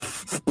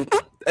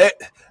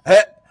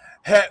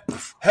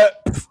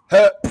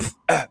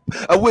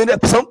When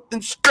it's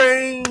something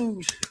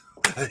strange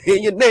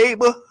in your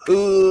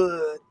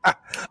neighborhood,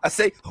 I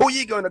say, who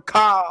you gonna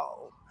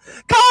call?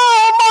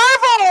 Call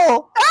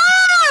Marvel!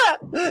 Ah!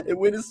 And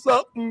when it's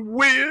something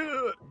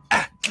weird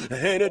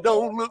and it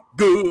don't look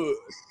good,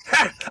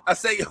 I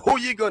say, who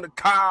you gonna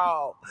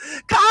call?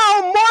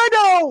 Call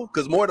Mordo!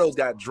 Because Mordo's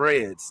got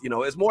dreads. You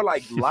know, it's more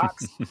like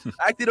locks.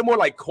 Actually, they're more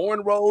like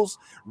cornrows,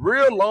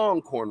 real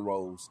long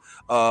cornrows.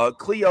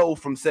 Cleo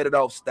from Set It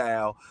Off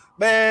Style.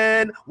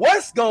 Man,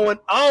 what's going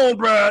on,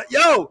 bruh?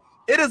 Yo,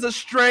 it is a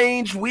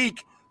strange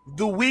week.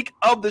 The week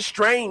of the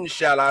strange,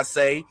 shall I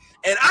say.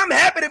 And I'm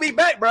happy to be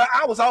back, bro.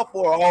 I was off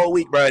for a whole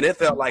week, bro, and it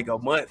felt like a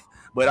month.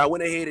 But I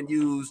went ahead and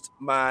used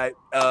my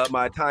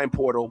my time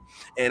portal,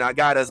 and I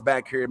got us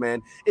back here,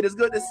 man. It is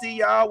good to see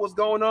y'all. What's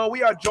going on?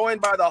 We are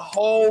joined by the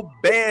whole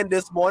band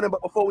this morning.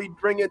 But before we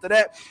bring into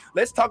that,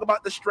 let's talk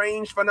about the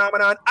strange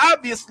phenomenon.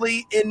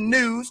 Obviously, in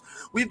news,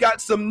 we've got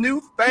some new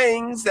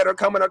things that are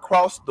coming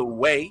across the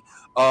way.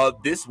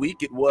 This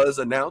week it was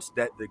announced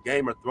that the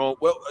Game of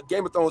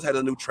Thrones had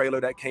a new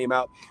trailer that came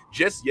out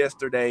just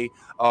yesterday.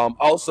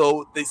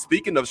 Also,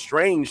 speaking of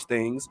strange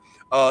things,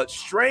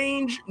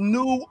 Strange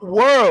New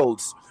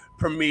Worlds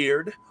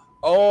premiered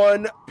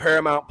on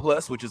Paramount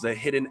Plus, which is a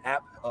hidden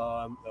app,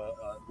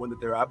 one that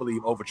they're, I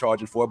believe,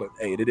 overcharging for, but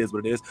hey, it is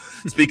what it is.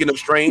 Speaking of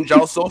strange,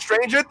 also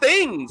Stranger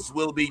Things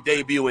will be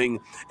debuting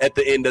at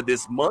the end of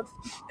this month.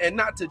 And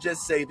not to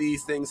just say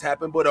these things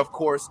happen, but of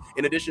course,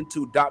 in addition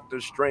to Doctor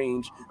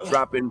Strange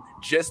dropping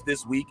just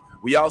this week,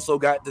 we also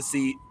got to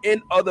see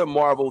in other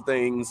Marvel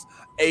things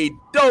a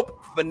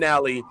dope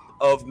finale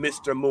of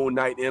Mr. Moon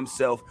Knight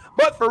himself.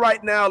 But for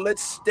right now,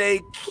 let's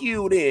stay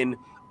cued in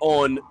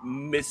on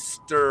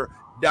Mr.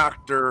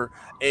 Doctor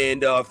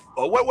and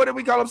what did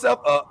we call himself?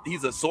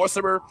 He's a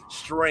sorcerer,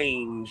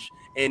 Strange.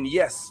 And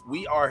yes,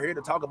 we are here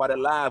to talk about it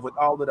live with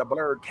all of the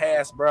Blurred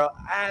cast, bro.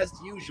 As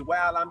usual,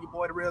 I'm your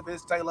boy, the real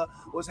Vince Taylor.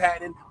 What's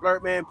happening,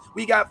 Blurred man?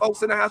 We got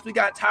folks in the house. We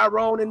got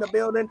Tyrone in the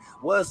building.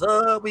 What's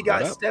up? We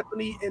got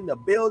Stephanie in the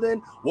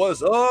building.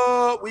 What's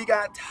up? We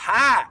got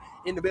Ty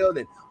in the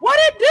building. What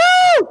it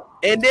do?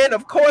 And then,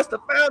 of course, the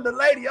founder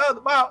lady of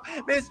the ball,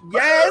 Miss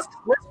Yaz.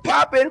 What's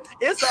popping?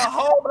 It's a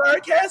whole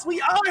Blurred cast.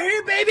 We all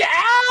here, baby.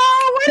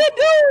 Ow, what it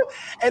do?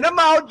 And I'm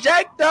all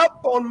jacked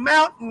up on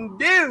Mountain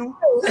Dew.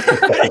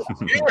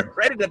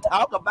 Ready to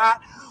talk about.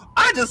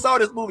 I just saw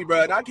this movie,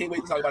 bro, and I can't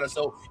wait to talk about it.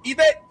 So,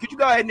 Yvette, could you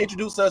go ahead and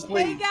introduce us,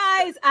 please? Hey,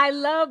 guys. I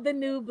love the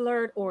new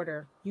Blurred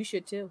Order. You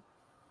should, too.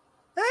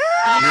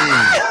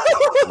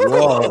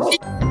 Whoa.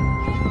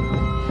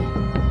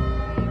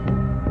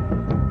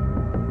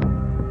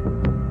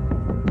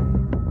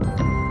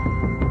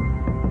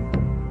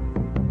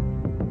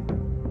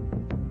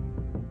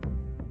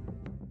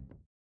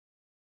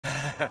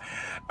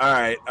 All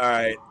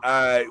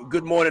right.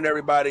 Good morning,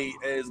 everybody.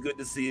 It's good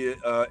to see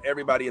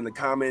everybody in the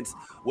comments.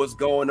 What's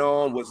going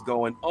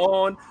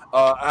on?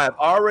 I have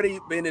already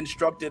been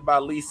instructed by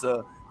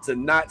Lisa to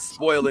not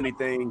spoil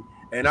anything,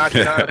 and I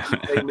cannot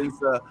say,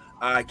 Lisa,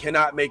 I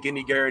cannot make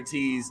any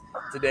guarantees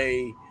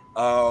today.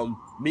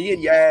 Me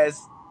and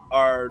Yaz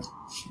are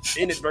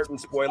inadvertent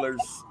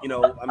spoilers. You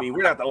know, I mean,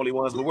 we're not the only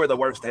ones, but we're the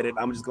worst at it.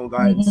 I'm just gonna go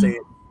ahead and say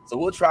it. So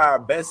we'll try our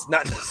best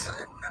not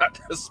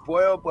to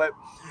spoil, but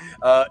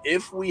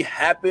if we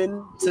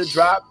happen to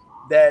drop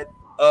that,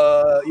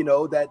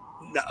 that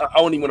I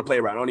don't even want to play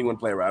around.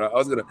 I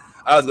was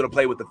gonna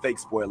play with the fake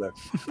spoiler,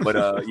 but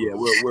yeah,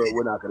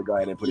 we're not gonna go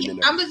ahead and put it in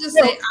there. I'm gonna just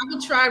say I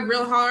will try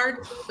real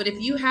hard, but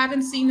if you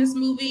haven't seen this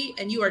movie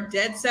and you are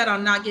dead set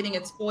on not getting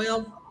it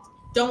spoiled,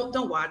 don't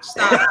watch.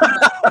 Stop.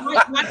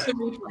 Watch the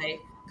replay.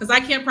 Because I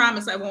can't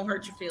promise I won't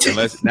hurt your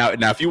feelings. Now,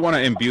 if you want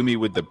to imbue me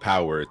with the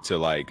power to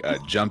like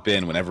jump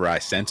in whenever I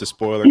sense a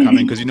spoiler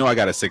coming, because I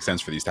got a sixth sense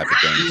for these type of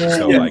things.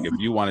 So like, if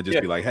you want to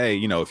just be like, hey,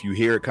 if you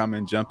hear it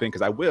coming, jump in,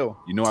 because I will.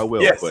 I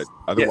will. Yes. But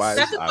otherwise,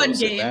 I will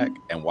sit back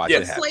and watch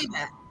it happen. Play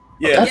that.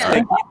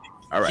 Yeah.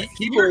 All right.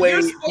 Keep away.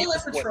 Spoiler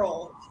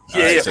patrol.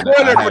 Yeah.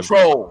 Spoiler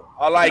patrol.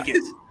 I like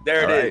it.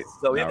 There it is.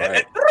 So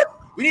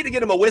we need to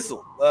get him a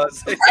whistle. I'm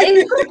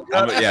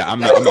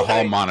the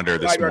hall monitor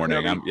this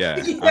morning. I'm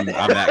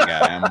that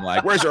guy. I'm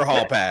like, where's your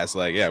hall pass?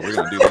 Like, yeah, we're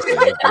gonna do this.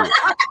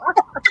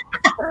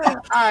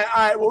 All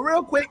right. Well,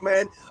 real quick,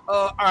 man.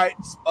 All right,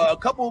 a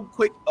couple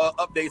quick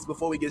updates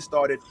before we get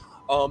started.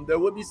 There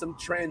will be some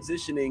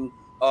transitioning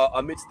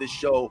amidst this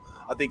show.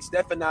 I think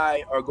Steph and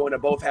I are going to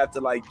both have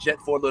to like jet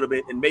for a little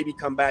bit and maybe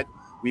come back.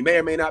 We may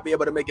or may not be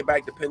able to make it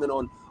back depending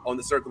on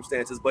the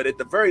circumstances. But at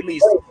the very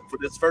least, for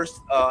this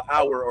first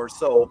hour or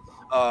so,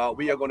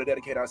 we are going to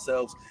dedicate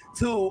ourselves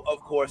to, of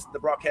course, the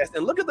broadcast.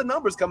 And look at the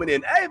numbers coming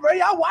in. Hey, bro,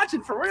 y'all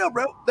watching for real,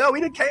 bro. No,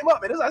 we didn't came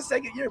up, man. This is our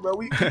second year, bro.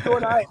 We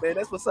doing all right, man.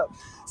 That's what's up.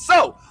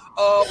 So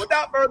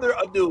without further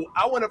ado,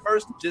 I want to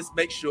first just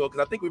make sure,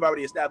 because I think we've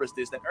already established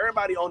this, that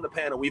everybody on the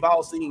panel, we've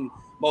all seen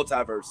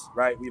Multiverse,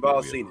 right? We've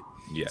all seen it.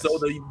 Yes. So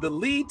the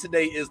lead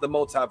today is the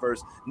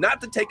Multiverse, not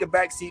to take a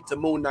backseat to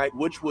Moon Knight,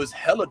 which was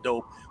hella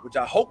dope, which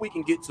I hope we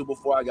can get to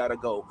before I gotta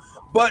go.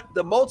 But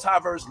the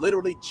multiverse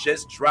literally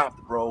just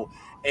dropped, bro.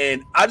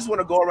 And I just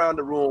want to go around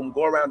the room,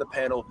 go around the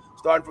panel,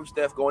 starting from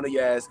Steph, going to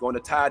Yaz, going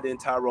to Ty, then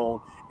Tyrone,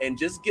 and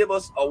just give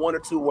us a 1 or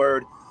 2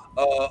 word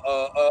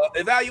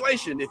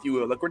evaluation, if you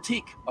will, a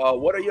critique.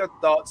 What are your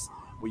thoughts?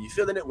 Were you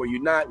feeling it? Were you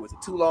not? Was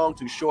it too long,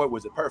 too short?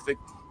 Was it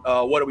perfect?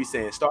 What are we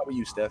saying? Start with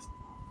you, Steph.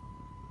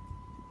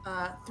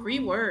 3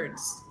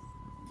 words.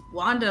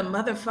 Wanda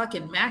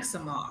motherfucking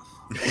Maximoff.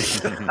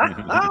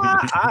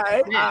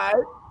 All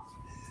right.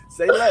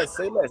 Say less.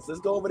 Let's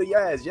go over to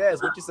Yaz.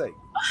 Yaz, what you say?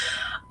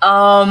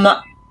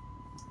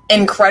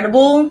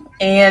 Incredible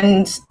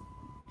and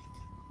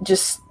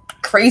just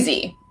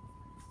crazy.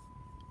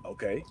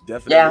 Okay,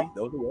 definitely. Yeah.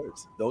 Those are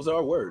words. Those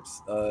are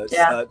words.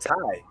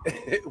 Ty,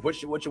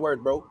 what's your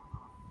word, bro?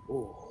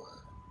 Ooh.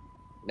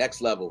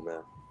 Next level,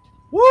 man.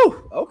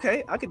 Woo!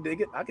 Okay, I can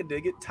dig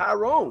it.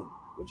 Tyrone,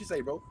 what'd you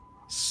say, bro?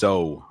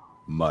 So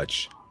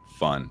much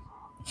fun.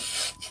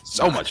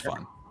 So much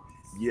fun.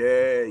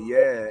 Yeah.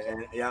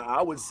 And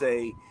I would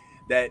say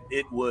that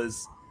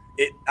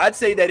I'd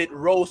say that it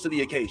rose to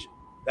the occasion.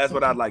 That's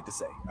what I'd like to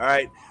say. All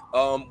right.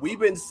 We've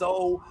been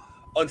so,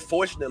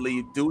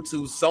 unfortunately, due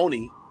to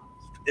Sony,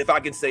 if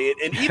I can say it,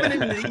 and even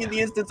in the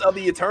instance of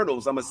the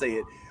Eternals, I'm gonna say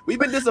it. We've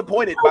been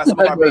disappointed by some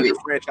of our favorite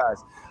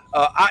franchise.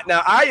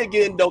 I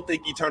again don't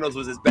think Eternals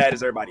was as bad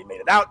as everybody made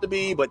it out to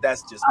be, but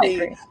that's just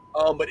me.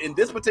 But in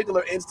this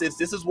particular instance,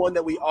 this is one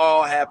that we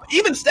all have.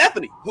 Even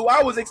Stephanie, who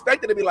I was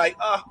expecting to be like,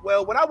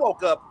 well, when I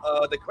woke up,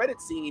 the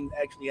credit scene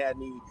actually had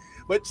me.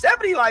 But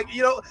Stephanie, I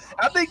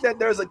think that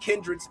there's a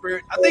kindred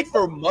spirit. I think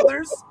for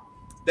mothers,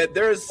 that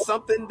there's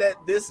something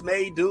that this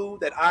may do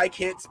that I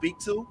can't speak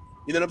to.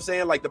 You know what I'm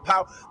saying? Like the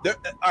power. All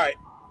right,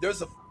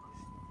 there's a.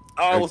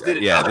 I almost did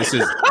it. Yeah, this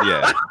is.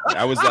 Yeah,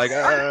 I was like,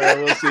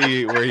 we'll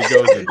see where he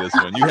goes with this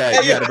one. You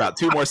had about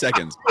 2 more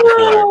seconds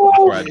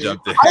before I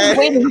jumped in. I was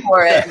waiting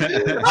for it.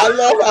 I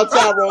love how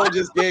Tyrone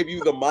just gave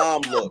you the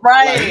mom look.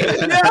 Right.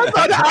 Yeah, I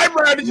saw the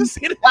eyebrow. Did you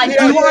see it? Like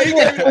you want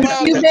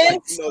to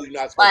convince? No, you're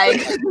not like.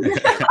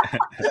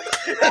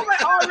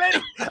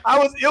 Already.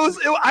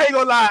 I ain't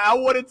gonna lie. I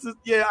wanted to.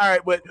 Yeah. All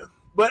right,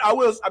 but I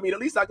will. I mean, at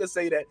least I can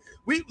say that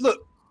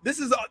look.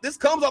 This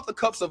comes off the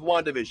cuffs of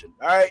WandaVision.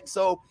 All right.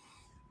 So,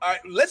 all right,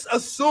 let's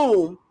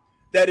assume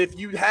that if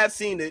you have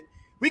seen it,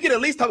 we can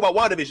at least talk about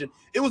WandaVision.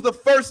 It was the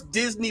first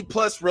Disney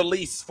Plus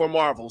release for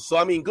Marvel. So,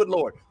 I mean, good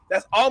Lord,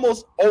 that's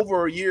almost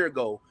over a year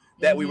ago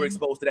that we were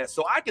exposed to that.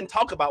 So I can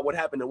talk about what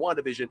happened in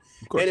WandaVision.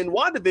 And in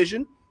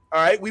WandaVision,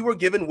 all right, we were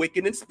given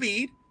Wiccan and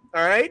Speed.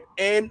 All right.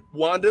 And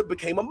Wanda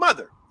became a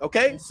mother.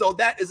 Okay. So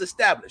that is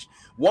established.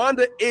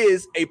 Wanda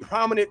is a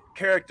prominent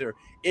character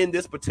in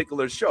this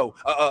particular show,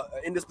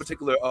 in this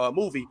particular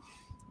movie.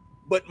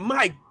 But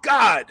my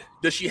God,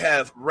 does she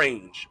have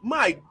range?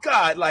 My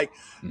God,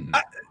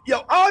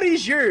 all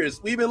these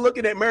years we've been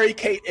looking at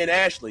Mary-Kate and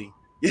Ashley,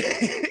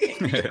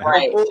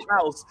 right. Full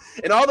House,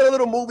 and all the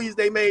little movies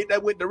they made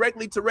that went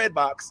directly to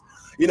Redbox,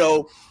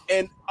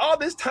 and all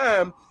this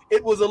time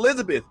it was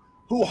Elizabeth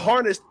who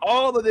harnessed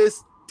all of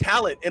this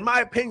talent, in my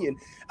opinion,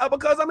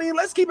 because I mean,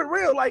 let's keep it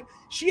real. Like,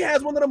 she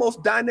has one of the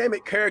most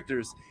dynamic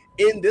characters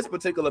in this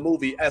particular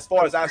movie, as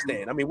far as I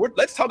stand. I mean,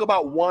 let's talk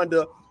about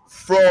Wanda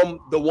from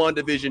the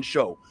WandaVision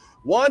show.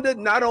 Wanda,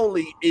 not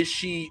only is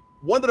she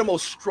one of the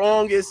most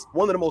strongest,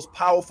 one of the most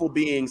powerful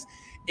beings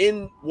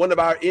in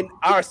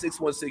our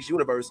 616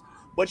 universe,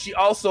 but she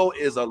also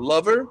is a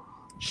lover.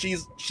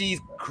 She's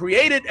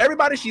created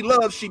everybody she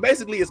loves. She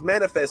basically is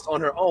manifest on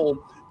her own,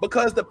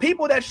 because the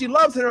people that she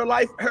loves in her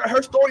life,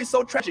 her story is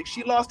so tragic.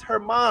 She lost her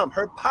mom,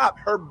 her pop,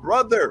 her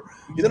brother.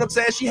 You know what I'm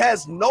saying? She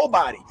has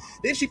nobody.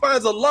 Then she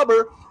finds a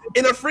lover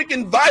in a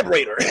freaking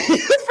vibrator.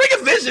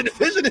 Freaking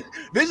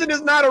Vision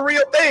is not a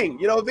real thing.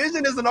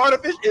 Vision is an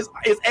artificial,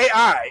 is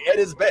AI at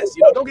its best.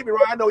 Don't get me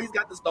wrong. I know he's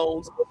got the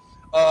stones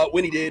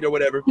when he did or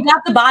whatever. He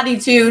got the body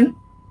too.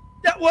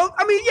 Yeah, well,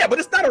 I mean, yeah, but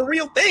it's not a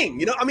real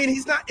thing. I mean,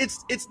 he's not.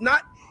 It's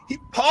not.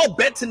 Paul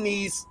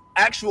Bettany's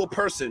actual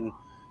person.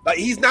 Like,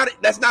 he's not.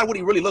 That's not what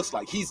he really looks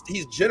like. He's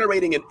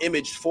generating an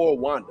image for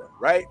Wanda,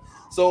 right?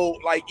 So,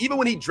 like, even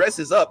when he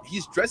dresses up,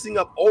 he's dressing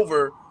up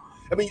over.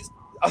 I mean,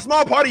 a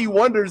small part of you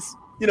wonders,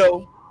 I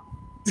know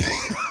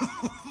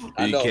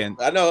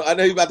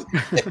you're about to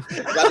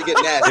get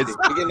nasty.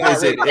 You're getting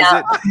R-rated.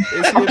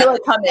 I feel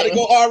it coming.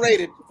 Go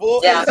R-rated.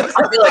 Yeah,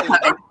 I feel it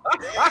coming.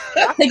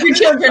 Take your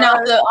children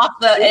off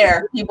the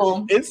air,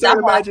 people. Insert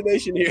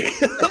imagination here.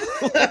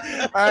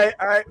 All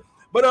right.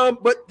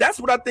 But that's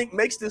what I think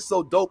makes this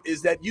so dope,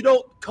 is that you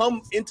don't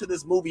come into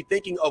this movie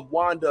thinking of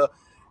Wanda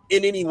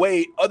in any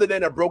way other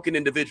than a broken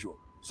individual.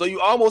 So you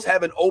almost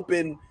have an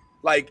open,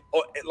 like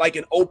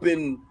an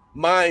open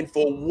mind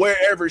for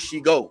wherever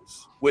she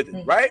goes with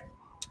it, right?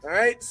 All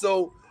right.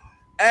 So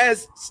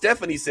as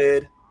Stephanie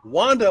said,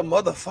 Wanda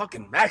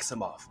motherfucking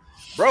Maximoff,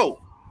 bro.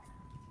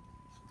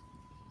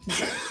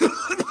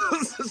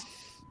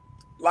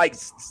 Like,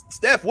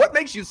 Steph, what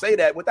makes you say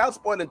that without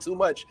spoiling too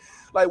much?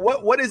 Like,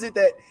 what is it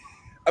that,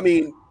 I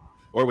mean,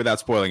 or without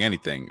spoiling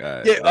anything?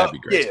 That'd be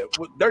great. Yeah,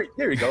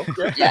 there you go.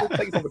 Yeah.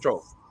 Take it from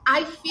control.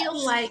 I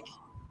feel like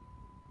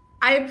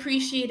I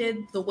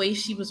appreciated the way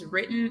she was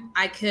written.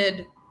 I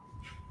could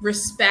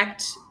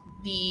respect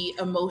the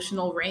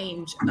emotional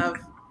range of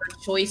her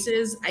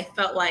choices. I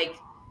felt like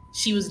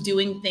she was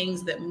doing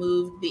things that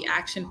moved the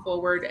action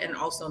forward and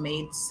also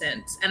made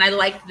sense. And I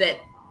liked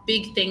that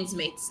big things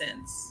made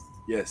sense.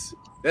 Yes,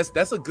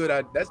 that's a good.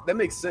 That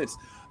makes sense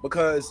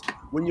because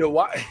when you're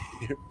watching.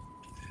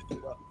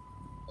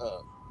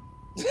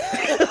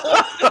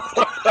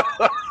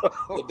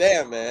 Well,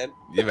 damn, man.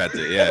 You about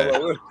to, yeah.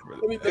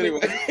 Anyway,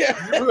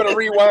 We're gonna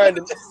rewind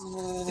and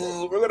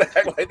we're gonna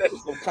act like that.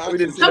 We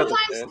didn't see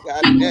Sometimes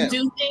nothing. people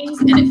do things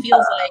and it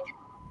feels like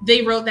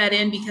they wrote that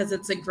in because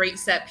it's a great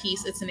set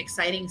piece. It's an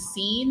exciting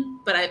scene,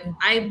 but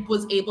I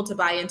was able to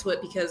buy into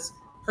it because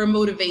her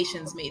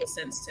motivations made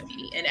sense to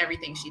me and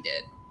everything she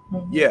did.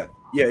 Yeah.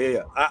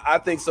 I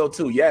think so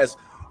too. Yes.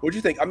 What do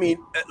you think? I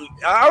mean,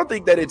 I don't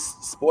think that it's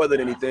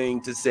spoiling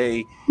anything to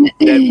say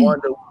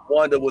that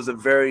Wanda was a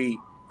very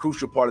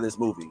crucial part of this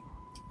movie.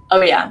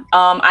 Oh yeah.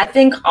 I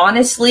think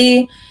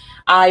honestly,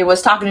 I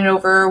was talking it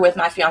over with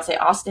my fiance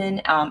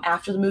Austin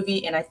after the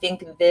movie, and I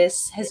think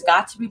this has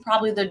got to be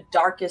probably the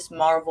darkest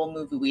Marvel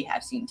movie we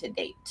have seen to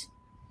date.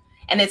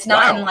 And it's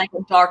not in like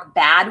a dark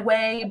bad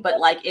way, but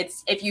like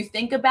it's, if you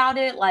think about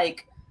it,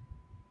 like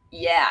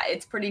yeah,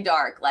 it's pretty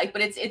dark. Like,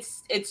 but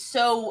it's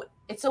so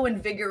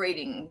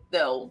invigorating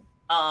though.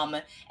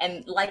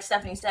 And like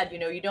Stephanie said,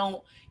 you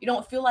don't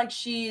feel like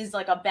she's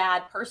like a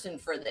bad person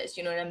for this.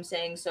 You know what I'm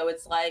saying? So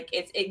it's like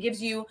it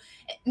gives you.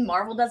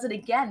 Marvel does it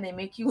again. They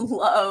make you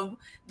love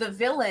the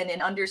villain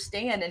and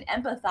understand and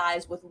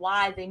empathize with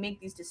why they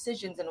make these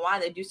decisions and why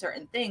they do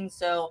certain things.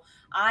 So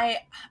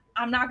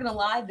I'm not gonna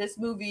lie, this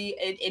movie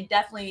it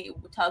definitely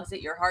tugs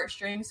at your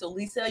heartstrings. So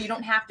Lisa, you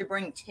don't have to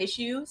bring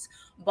tissues,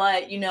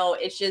 but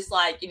it's just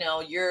like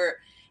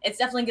it's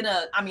definitely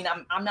gonna. I mean,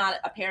 I'm not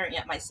a parent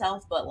yet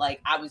myself, but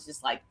like I was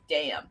just like,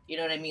 damn, you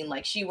know what I mean?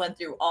 Like she went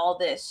through all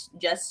this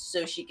just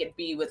so she could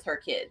be with her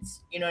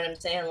kids. You know what I'm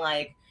saying?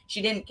 Like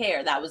she didn't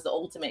care. That was the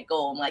ultimate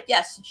goal. I'm like,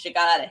 yes, shit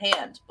got out of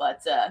hand,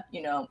 but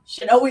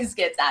shit always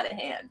gets out of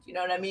hand. You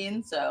know what I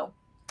mean? So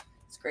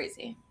it's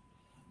crazy.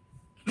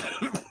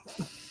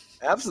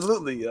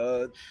 Absolutely.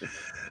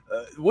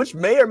 Which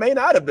may or may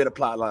not have been a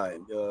plot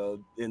line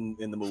in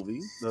the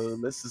movie.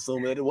 Let's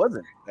assume that it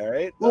wasn't. All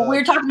right. Well, we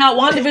were talking about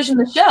WandaVision,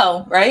 the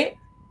show, right?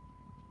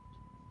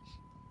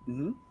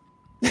 Mm-hmm.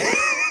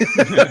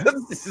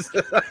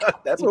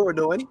 That's what we're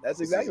doing. That's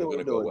exactly what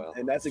we're doing,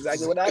 and that's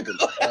exactly what happened.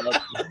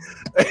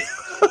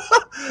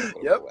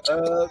 Yep.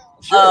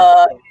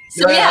 Sure.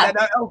 So yeah,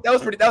 that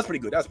was pretty. That was pretty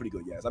good. That was pretty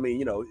good. Yes. I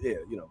mean, I think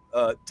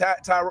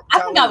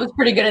I was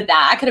pretty good at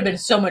that. I could have been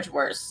so much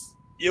worse.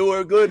 You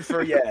were good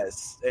for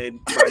yes, and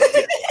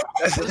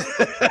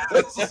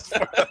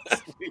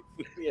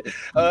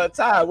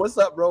Ty, what's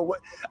up, bro?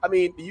 I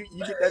mean, you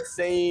get that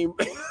same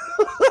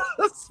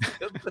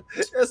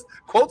there's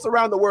quotes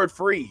around the word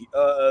free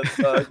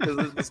because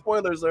the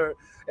spoilers are.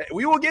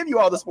 We will give you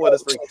all the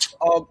spoilers free.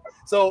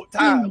 So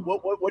Ty,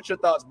 what's your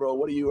thoughts, bro?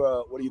 What are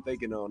you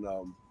thinking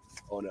on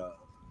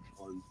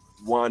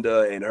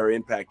Wanda and her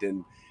impact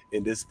in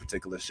this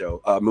particular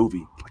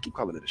movie? I keep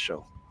calling it a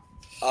show.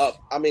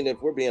 I mean,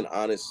 if we're being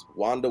honest,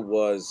 Wanda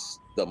was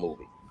the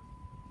movie.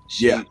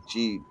 It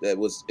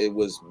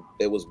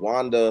was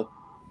Wanda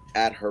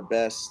at her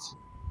best,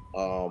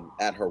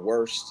 at her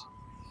worst,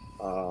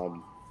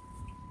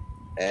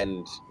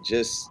 and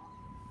just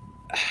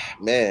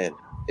man,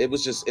 it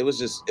was just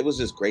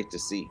great to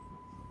see.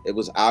 It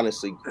was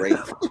honestly great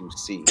to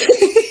see.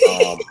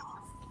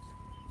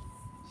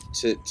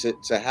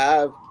 To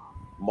have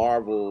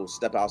Marvel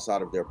step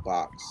outside of their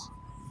box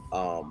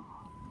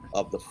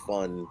of the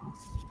fun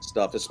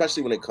stuff,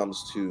 especially when it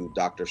comes to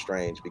Doctor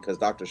Strange, because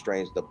Doctor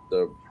Strange,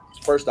 the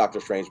first Doctor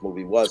Strange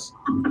movie was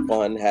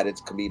fun, had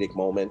its comedic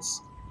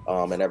moments,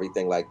 and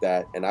everything like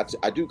that. And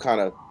I do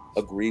kind of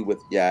agree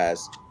with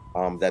Yaz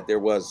that there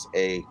was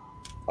a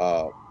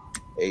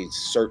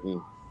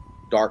certain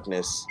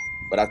darkness,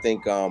 but I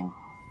think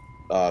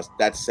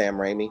that's Sam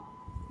Raimi.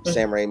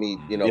 Sam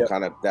Raimi,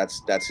 kind of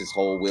that's his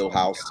whole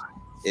wheelhouse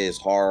is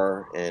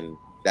horror, and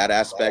that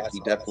aspect he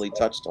definitely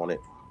touched on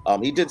it.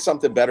 He did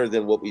something better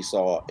than what we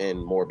saw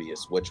in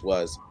Morbius, which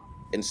was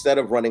instead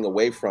of running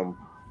away from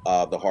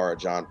the horror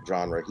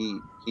genre,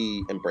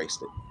 he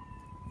embraced it.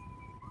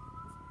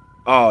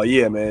 Oh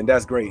yeah, man,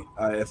 that's great.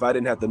 If I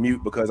didn't have to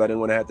mute because I didn't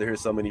want to have to hear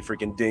so many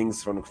freaking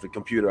dings from the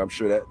computer, I'm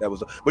sure that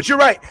was. But you're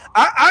right.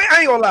 I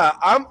ain't gonna lie.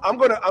 I'm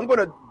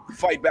gonna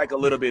fight back a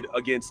little bit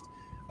against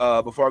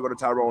before I go to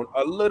Tyrone,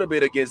 a little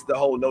bit against the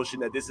whole notion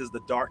that this is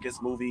the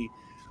darkest movie.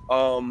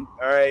 All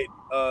right.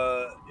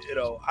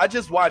 I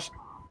just watched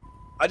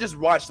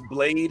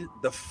Blade,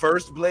 the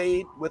first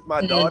Blade, with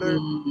my daughter,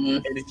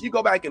 and if you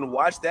go back and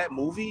watch that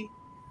movie,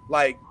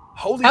 like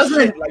holy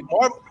shit,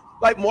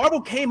 like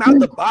Marvel came out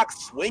the box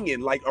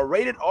swinging, like a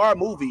rated R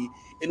movie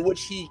in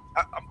which he,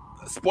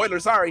 spoiler,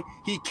 sorry,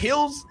 he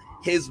kills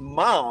his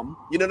mom.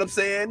 You know what I'm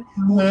saying?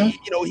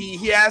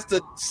 He has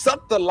to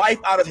suck the life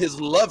out of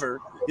his lover.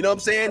 You know what I'm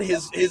saying?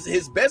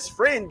 His best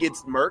friend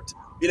gets murked.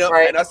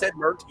 Right. And I said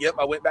murked. Yep,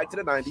 I went back to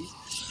the 90s,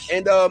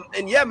 and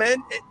yeah,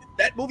 man.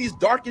 that movie's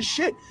dark as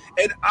shit.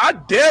 And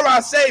I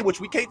say, which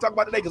we can't talk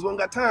about today because we don't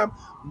got time,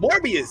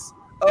 Morbius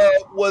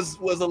was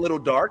a little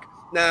dark.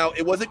 Now,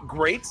 it wasn't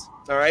great.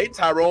 All right,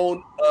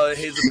 Tyrone,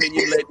 his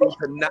opinion led me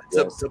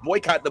to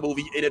boycott the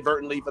movie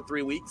inadvertently for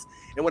 3 weeks.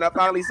 And when I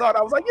finally saw it,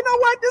 I was like, you know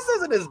what? This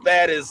isn't as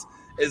bad as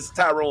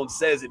Tyrone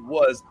says it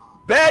was.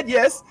 Bad,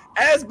 yes.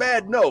 As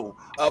bad, no.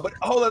 But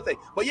a whole other thing.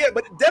 But yeah,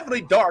 but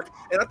definitely dark.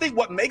 And I think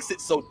what makes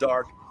it so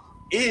dark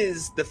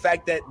is the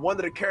fact that one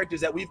of the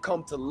characters that we've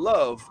come to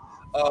love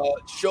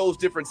shows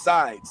different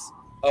sides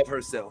of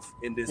herself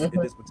in this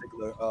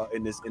particular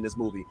in this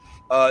movie.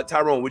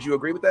 Tyrone, would you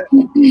agree with that?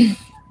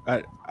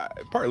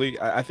 Partly,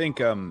 I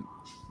think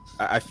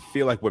I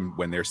feel like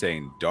when they're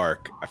saying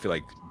dark, I feel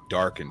like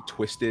dark and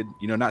twisted.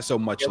 You know, not so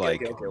much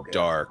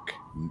dark,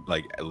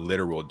 like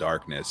literal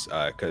darkness.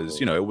 Because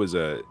you know, it was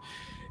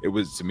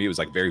to me, it was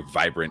like very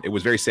vibrant. It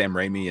was very Sam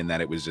Raimi in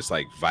that it was just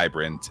like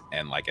vibrant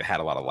and like it had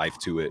a lot of life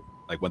to it.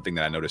 Like one thing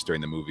that I noticed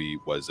during the movie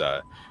was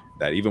that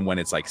even when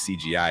it's like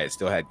CGI, it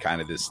still had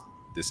kind of this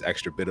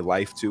extra bit of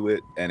life to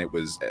it, and it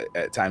was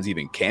at times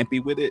even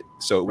campy with it.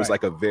 So it was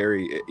like a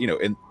very, you know,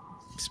 and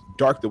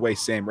dark the way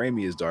Sam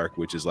Raimi is dark,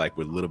 which is like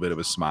with a little bit of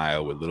a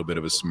smile, with a little bit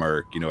of a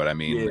smirk, you know what I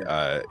mean?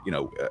 Yeah. You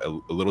know,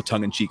 a little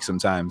tongue in cheek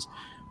sometimes,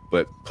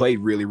 but played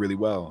really, really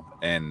well.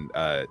 And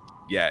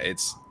yeah,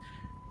 it's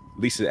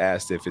Lisa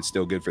asked if it's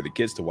still good for the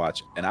kids to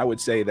watch, and I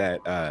would say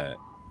that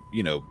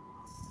you know,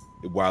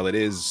 while it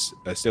is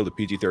still the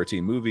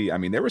PG-13 movie, I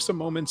mean, there were some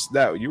moments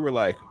that you were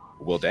like,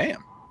 well,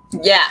 damn.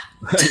 Yeah.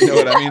 You know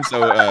what I mean?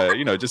 So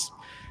you know, just,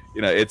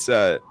 you know, it's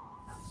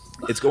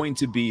going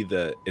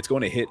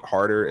to hit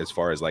harder as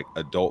far as like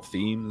adult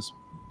themes,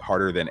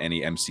 harder than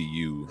any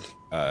MCU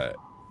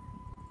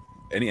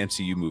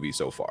movie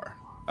so far.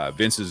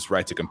 Vince is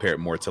right to compare it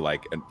more to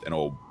like an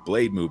old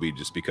Blade movie,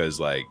 just because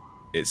like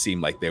it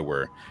seemed like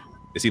it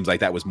seems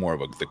like that was more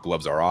of the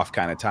gloves are off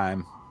kind of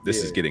time.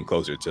 This is getting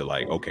closer to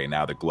like, okay,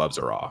 now the gloves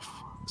are off.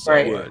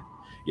 So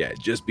yeah,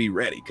 just be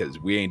ready because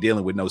we ain't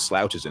dealing with no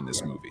slouches in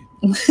this movie.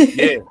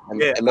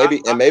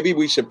 And maybe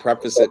we should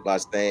preface it by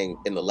saying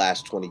in the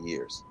last 20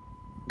 years.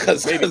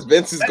 Because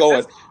Vince is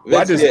going.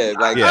 But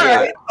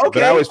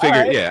I always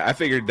figured, I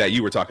figured that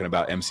you were talking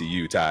about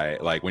MCU, Ty.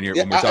 Like when we're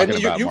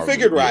talking about you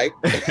figured right.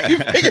 You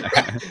figured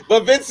right.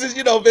 But Vince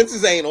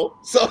is anal.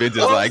 So Vince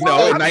is like, no,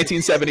 in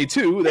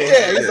 1972.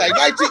 He's like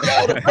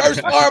the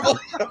first Marvel.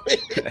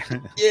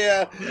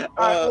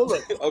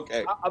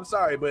 Okay. I'm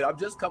sorry, but I'm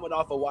just coming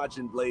off of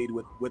watching Blade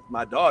with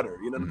my daughter.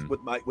 You know,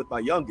 with my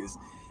youngest.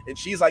 And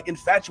she's like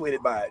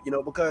infatuated by it, you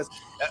know, because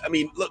I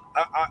mean, look,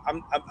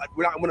 I'm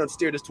going to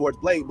steer this towards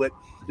Blade, but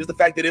just the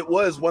fact that it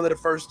was one of the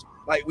first,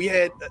 like we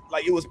had,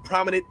 like it was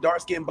prominent, dark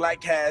skinned black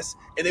cast,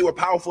 and they were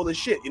powerful as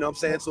shit, you know what I'm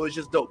saying? So it's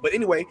just dope. But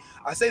anyway,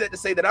 I say that to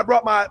say that I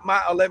brought my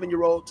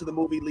 11-year-old to the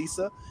movie,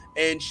 Lisa,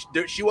 and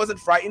she wasn't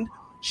frightened.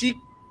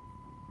 She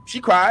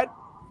cried.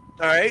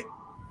 All right.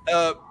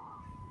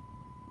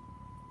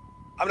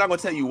 I'm not going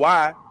to tell you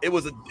why.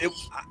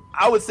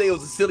 I would say it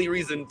was a silly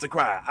reason to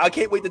cry. I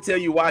can't wait to tell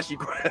you why she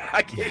cried.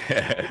 I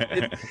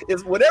can't.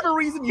 It's whatever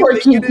reason you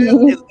think it is.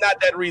 It's not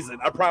that reason.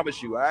 I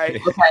promise you. All right.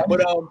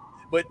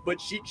 Okay.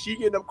 But she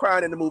ended up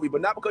crying in the movie,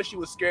 but not because she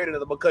was scared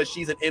of it, because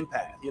she's an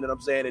empath. You know what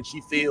I'm saying? And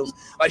she feels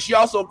like she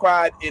also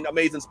cried in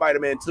Amazing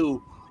Spider-Man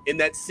 2 in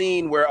that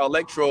scene where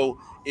Electro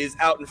is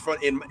out in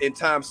front in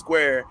Times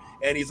Square,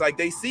 and he's like,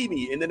 they see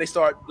me, and then they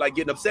start like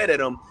getting upset at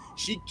him.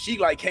 She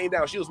like came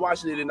down. She was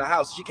watching it in the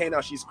house. She came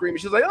down. She's screaming.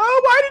 She's like,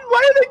 "Oh, why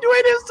are they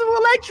doing this to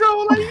Electro?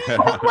 Like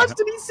he wants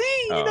to be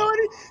seen."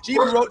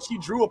 You know. She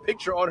drew a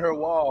picture on her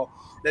wall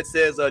that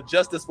says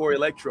 "Justice for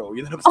Electro."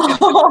 You know what I'm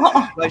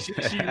saying? Like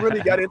she really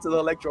got into the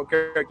Electro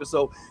character.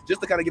 So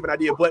just to kind of give an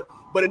idea, but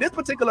in this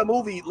particular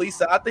movie,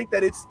 Lisa, I think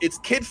that it's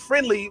kid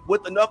friendly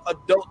with enough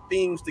adult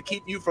themes to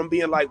keep you from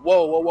being like,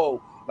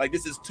 whoa. Like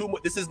this is too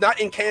much. This is not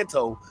Encanto,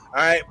 all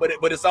right, but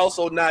it's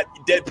also not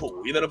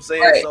Deadpool. You know what I'm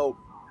saying? Right. So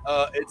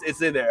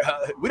it's in there.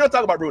 We don't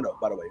talk about Bruno,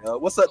 by the way.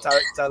 What's up,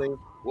 Tyler?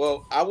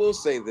 Well, I will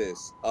say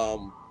this: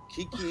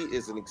 Kiki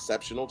is an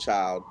exceptional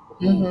child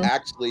who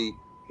actually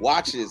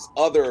watches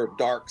other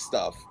dark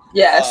stuff.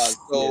 Yes.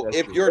 So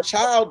if your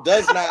child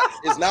is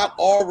not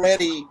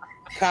already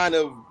kind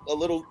of a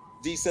little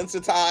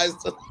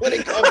desensitized when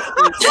it comes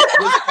to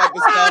this type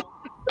of stuff,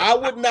 I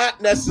would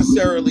not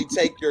necessarily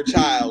take your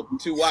child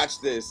to watch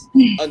this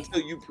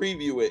until you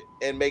preview it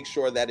and make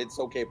sure that it's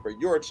okay for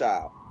your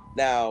child.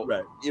 Now,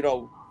 you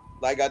know,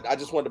 like I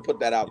just wanted to put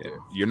that out there.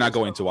 You're not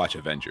going to watch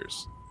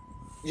Avengers.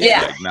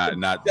 Yeah, like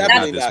not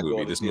this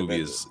movie. This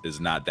movie is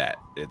not that.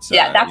 It's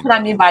that's what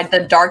I mean by the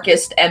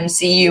darkest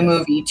MCU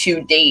movie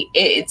to date.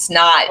 It's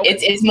not.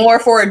 It's more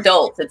for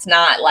adults. It's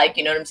not like,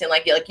 you know what I'm saying.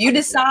 Like you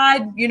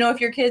decide, you know,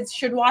 if your kids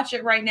should watch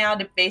it right now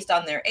based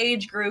on their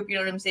age group. You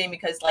know what I'm saying?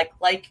 Because like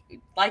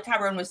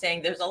Tyrone was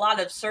saying, there's a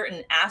lot of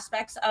certain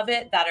aspects of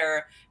it that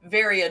are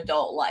very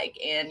adult like,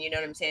 and you know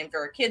what I'm saying.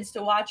 For kids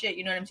to watch it,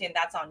 you know what I'm saying.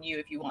 That's on you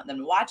if you want them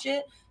to watch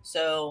it.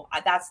 So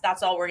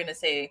that's all we're gonna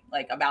say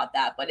like about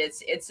that. But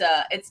it's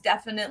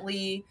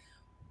definitely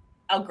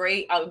a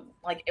great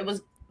like it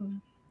was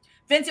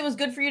Vince, it was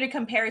good for you to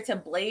compare it to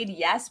Blade,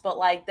 yes, but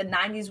like the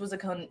 90s was a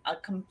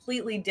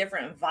completely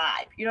different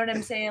vibe. You know what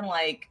I'm saying?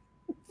 Like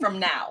from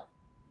now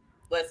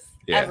with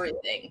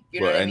everything.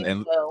 You know what I mean?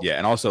 And yeah,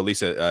 and also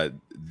Lisa,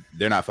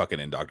 they're not fucking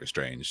in Doctor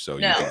Strange, so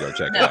you can go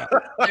check that.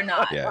 They're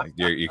not. Yeah,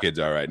 your kids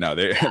are all right. No,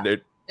 they're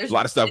there's a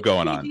lot of stuff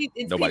going on.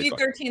 It's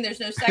PG-13.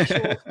 There's no sexual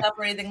stuff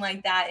or anything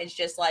like that. It's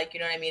just like, you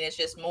know what I mean? It's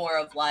just more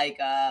of like,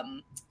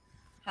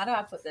 how do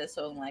I put this?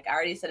 So like, I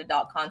already said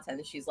adult content,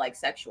 and she's like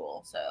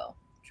sexual. So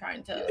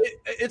trying to.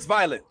 It's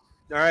violent.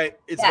 All right,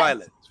 it's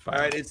violent. All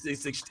right,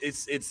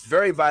 it's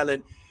very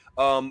violent.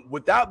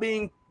 Without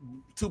being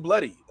too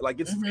bloody, like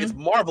it's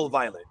Marvel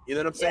violent. You know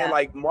what I'm saying? Yeah.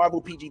 Like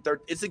Marvel PG-13.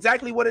 It's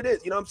exactly what it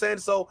is. You know what I'm saying?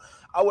 So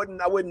I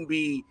wouldn't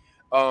be.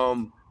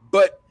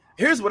 But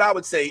here's what I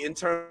would say in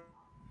terms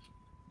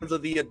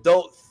of the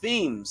adult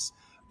themes.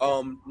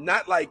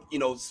 Not like, you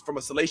know, from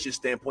a salacious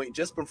standpoint,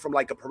 just from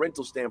like a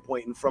parental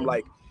standpoint, and from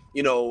like,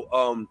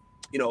 look,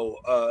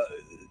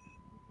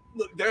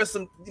 there's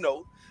some, you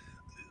know,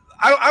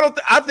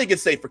 I think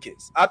it's safe for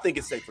kids. I think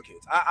it's safe for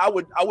kids. I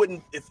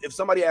wouldn't, if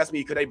somebody asked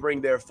me, could they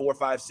bring their 4,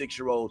 5,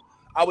 6-year-old,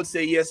 I would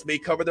say yes, may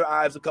cover their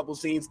eyes a couple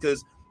scenes,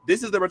 because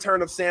this is the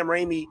return of Sam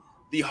Raimi,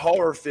 the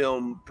horror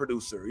film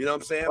producer. You know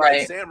what I'm saying? Right.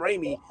 Like Sam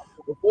Raimi,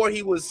 before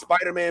he was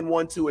Spider-Man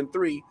 1, 2, and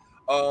 3,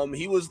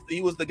 he was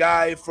the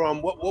guy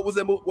from what was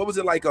it? What was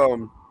it like?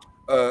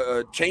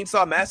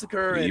 Chainsaw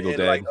Massacre The Evil and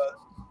Dead.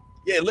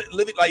 like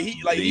living like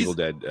he like the he's Evil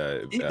Dead.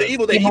 the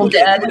Evil Dead. Evil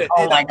Dead.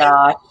 Oh my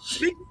god.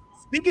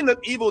 Speaking of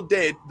Evil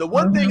Dead, the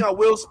one thing I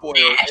will spoil,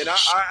 and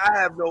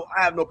I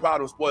have no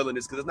problem spoiling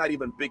this because it's not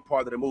even a big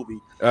part of the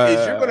movie,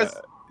 is you're gonna.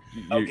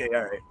 Okay,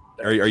 all right.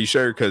 Are you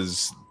sure?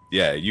 Because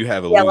you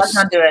have let's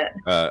not do it.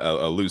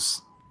 A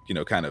loose, you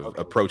know, kind of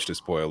approach to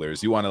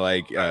spoilers. You want to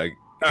like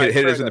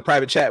hit us in the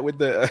private chat with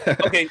the.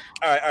 Okay,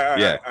 all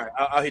right.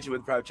 I'll hit you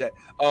with the private chat.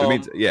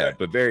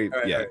 But very.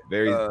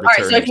 All right,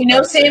 so if you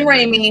know Sam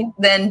Raimi,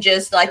 then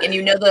just like, and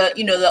you know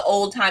the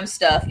old time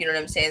stuff, you know what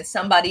I'm saying?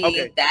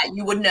 Somebody that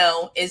you would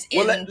know is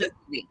in the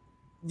movie.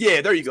 Yeah,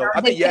 there you go.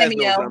 I think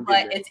cameo,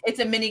 but it's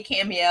a mini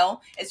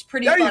cameo. It's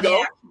pretty funny,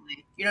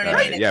 actually. You know what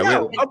I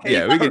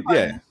mean? We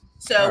can.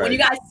 So when you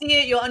guys see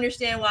it, you'll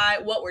understand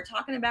what we're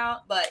talking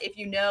about. But if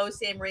you know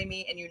Sam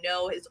Raimi and you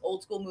know his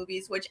old school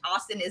movies, which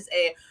Austin is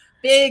a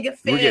big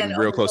fan. We're getting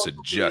real close to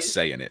just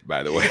saying it,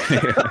 by the way.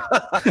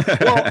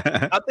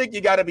 Well, I think you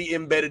got to be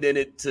embedded in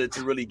it to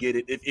really get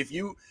it. If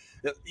you,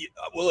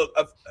 well, look,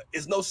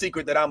 it's no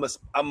secret that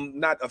I'm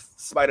not a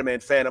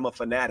Spider-Man fan. I'm a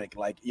fanatic.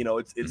 Like, you know,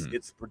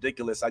 it's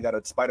ridiculous. I got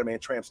a Spider-Man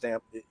tramp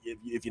stamp.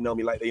 If you know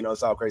me, like, you know,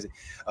 it's all crazy.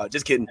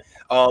 Just kidding.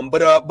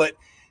 But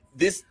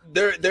this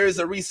there is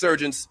a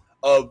resurgence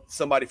of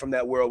somebody from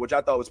that world, which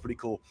I thought was pretty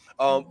cool.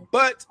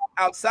 But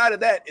outside of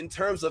that, in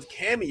terms of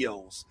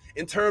cameos,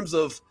 in terms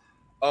of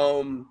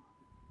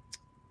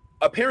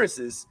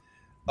appearances,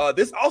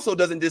 this also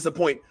doesn't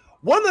disappoint.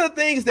 One of the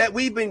things that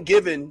we've been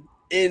given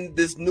in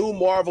this new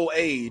Marvel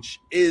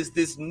age is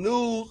this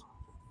new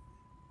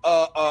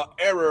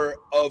era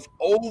of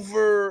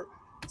over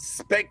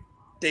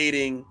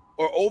spectating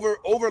or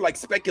over like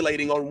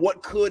speculating on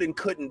what could and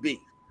couldn't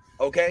be.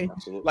 Okay,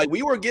 absolutely. Like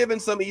we were given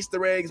some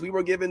Easter eggs, we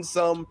were given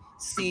some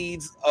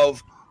seeds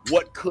of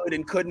what could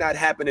and could not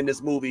happen in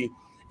this movie.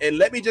 And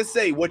let me just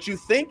say, what you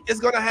think is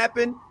going to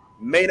happen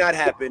may not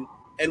happen,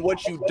 and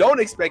what you don't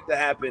expect to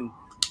happen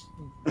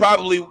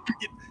probably.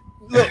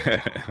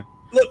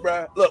 Look,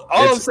 bro. Look,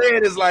 all I'm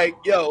saying is like,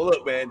 yo,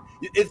 look, man.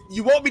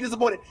 You won't be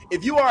disappointed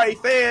if you are a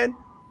fan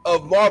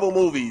of Marvel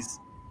movies,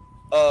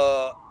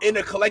 in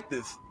a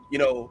collective, you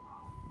know,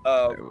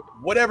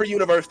 whatever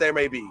universe there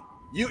may be.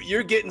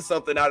 You're getting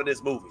something out of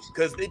this movie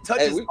because it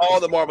touches all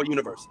the Marvel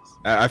universes.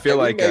 I feel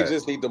like we may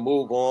just need to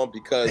move on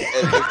because,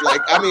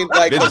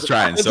 this is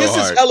trying so this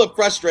hard. Is hella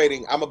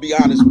frustrating. I'm gonna be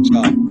honest with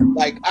y'all.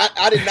 Like,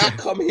 I did not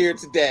come here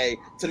today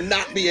to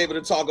not be able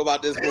to talk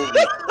about this movie,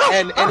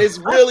 and it's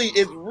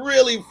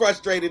really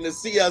frustrating to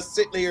see us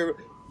sitting here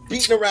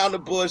beating around the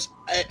bush,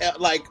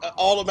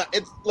 all of my.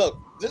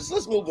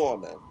 Let's move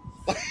on, man.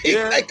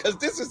 Because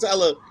this is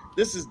hella.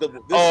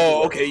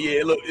 Okay,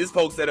 yeah. Look, it's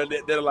folks that are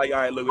like, all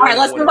right, look. All right,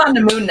 let's move on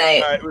to Moon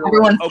Knight.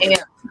 Everyone's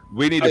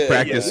we need to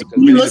practice.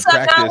 We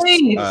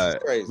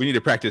need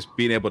to practice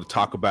being able to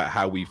talk about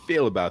how we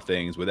feel about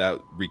things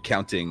without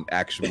recounting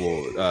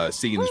actual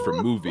scenes from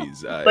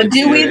movies. But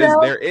do we though?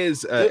 There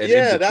is.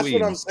 That's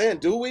what I'm saying.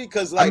 Do we?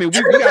 Because like, I mean,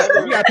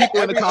 we got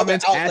people in the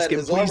comments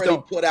asking, please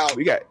don't put out.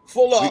 We got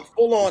full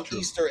on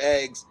Easter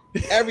eggs.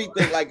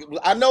 Everything. Like,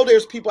 I know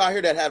there's people out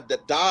here that have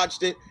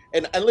dodged it.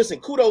 And listen,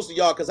 kudos to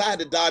y'all because I had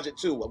to dodge it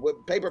too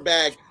with paper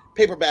bag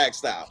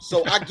style.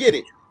 So I get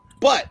it.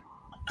 But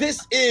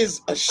this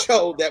is a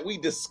show that we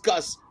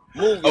discuss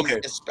movies,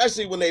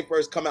 especially when they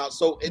first come out.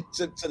 So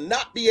to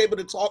not be able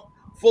to talk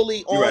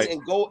fully on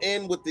and go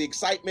in with the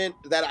excitement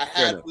that I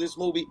had for this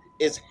movie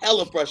is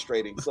hella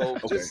frustrating. So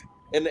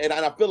and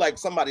I feel like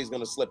somebody's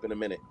gonna slip in a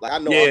minute. Like I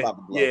know I'm about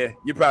to blow. Yeah,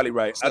 you're probably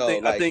right. So,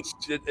 I think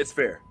it's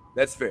fair.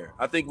 That's fair.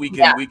 I think we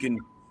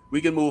can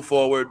move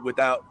forward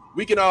without.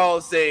 We can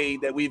all say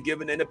that we've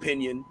given an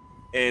opinion,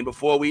 and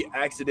before we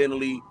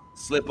accidentally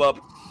slip up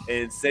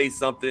and say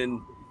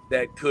something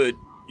that could,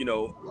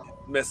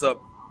 mess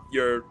up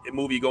your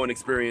movie going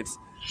experience,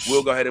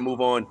 we'll go ahead and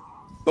move on.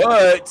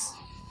 But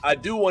I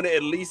do want to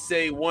at least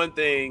say one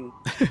thing.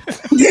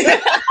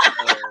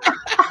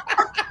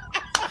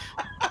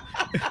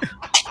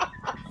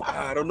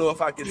 I don't know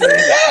if I can say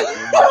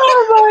that.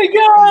 Oh my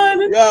god!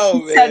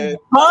 Yo, man.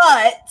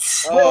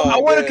 But I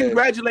want to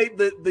congratulate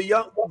the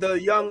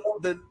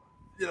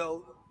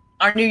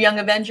our new young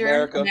Avenger,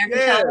 America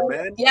Child.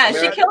 man. Yeah,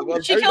 America. she killed.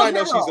 Everybody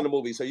knows she's in the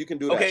movie, so you can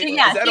do that. Okay,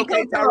 Yeah, is that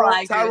okay?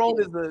 Tyrone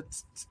is the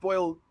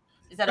spoiled.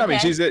 Is that okay? I mean,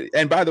 she's it.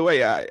 And by the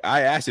way, I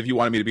asked if you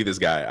wanted me to be this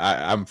guy.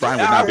 I'm fine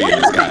with not being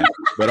this guy,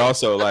 but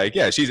also like,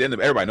 yeah, she's in the.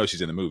 Everybody knows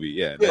she's in the movie.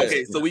 Yeah.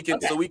 Okay, so we can.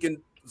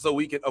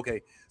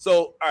 Okay,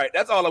 so all right,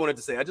 that's all I wanted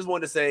to say. I just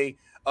wanted to say,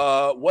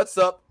 what's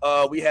up?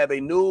 We have a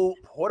new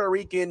Puerto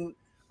Rican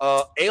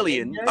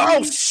alien.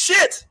 Oh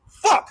shit!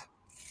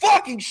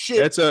 Fucking shit!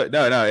 It's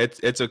no.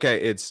 It's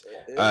okay. It's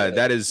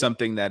that is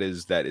something that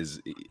is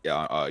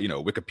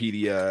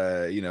Wikipedia.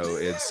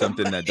 It's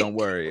something that don't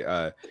worry.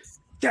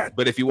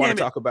 But if you want to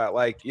talk about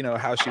like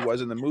how she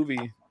was in the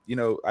movie,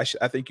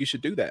 I think you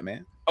should do that,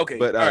 man. Okay,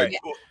 but all right.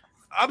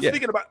 I'm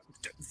speaking about.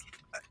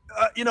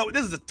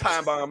 This is a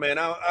time bomb, man.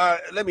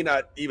 Let me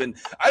not even.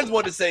 I just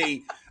wanted to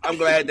say I'm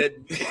glad that.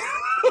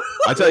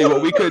 I'll tell you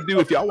what we could do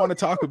if y'all want to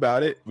talk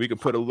about it. We could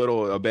put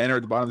a banner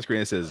at the bottom of the screen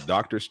that says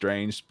Doctor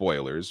Strange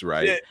spoilers,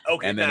 right? Yeah,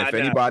 okay. And then if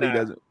anybody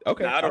doesn't,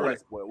 okay, I don't right.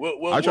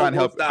 spoil. I'm trying to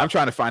help. I'm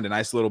trying to find a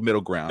nice little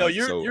middle ground. No,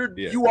 you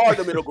are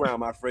the middle ground,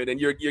 my friend, and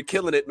you're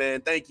killing it, man.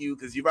 Thank you,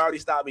 because you've already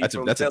stopped me.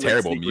 That's a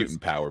terrible mutant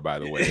power, by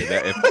the way.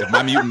 If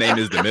my mutant name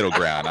is the middle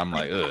ground, I'm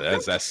like,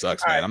 that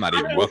sucks, man. I'm not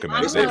even welcome.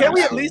 Can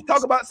we at least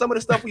talk about some of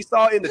the stuff we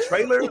saw in the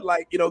trailer?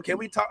 Like, can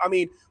we talk? I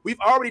mean, we've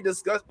already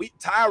discussed.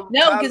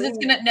 No, because it's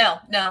gonna no.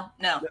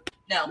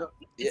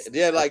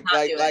 Yeah, like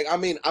I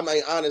mean,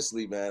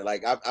 honestly, man,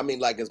 like I mean,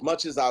 like as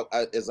much as I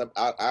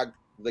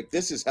like,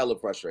 this is hella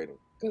frustrating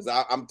because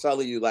I'm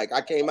telling you, like,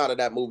 I came out of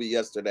that movie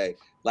yesterday,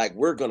 like,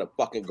 we're gonna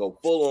fucking go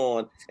full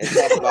on and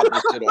talk about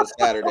this shit on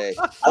Saturday,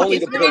 only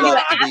to pull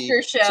up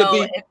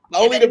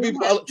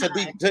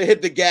to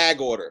hit the gag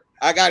order.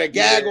 I got a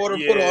gag order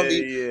put on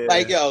me,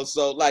 like, yo,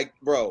 so like,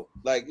 bro,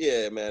 like,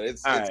 yeah, man,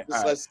 it's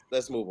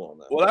let's move on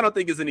now. Well, I don't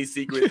think it's any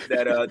secret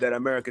that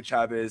America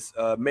Chavez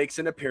makes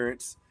an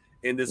appearance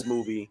in this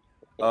movie.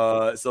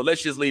 So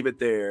let's just leave it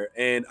there.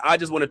 And I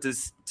just wanted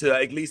to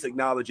at least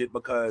acknowledge it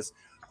because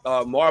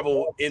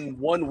Marvel in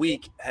 1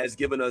 week has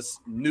given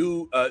us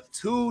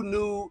two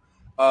new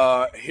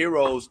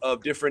heroes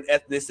of different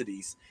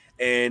ethnicities,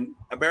 and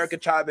America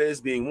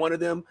Chavez being one of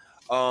them.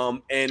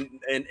 And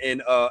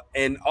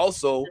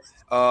also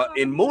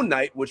in Moon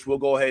Knight, which we'll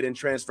go ahead and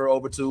transfer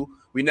over to,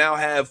 we now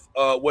have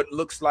what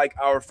looks like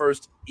our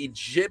first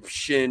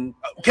Egyptian.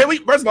 Can we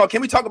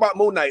talk about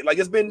Moon Knight? Like,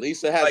 it's been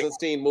Lisa hasn't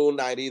seen Moon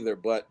Knight either,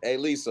 but hey,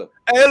 Lisa.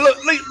 Hey,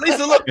 look,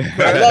 Lisa, look.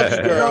 I love you,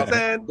 girl. You know what I'm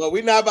saying? But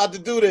we're not about to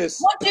do this.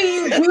 What do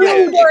you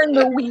do during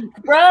the week,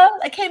 bro?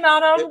 It came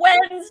out on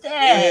Wednesday.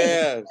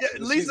 Yeah,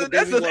 Lisa,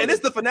 and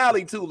it's the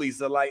finale too,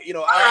 Lisa. Like,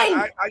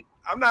 I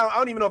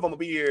don't even know if I'm gonna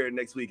be here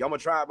next week. I'm gonna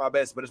try my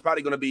best, but it's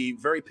probably gonna be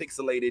very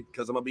pixelated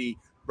because I'm gonna be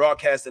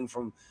broadcasting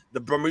from the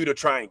Bermuda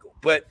Triangle.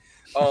 But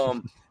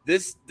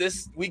this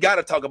we got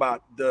to talk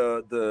about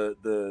the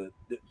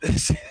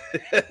Lisa,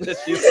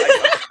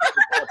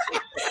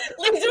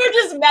 we're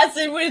just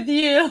messing with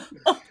you.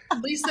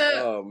 Lisa,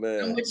 oh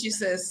man, I'm with you,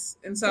 sis,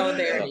 in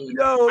solidarity.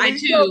 I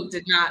too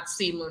did not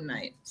see Moon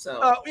Knight, so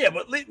but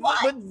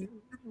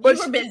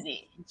you were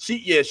busy.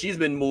 She's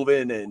been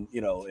moving, and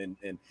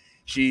and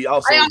she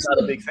also is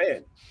not a big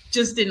fan.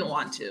 Just didn't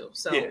want to.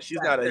 So yeah, she's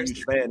not a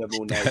huge fan of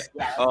Moon Knight.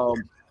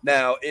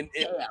 Now,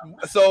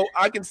 so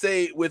I can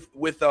say with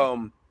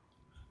some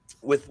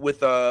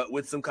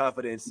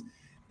confidence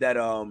that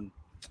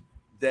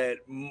that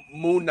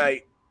Moon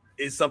Knight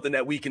is something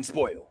that we can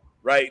spoil,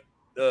 right?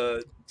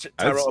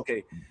 Tyrone,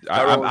 okay.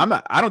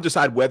 I don't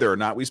decide whether or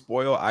not we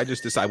spoil. I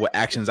just decide what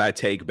actions I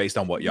take based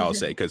on what y'all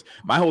say. Because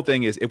my whole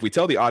thing is, if we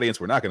tell the audience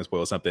we're not going to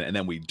spoil something and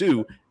then we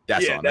do,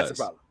 that's on us. A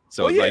problem.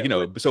 So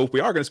so if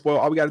we are going to spoil,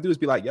 all we got to do is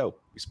be like, yo,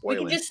 we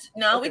spoiling.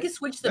 We can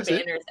switch the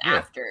banners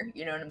after,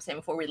 you know what I'm saying,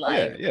 before we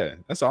live. Yeah,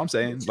 that's all I'm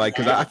saying. Like,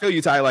 because I feel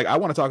you, Ty. Like, I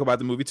want to talk about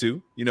the movie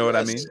too. You know what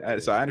I mean?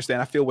 So I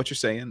understand. I feel what you're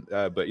saying.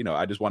 But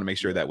I just want to make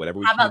sure that whatever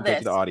we communicate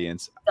to the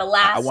audience,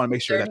 I want to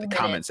make sure that the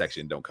comment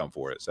section don't come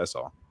for us. That's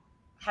all.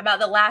 How about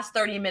the last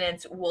 30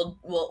 minutes?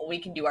 We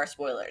can do our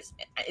spoilers.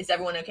 Is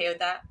everyone okay with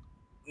that?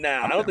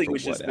 Nah, I don't think we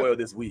should spoil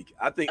this week.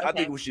 I think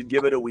we should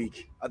give it a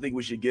week. I think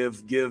we should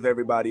give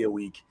everybody a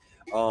week.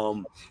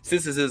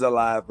 Since this is a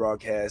live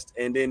broadcast,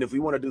 and then if we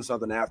want to do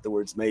something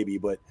afterwards, maybe.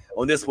 But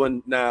on this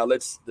one, now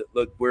let's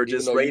look. We're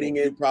just rating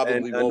it. Probably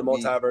and the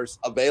multiverse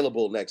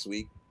available next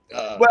week.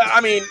 Well, I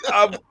mean,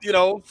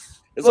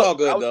 it's all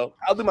good though.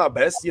 I'll do my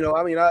best.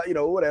 I mean,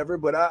 whatever.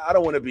 But I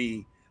don't want to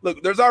be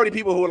look, there's already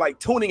people who are like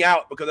tuning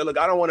out because they're like,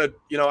 I don't want to,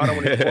 I don't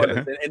want to spoil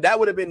it. And that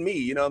would have been me,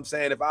 you know what I'm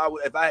saying, if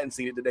I hadn't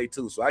seen it today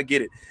too. So I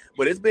get it.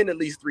 But it's been at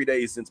least 3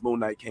 days since Moon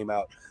Knight came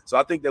out. So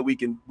I think that we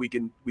can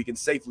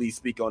safely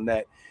speak on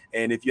that.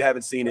 And if you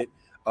haven't seen it,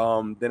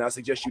 then I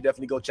suggest you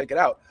definitely go check it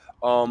out.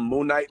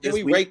 Moon Knight. Can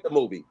we rate the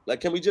movie?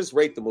 Like, can we just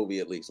rate the movie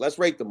at least? Let's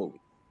rate the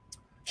movie.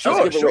 Sure.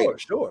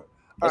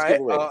 All right.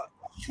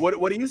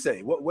 What do you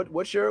say?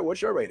 What's your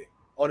rating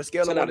on a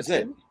scale of 1 to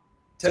 10?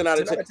 10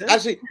 out of 10.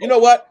 Actually, you know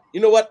what?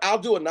 I'll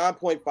do a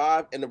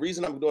 9.5, and the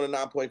reason I'm doing a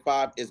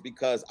 9.5 is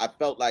because I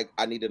felt like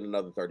I needed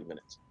another 30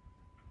 minutes.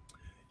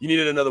 You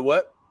needed another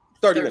what?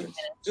 30 minutes.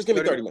 Just give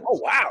me 30 minutes. Oh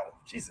wow,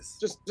 Jesus!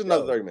 Just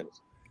another 30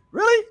 minutes.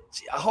 Really?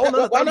 A whole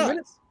another 30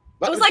 minutes?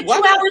 It was like 2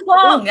 hours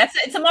long.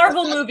 It's a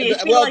Marvel movie.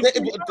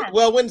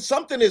 Well, when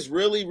something is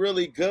really,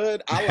 really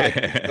good, I like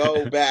to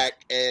go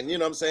back and you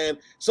know what I'm saying.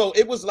 So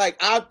it was like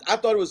I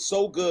thought it was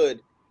so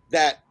good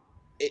that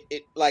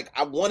it like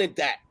I wanted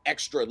that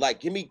extra. Like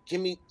give me,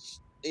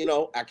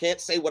 I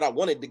can't say what I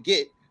wanted to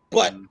get,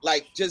 but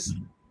like just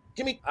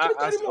give me 30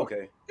 more.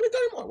 Okay, give me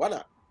 30 more. Why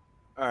not?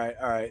 All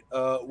right.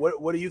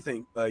 What do you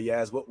think,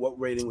 Yaz? What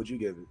rating would you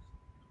give it?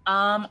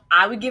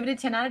 I would give it a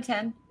 10 out of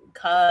 10.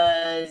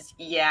 Cause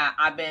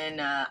I've been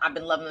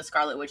loving the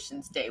Scarlet Witch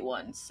since day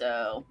one.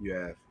 So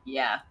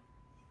yeah.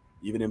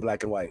 Even in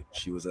black and white,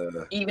 she was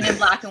even in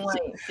black and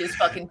white, she was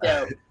fucking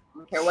dope. I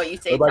don't care what you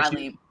say,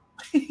 Tylee.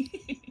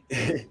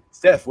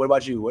 Steph, what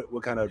about you?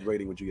 What kind of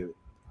rating would you give it?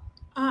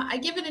 I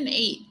give it an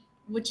 8,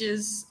 which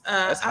is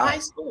a high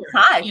score.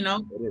 High.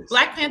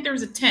 Black Panther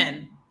is a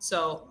 10,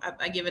 so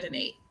I give it an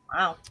 8.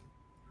 Wow.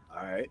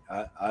 All right.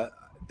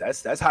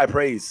 That's high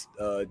praise,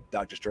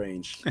 Doctor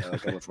Strange,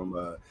 coming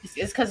from.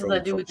 It's because of the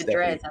dude with the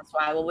dreads. That's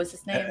why. What was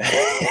his name?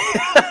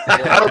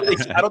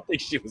 I don't think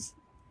she was.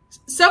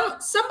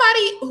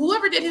 Somebody,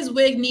 whoever did his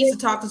wig, needs to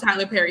talk to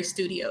Tyler Perry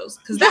Studios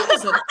because that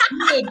was a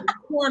good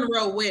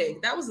cornrow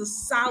wig. That was a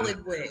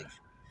solid wig.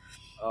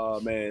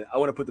 Oh man, I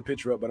want to put the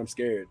picture up, but I'm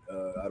scared.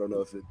 I don't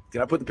know if it.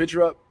 Can I put the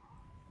picture up?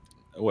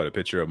 What, a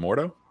picture of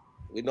Mordo?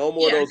 We know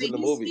Mordo's in the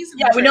movie.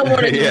 We know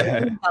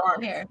Mordo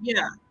on here.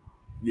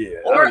 Yeah.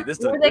 Or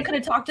they could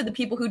have talked to the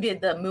people who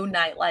did the Moon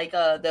Knight, like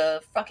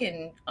the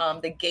fucking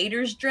the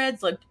Gators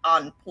dreads looked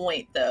on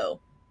point though.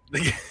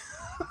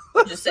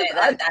 Just say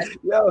that.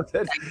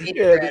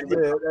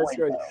 That's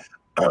great.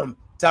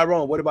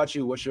 Tyrone, what about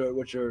you? What's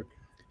your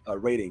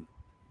rating?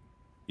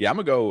 Yeah, I'm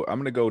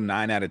gonna go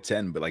 9 out of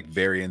 10, but like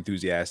very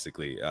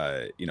enthusiastically.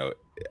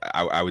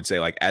 I would say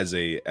like as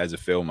a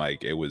film,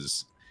 like it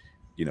was,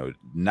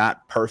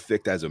 not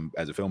perfect as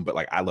a film, but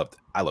like I loved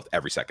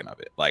every second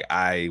of it. Like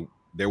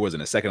there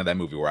wasn't a second of that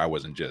movie where I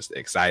wasn't just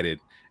excited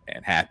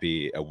and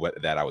happy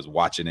that I was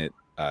watching it.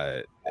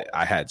 I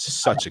had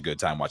such a good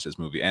time watching this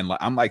movie, and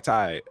I'm like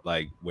Ty,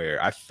 like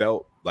where I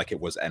felt like it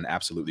was an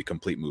absolutely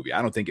complete movie.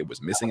 I don't think it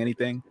was missing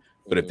anything,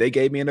 but if they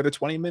gave me another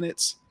 20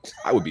 minutes,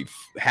 I would be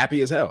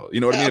happy as hell. You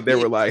know what I mean? If they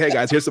were like, "Hey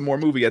guys, here's some more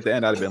movie" at the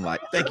end, I'd have been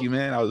like, "Thank you,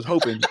 man. I was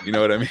hoping." You know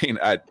what I mean?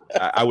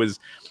 I was.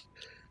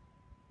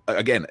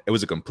 Again, it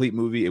was a complete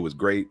movie. It was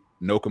great.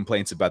 No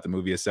complaints about the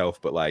movie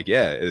itself, but like,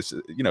 it's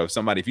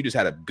if you just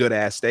had a good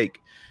ass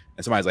steak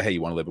and somebody's like, "Hey,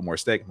 you want a little bit more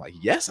steak?" I'm like,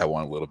 "Yes, I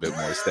want a little bit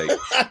more steak."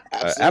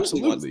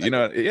 Absolutely.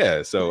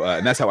 So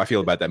and that's how I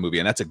feel about that movie,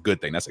 and that's a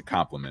good thing. That's a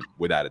compliment,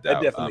 without a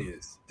doubt. That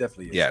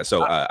definitely is. Yeah.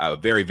 So a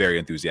very, very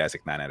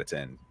enthusiastic 9 out of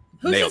 10.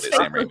 Nailed it,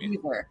 Sam Raimi.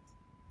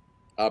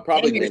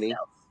 Probably Minnie.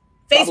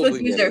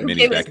 Facebook user who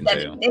gave us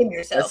that. Name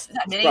yourself.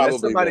 Probably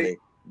somebody.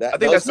 I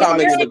think that's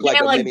comments look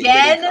like Minnie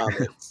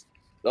comments.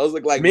 Those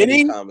look like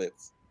Minnie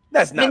comments.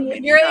 That's not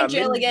Minnie. You're in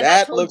jail again.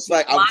 That looks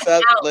like I've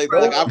got to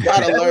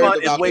learn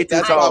about it.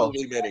 That's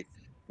probably Minnie.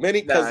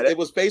 Minnie, because it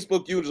was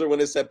Facebook user when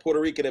it said Puerto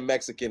Rican and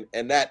Mexican,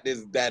 and that's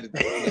Minnie.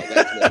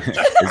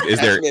 Is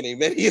there Minnie?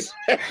 Minnie's.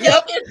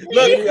 Yep.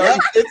 Look,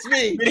 it's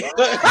me.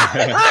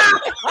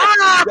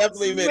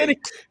 Definitely Minnie.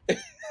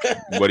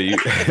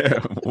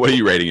 What are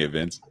you rating it,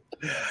 Vince?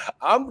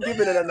 I'm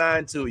giving it a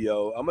 9 too,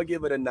 yo. I'm gonna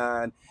give it a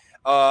 9.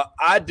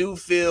 I do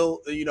feel,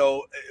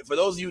 for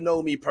those of you who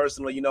know me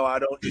personally, I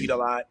don't eat a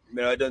lot.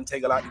 It doesn't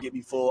take a lot to get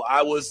me full.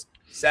 I was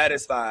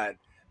satisfied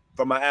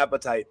for my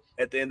appetite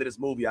at the end of this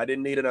movie. I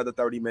didn't need another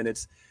 30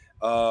 minutes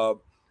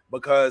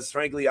because,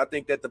 frankly, I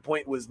think that the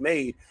point was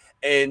made.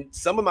 And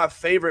some of my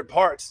favorite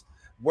parts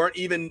weren't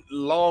even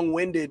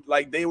long-winded.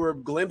 Like, they were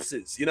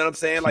glimpses. You know what I'm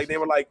saying? Like, they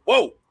were like,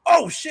 whoa,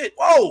 oh, shit,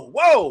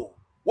 whoa.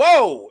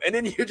 And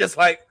then you're just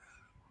like,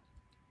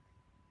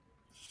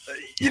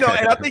 and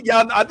I think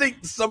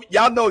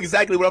y'all know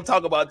exactly what I'm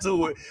talking about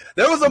too.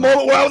 There was a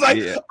moment where I was like,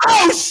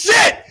 "Oh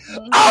shit!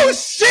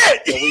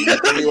 We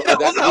were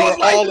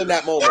all in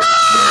that moment.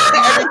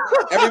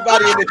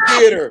 Everybody in the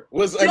theater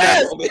was in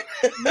that moment.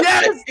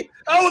 Yes,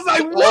 I was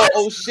like, "What?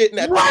 Oh shit!"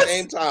 At the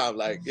same time,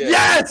 like,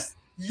 yes.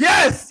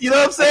 You know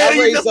what I'm saying?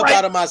 I raised up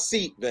out of my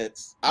seat,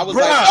 Vince. I was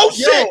like, "Oh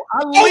shit!"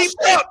 I leaped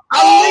up.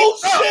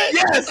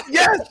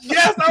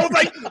 Yes. I was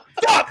like,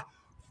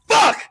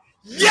 "Fuck."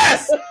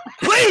 yes,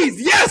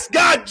 please, yes,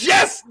 God,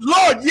 yes,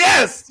 Lord,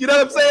 yes. You know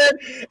what I'm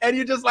saying? And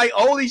you're just like,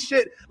 holy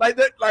shit, like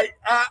that, like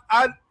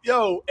and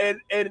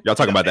y'all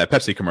talking about that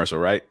Pepsi commercial,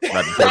 right?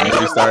 Right before the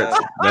movie starts.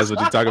 That's what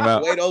you're talking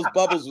about. The way those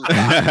bubbles was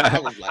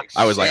popping,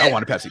 I was like, I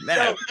want a Pepsi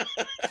now.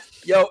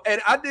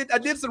 And I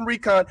did some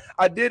recon.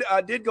 I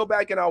did go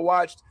back and I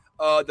watched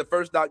the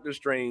first Doctor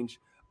Strange,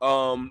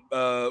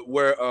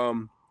 where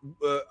I'm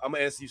gonna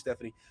ask you,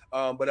 Stephanie.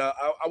 But I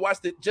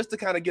watched it just to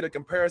kind of get a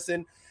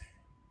comparison.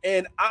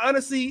 And I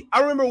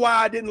remember why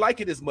I didn't like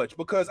it as much,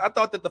 because I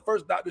thought that the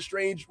first Doctor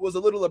Strange was a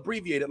little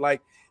abbreviated.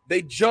 Like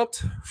they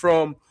jumped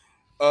from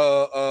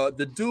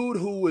the dude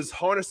who was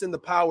harnessing the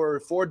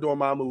power for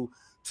Dormammu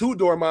to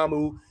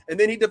Dormammu, and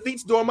then he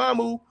defeats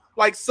Dormammu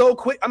like so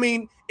quick. I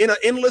mean, in an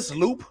endless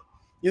loop.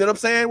 You know what I'm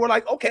saying? We're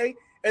like, okay,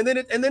 and then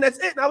that's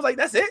it. And I was like,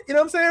 that's it. You know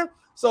what I'm saying?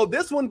 So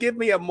this one give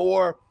me a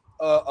more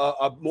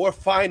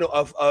final,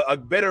 a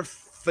better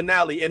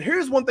finale. And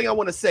here's one thing I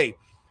want to say: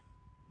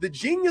 the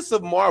genius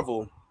of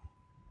Marvel,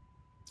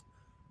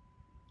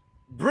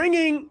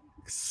 bringing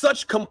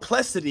such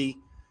complexity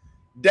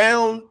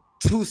down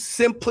to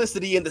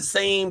simplicity in the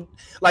same,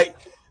 like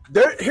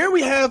here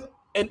we have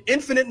an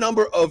infinite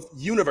number of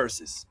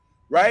universes,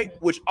 right?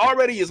 Which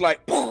already is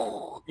like,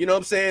 you know what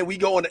I'm saying? We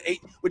go on to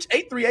 8, which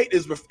 838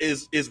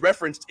 is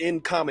referenced in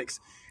comics.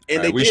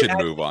 And we should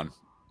move on.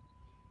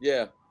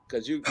 Yeah,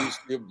 because you're it's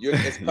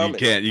coming.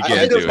 You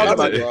can't do it,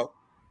 bro.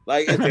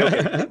 Like it's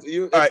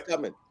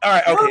coming. All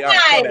right, okay.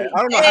 I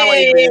don't know how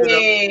I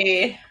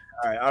ended up.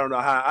 All right, I don't know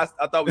how.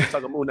 I thought we were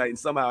talking Moon Knight, and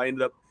somehow I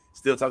ended up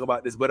still talking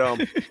about this. But all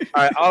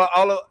right,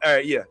 all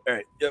right, yeah,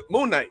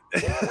 Moon Knight.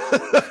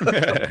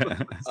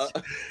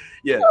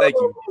 Yeah, thank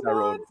you,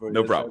 Tyrone.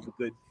 No problem.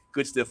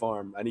 Good stiff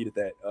arm. I needed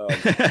that.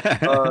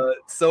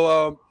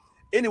 So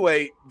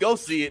anyway, go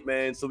see it,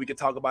 man, so we can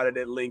talk about it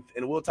at length,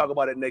 and we'll talk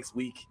about it next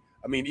week.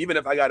 I mean, even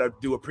if I gotta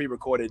do a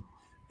pre-recorded,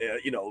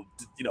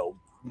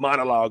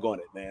 monologue on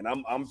it, man.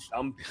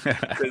 I'm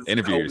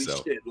interview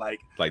yourself, shit,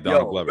 like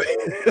Donald Glover.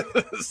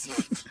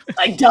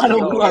 Like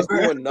Donald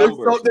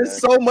Glover. There's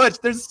so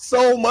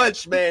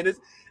much, man.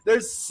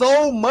 There's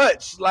so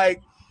much,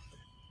 like,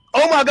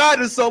 oh my God,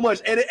 there's so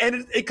much, and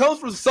it comes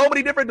from so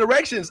many different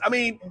directions. I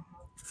mean,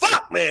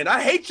 fuck, man,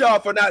 I hate y'all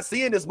for not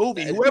seeing this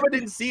movie. Whoever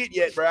didn't see it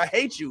yet, bro, I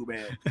hate you,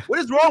 man. What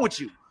is wrong with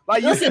you?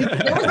 Like, listen,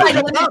 there was like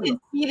limited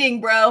seating,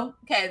 bro.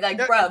 Okay,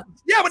 like, bro.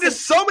 Yeah, but there's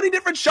so many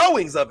different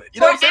showings of it. You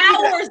know for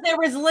hours, there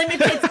was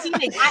limited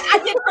seating. I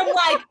did from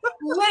like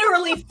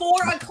literally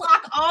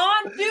 4:00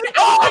 on, dude.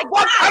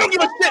 I don't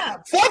give a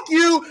shit. Fuck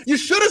you. You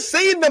should have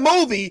seen the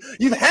movie.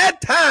 You've had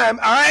time.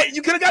 All right,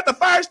 you could have got the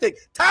Fire Stick.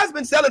 Ty's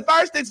been selling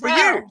Fire Sticks for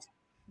years.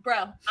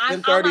 Bro,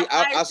 10:30.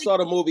 I saw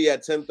the movie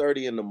at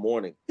 10:30 in the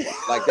morning.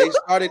 Like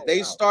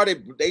they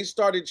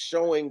started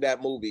showing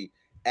that movie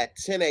at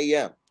 10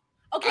 a.m.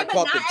 Okay, but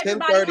not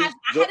everybody has.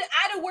 I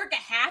had to work a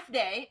half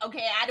day.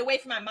 Okay, I had to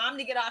wait for my mom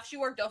to get off. She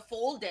worked a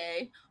full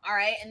day. All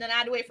right, and then I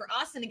had to wait for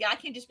Austin to get. I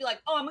can't just be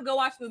like, oh, I'm gonna go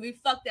watch the movie.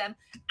 Fuck them.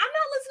 I'm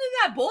not listening to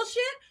that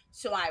bullshit.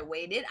 So I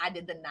waited. I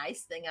did the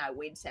nice thing. I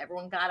waited till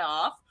everyone got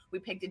off. We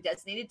picked a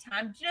designated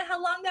time. Do you know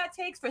how long that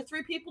takes for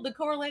 3 people to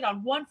correlate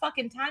on one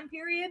fucking time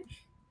period?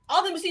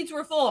 All the seats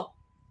were full.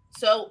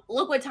 So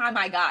look what time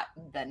I got.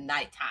 The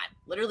nighttime.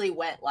 Literally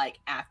went like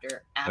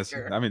after.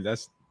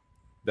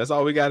 That's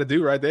all we got to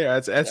do right there.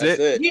 That's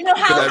it. You know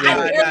how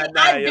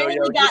I barely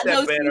got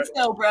those seats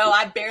though, bro.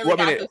 I barely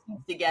got those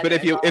seats together.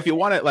 But if you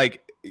want it,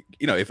 like,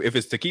 you know, if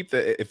it's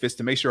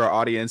to make sure our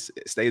audience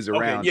stays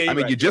around,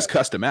 you just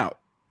cussed them out.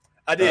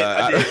 I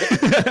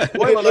did.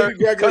 Spoiler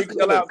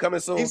alert, coming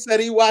soon. He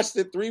said he watched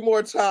it 3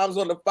 more times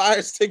on the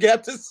Fire Stick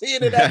after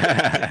seeing it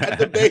at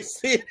the base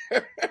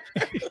theater.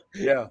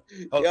 Yeah.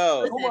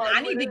 Listen,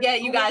 I need to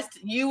get you guys,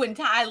 you and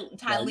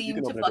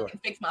Tyleen, to fucking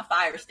fix my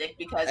Fire Stick,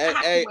 because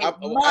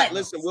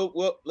listen.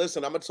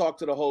 Listen. I'm gonna talk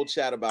to the whole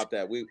chat about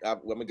that.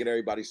 I'm gonna get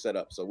everybody set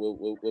up, so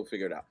we'll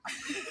figure it out.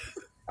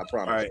 I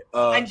promise.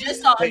 All right. I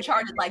just saw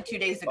Uncharted like 2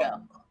 days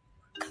ago.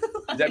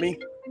 Is that me?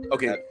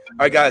 Okay. All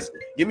right, guys.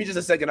 Give me just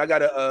a second. I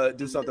gotta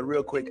do something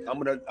real quick.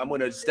 I'm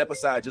gonna step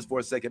aside just for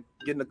a second.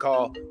 Getting a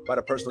call about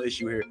a personal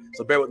issue here.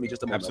 So bear with me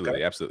just a moment.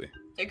 Absolutely.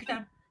 Take your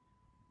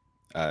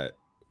time.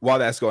 While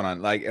that's going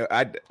on,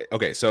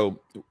 so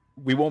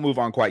we won't move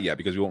on quite yet,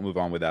 because we won't move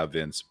on without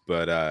Vince.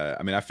 But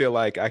I feel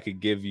like I could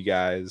give you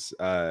guys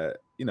a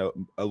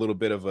little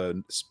bit of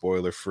a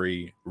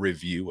spoiler-free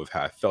review of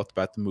how I felt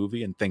about the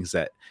movie, and things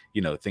that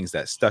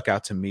stuck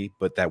out to me,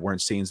 but that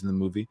weren't scenes in the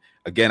movie.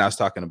 Again, I was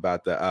talking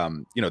about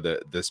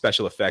the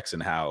special effects,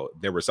 and how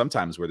there were some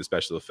times where the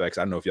special effects,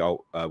 I don't know if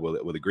y'all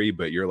will agree,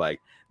 but you're like,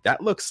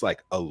 that looks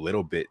like a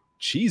little bit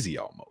cheesy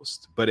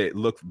almost, but it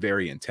looked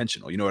very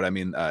intentional. You know what I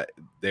mean?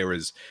 There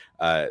was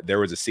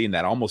a scene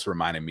that almost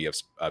reminded me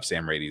of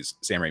Sam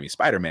Raimi's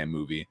Spider-Man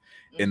movie,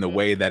 in the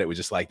way that it was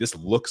just like, this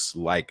looks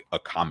like a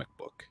comic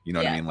book. You know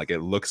what I mean? Like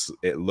it looks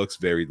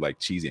very like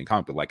cheesy and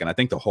comic book like, and I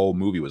think the whole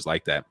movie was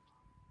like that.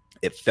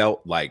 It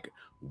felt like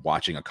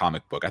watching a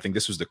comic book. I think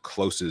this was the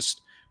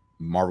closest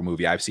Marvel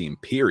movie I've seen,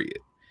 period,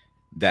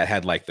 that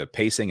had like the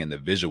pacing and the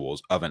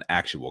visuals of an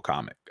actual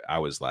comic. I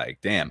was like,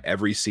 damn,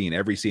 every scene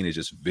is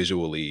just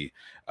visually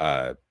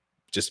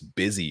just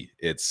busy.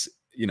 It's,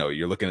 you know,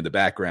 you're looking at the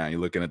background,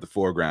 you're looking at the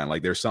foreground,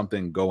 like there's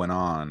something going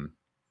on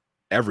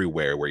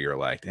everywhere where you're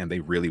like, damn, they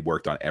really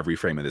worked on every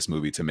frame of this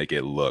movie to make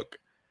it look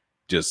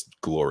just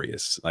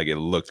glorious. Like it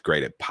looked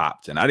great. It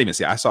popped. And I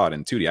saw it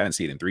in 2D. I didn't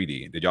see it in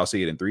 3D. Did y'all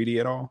see it in 3D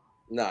at all?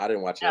 No, I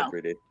didn't watch it in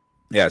 3D.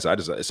 Yeah, so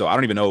I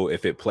don't even know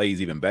if it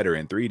plays even better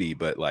in 3D,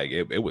 but like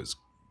it was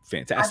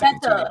fantastic in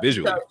 2D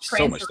visually.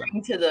 So much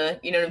fun. To the,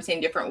 you know what I'm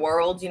saying, different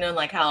worlds, you know,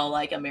 like how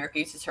like America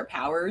uses her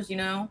powers, you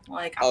know,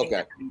 like I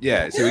think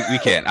yeah, so we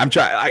can't. I'm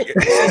trying.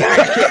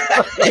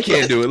 I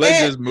can't do it. Let's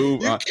just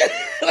move on.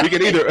 We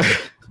can either.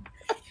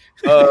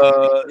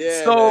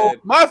 So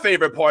my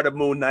favorite part of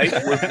Moon Knight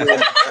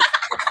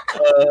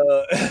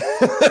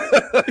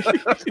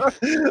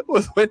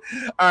was when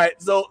all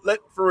right, so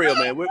for real,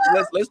 man,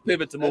 let's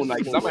pivot to Moon Knight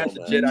because I'm gonna have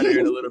to jet out of here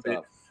in a little bit.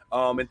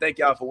 And thank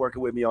y'all for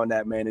working with me on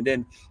that, man. And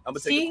then I'm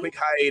gonna take a quick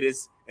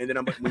hiatus, and then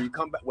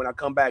when I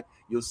come back,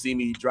 you'll see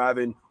me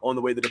driving on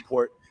the way to the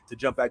port to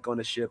jump back on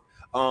the ship.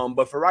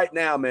 But for right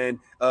now, man,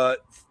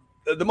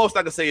 the most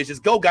I can say is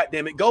just go,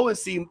 goddammit, go and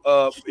see.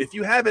 If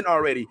you haven't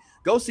already,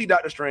 go see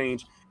Doctor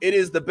Strange. It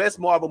is the best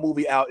Marvel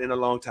movie out in a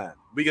long time.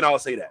 We can all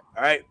say that.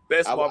 All right,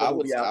 best Marvel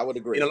movie out. I would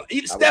agree.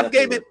 Steph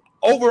gave it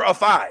over a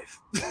 5.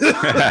 You know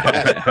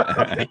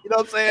what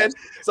I'm saying?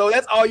 So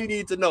that's all you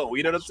need to know.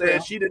 You know what I'm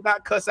saying? She did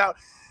not cuss out.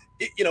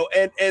 You know,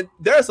 and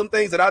there are some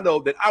things that I know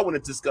that I want to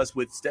discuss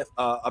with Steph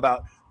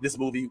about this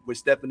movie with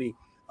Stephanie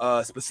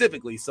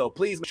specifically. So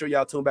please make sure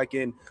y'all tune back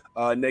in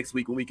next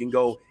week when we can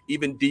go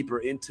even deeper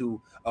into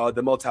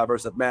the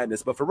multiverse of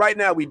madness. But for right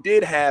now, we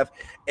did have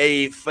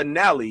a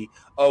finale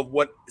of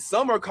what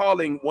some are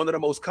calling one of the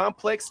most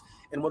complex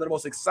and one of the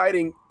most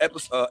exciting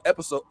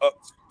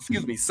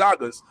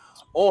sagas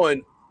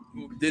on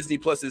Disney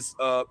Plus's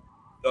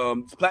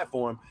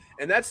platform,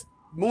 and that's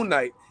Moon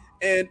Knight.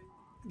 And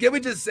can we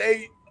just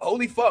say,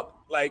 holy fuck!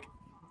 Like,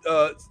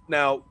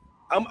 now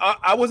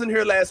I wasn't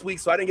here last week,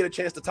 so I didn't get a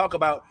chance to talk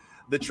about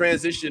the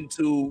transition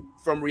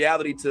from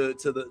reality to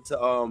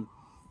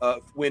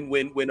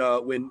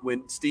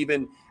when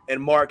Steven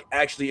and Mark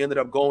actually ended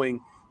up going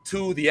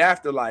to the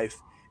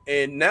afterlife,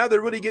 and now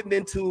they're really getting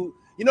into.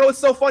 You know, it's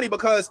so funny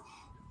because,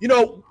 you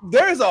know,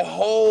 there's a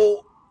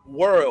whole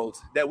world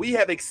that we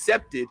have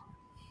accepted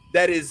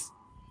that is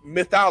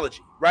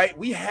mythology, right?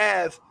 We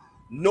have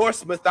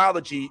Norse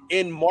mythology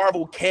in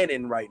Marvel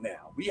canon right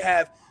now. We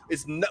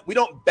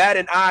don't bat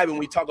an eye when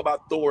we talk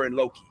about Thor and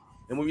Loki,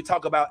 and when we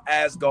talk about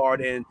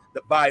Asgard and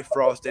the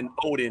Bifrost and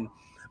Odin.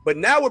 But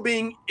now we're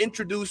being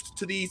introduced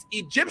to these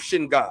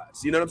Egyptian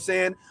gods, you know what I'm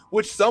saying?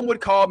 Which some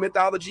would call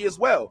mythology as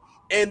well.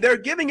 And they're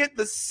giving it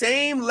the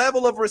same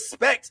level of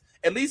respect,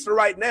 at least for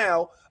right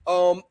now,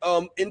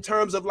 in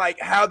terms of like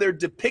how they're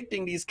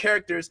depicting these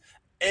characters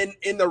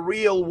in the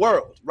real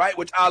world, right?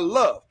 Which I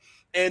love.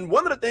 And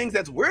one of the things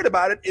that's weird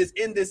about it is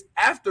in this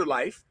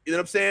afterlife, you know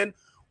what I'm saying?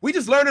 We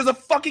just learned there's a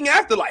fucking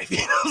afterlife. You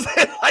know what I'm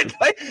saying?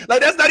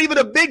 Like that's not even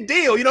a big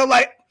deal. You know,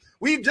 like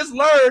we've just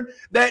learned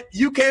that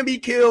you can be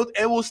killed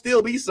and will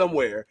still be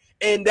somewhere.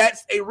 And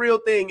that's a real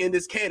thing in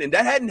this canon.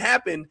 That hadn't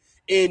happened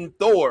in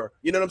Thor.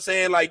 You know what I'm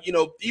saying? Like, you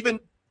know, even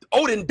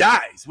Odin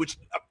dies, which,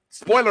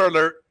 spoiler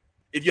alert,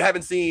 if you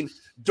haven't seen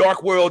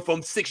Dark World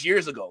from 6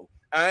 years ago.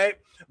 All right.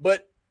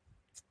 But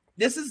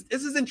this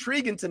is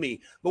intriguing to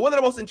me. But one of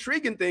the most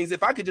intriguing things,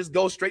 if I could just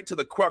go straight to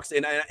the crux,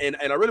 and I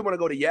really want to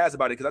go to Yaz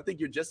about it, because I think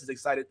you're just as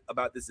excited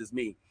about this as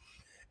me,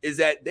 is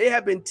that they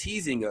have been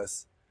teasing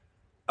us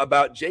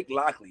about Jake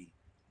Lockley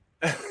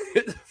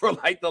for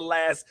like the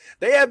last.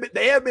 They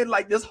have been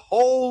like this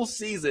whole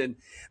season.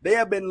 They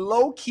have been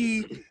low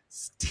key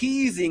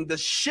teasing the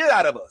shit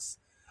out of us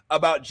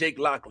about Jake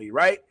Lockley.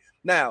 Right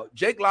now,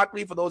 Jake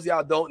Lockley, for those of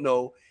y'all don't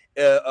know,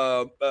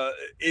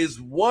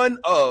 is one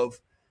of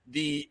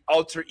the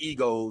alter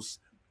egos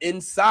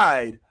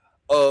inside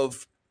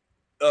of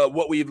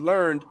what we've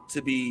learned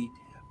to be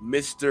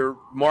Mr.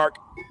 Mark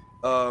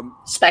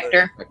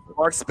Spector.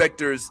 Mark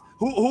Spector's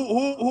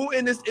who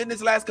in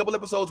this last couple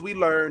episodes we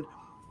learned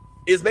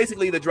is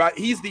basically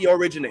he's the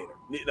originator.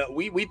 You know,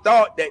 we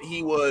thought that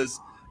he was,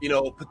 you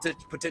know,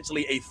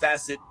 potentially a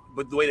facet,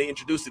 but the way they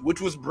introduced it,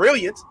 which was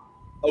brilliant.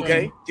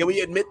 Okay, can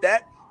we admit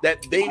that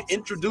they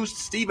introduced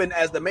Steven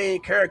as the main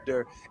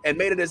character and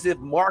made it as if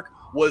Mark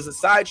was a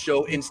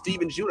sideshow in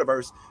Steven's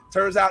universe?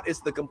 Turns out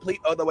it's the complete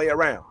other way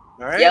around.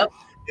 All right. Yep.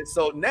 And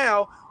so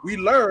now we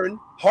learn,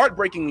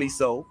 heartbreakingly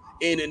so,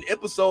 in an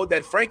episode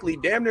that frankly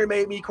damn near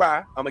made me cry.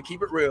 I'm gonna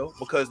keep it real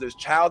because there's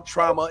child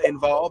trauma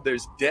involved,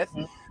 there's death,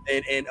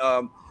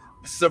 and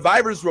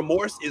survivor's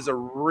remorse is a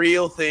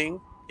real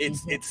thing.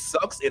 It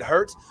sucks, it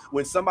hurts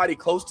when somebody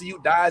close to you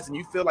dies and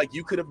you feel like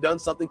you could have done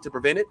something to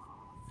prevent it.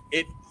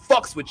 It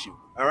fucks with you,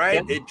 all right?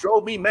 Yep. It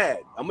drove me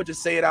mad. I'm gonna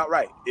just say it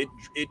outright. It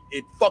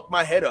fucked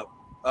my head up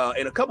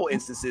in a couple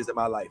instances in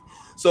my life.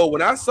 So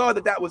when I saw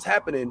that was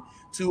happening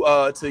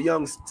to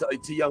young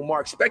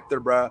Mark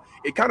Spector, bro,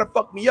 it kind of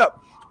fucked me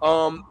up.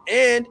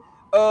 And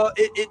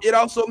it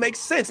also makes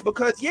sense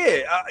because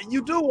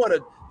you do want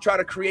to try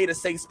to create a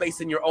safe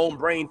space in your own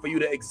brain for you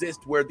to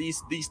exist where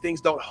these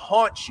things don't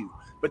haunt you.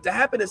 But to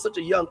happen at such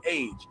a young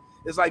age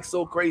is like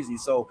so crazy.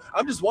 So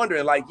I'm just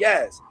wondering, like,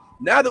 yes,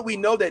 now that we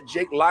know that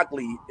Jake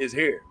Lockley is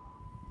here,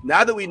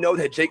 now that we know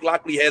that Jake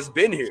Lockley has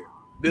been here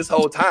this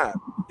whole time,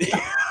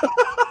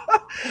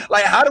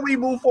 like, how do we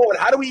move forward?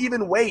 How do we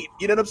even wait?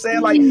 You know what I'm saying?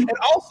 Like, and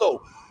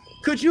also,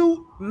 could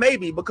you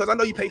maybe, because I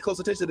know you pay close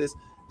attention to this,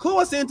 clue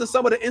us into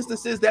some of the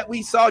instances that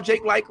we saw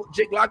Jake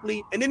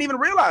Lockley and didn't even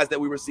realize that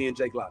we were seeing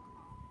Jake Lockley?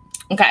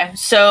 Okay,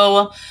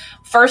 so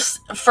first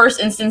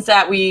instance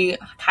that we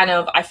kind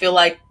of, I feel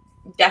like,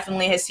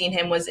 definitely has seen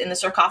him was in the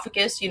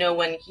sarcophagus. You know,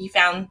 when he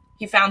found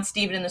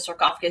Steven in the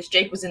sarcophagus.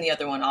 Jake was in the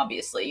other one,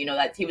 obviously. You know,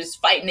 that he was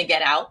fighting to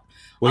get out.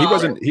 Well, he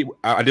wasn't.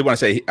 I did want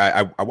to say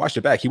I watched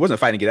it back. He wasn't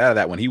fighting to get out of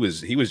that one. He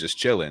was just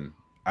chilling.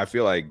 I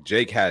feel like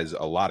Jake has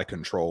a lot of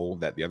control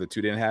that the other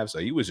two didn't have, so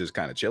he was just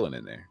kind of chilling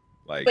in there.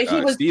 Like,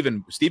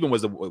 Steven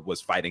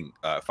was fighting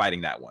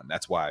that one.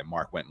 That's why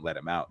Mark went and let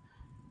him out.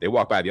 They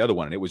walked by the other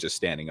one and it was just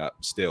standing up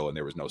still and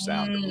there was no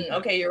sound.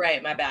 Okay, you're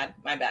right. My bad.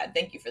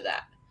 Thank you for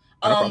that.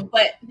 No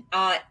but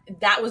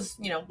that was,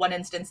 you know, one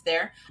instance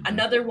there.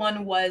 Another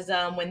one was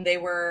when they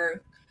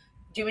were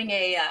doing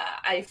a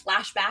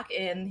flashback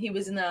and he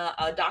was in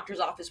a doctor's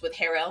office with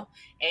Harrow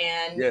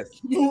and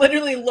he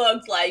literally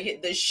looked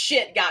like the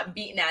shit got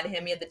beaten out of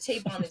him. He had the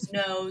tape on his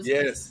nose.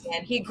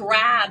 And he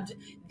grabbed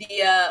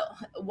the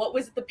what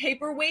was it, the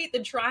paperweight,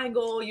 the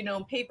triangle, you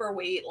know,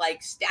 paperweight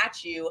like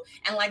statue,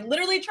 and like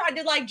literally tried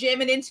to like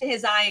jam it into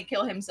his eye and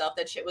kill himself.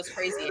 That shit was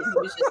crazy. And he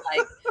was just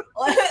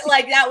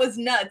like that was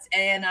nuts.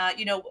 And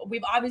you know,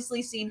 we've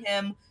obviously seen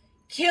him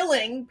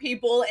killing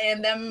people,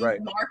 and them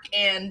Mark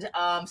and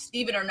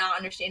Steven are not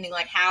understanding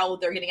like how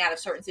they're getting out of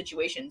certain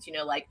situations. You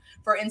know, like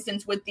for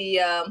instance with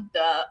the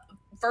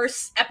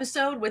first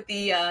episode with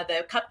the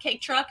cupcake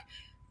truck,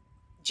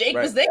 Jake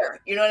was there.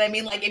 You know what I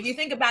mean? Like if you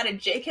think about it,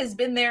 Jake has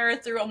been there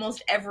through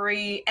almost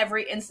every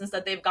instance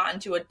that they've gotten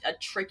to a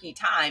tricky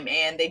time,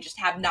 and they just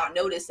have not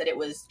noticed that it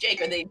was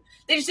Jake, or they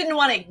just didn't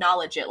want to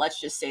acknowledge it.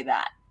 Let's just say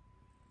that.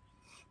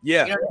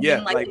 Yeah, you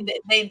know what I mean?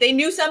 Like they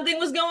knew something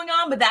was going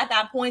on, but at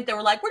that point they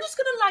were like, we're just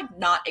gonna like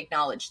not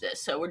acknowledge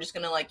this, so we're just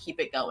gonna like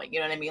keep it going. You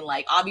know what I mean?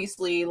 Like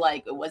obviously,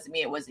 like it wasn't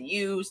me, it wasn't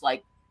you. So,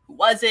 like who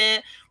was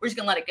it? We're just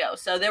gonna let it go.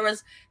 So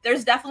there's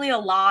definitely a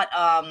lot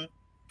of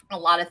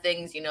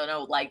things, you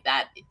know, like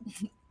that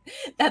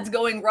that's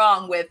going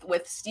wrong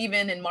with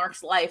Steven and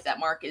Mark's life. That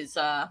Mark is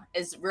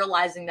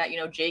realizing that, you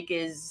know, Jake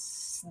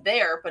is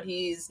there, but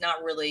he's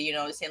not really, you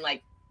know, saying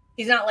like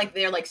he's not like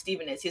there like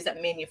Steven is. He's that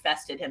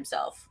manifested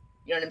himself.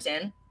 You know what I'm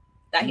saying?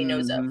 That he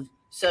knows of.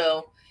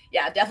 So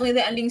yeah, definitely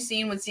the ending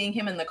scene with seeing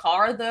him in the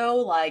car though,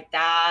 like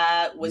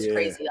that was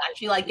crazy.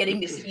 Actually, like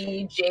getting to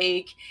see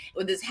Jake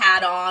with his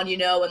hat on, you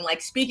know, and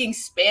like speaking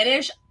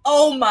Spanish.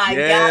 Oh my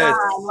God.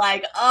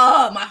 Like,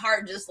 my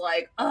heart just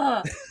like,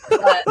 But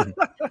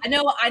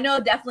I know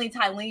definitely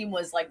Tylene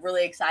was like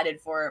really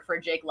excited for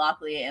Jake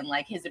Lockley and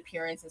like his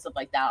appearance and stuff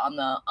like that on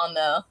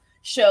the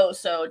show.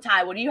 So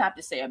Ty, what do you have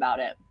to say about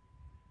it?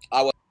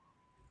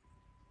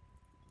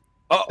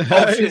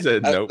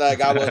 Shit. Nope.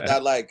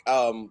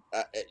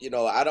 You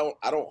know, I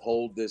don't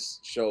hold this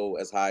show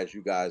as high as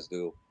you guys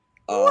do.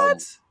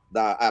 What?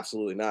 Nah,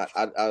 absolutely not.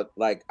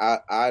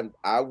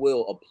 I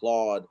will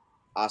applaud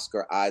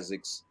Oscar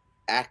Isaac's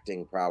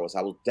acting prowess.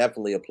 I will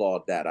definitely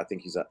applaud that. I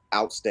think he's an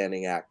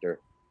outstanding actor.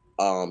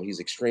 He's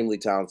extremely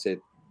talented.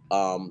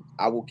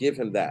 I will give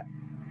him that.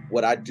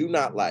 What I do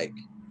not like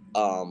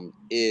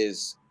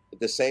is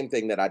the same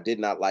thing that I did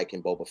not like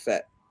in Boba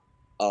Fett.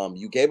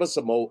 You gave us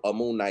a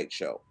Moon Knight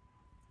show.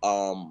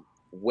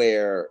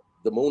 Where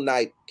the Moon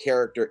Knight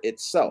character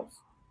itself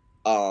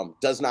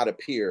does not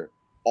appear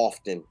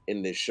often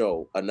in this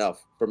show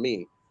enough for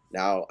me.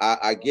 Now,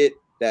 I get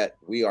that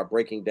we are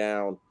breaking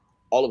down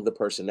all of the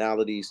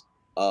personalities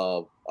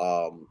of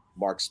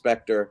Mark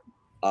Spector,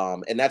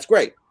 and that's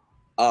great.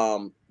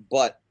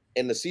 But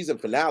in the season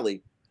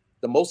finale,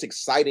 the most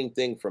exciting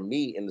thing for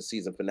me in the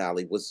season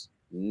finale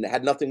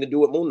had nothing to do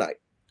with Moon Knight.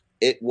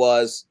 It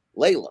was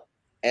Layla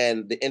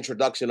and the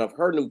introduction of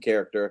her new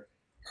character,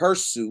 her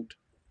suit,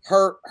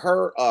 her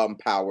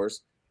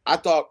powers. I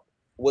thought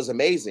was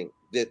amazing.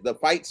 The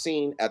fight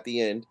scene at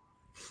the end,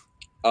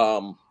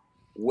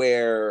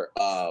 where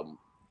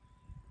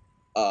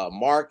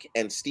Mark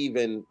and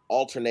Steven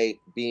alternate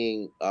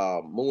being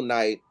Moon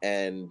Knight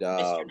and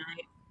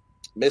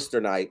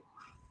Mr. Knight.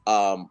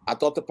 I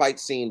thought the fight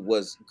scene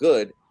was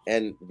good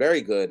and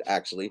very good,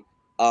 actually.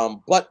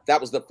 But that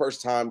was the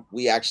first time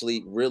we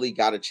actually really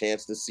got a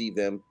chance to see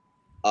them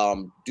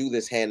do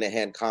this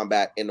hand-to-hand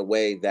combat in a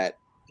way that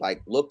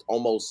like looked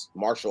almost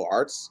martial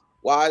arts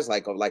wise,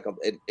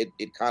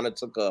 it kind of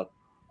took a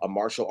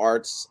martial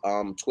arts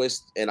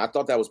twist, and I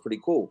thought that was pretty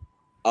cool.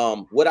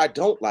 What I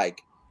don't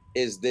like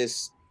is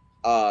the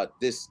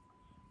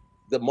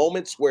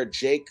moments where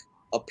Jake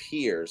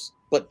appears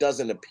but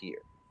doesn't appear,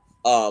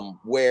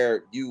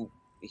 where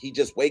he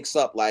just wakes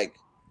up like,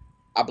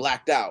 I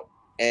blacked out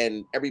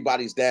and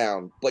everybody's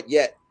down, but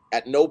yet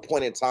at no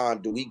point in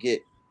time do we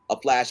get a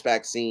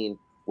flashback scene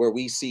where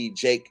we see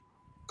Jake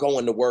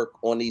going to work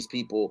on these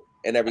people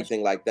and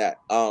everything like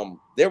that.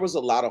 There was a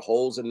lot of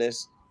holes in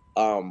this.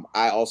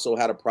 I also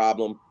had a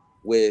problem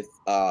with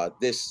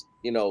this,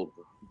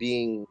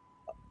 being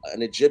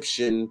an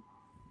Egyptian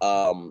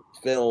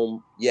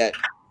film, yet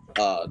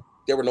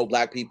there were no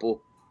black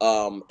people,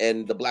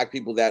 and the black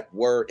people that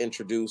were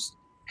introduced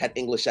had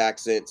English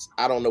accents.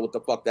 I don't know what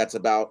the fuck that's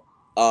about.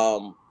 You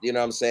know what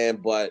I'm saying?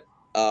 But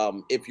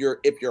if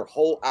your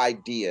whole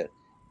idea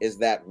is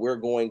that we're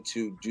going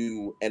to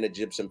do an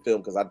Egyptian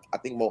film, because I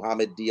think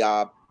Mohammed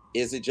Diab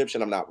is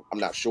Egyptian. I'm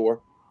not sure.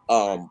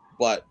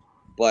 But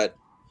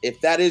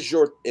if that is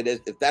your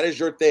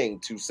thing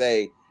to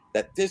say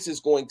that this is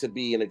going to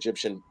be an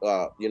Egyptian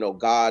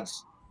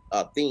gods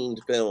themed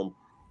film,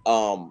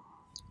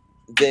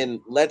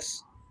 then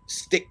let's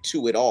stick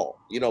to it all.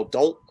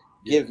 Don't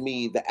give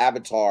me the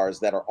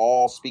avatars that are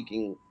all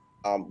speaking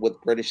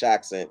with British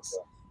accents.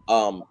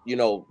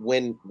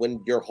 When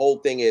your whole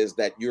thing is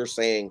that you're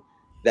saying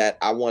that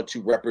I want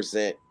to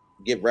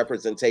give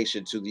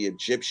representation to the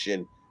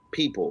Egyptian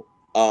people.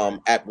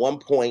 At one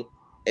point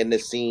in the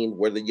scene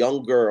where the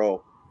young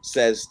girl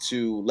says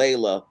to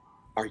Layla,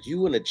 "Are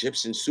you an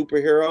Egyptian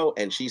superhero?"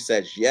 and she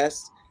says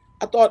yes,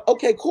 I thought,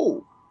 okay,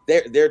 cool.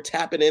 They're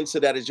tapping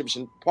into that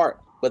Egyptian part.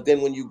 But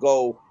then when you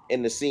go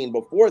in the scene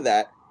before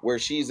that, where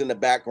she's in the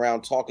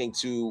background talking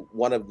to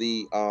one of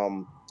the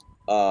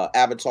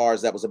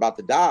avatars that was about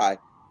to die,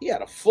 he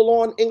had a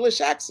full-on English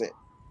accent.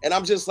 And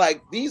I'm just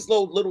like, these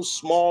little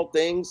small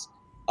things,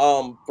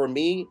 for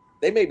me,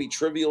 they may be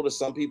trivial to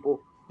some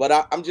people,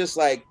 but I'm just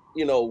like,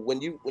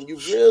 when you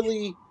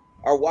really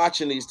are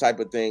watching these type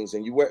of things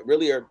and you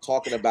really are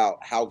talking about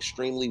how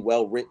extremely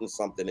well written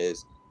something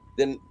is,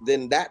 then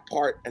that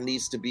part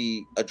needs to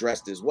be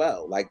addressed as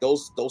well. Like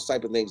those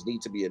type of things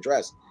need to be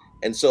addressed.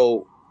 And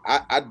so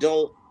I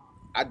don't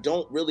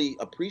really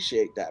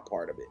appreciate that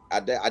part of it.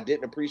 I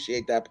didn't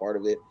appreciate that part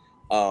of it.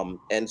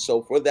 And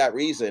so for that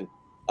reason,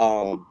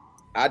 I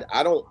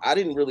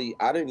didn't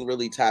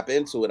really tap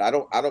into it. I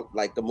don't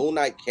like the Moon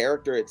Knight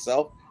character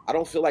itself. I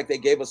don't feel like they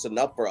gave us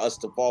enough for us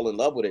to fall in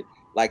love with it.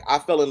 Like I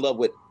fell in love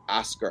with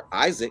Oscar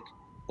Isaac,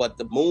 but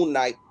the Moon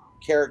Knight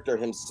character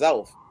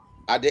himself,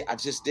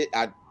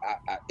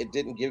 it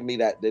didn't give me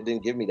that. They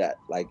didn't give me that,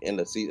 like in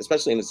the season,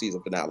 especially in the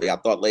season finale. I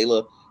thought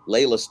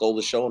Layla stole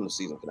the show in the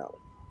season finale.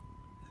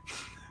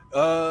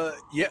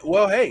 Yeah.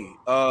 Well, hey,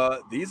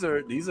 these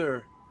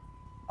are.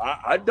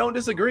 I don't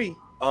disagree.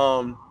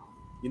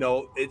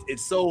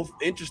 It's so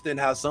interesting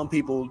how some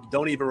people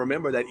don't even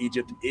remember that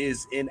Egypt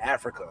is in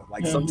Africa.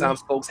 Like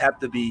sometimes folks have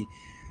to be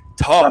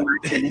taught.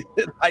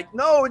 Like,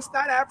 no, it's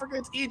not Africa,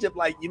 it's Egypt.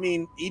 Like, you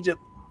mean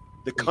Egypt,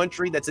 the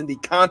country that's in the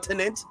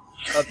continent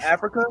of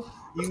Africa?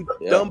 You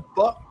dumb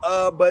fuck.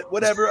 But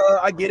whatever.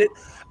 I get it.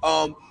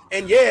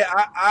 And yeah,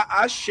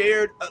 I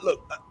shared.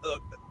 Look,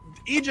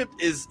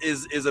 Egypt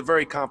is a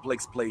very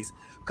complex place,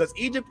 because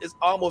Egypt is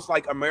almost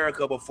like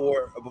America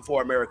before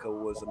America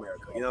was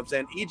America. You know what I'm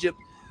saying?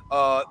 Egypt,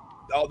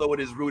 although it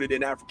is rooted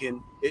in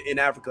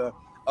Africa,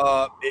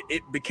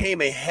 it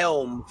became a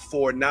helm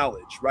for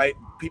knowledge, right?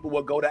 People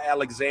would go to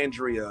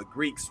Alexandria,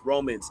 Greeks,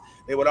 Romans.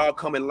 They would all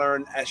come and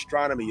learn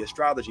astronomy,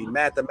 astrology,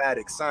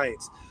 mathematics,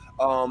 science.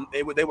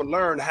 They would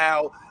learn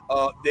how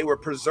they were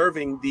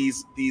preserving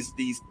these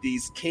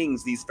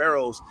kings, these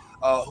pharaohs,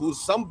 whose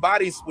some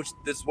bodies, which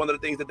this is one of the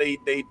things that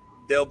they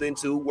delved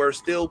into, were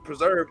still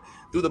preserved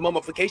through the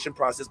mummification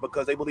process,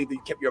 because they believed that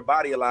you kept your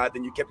body alive,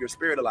 then you kept your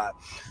spirit alive.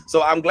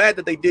 So I'm glad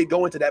that they did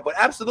go into that. But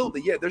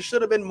absolutely, yeah, there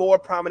should have been more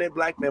prominent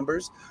black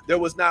members. There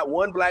was not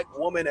one black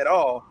woman at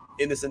all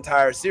in this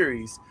entire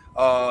series.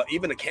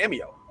 Even a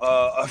cameo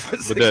of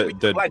a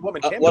black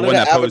woman cameo. The one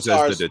that posed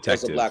as the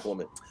detective, a black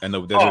woman, and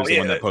there's the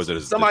one that posed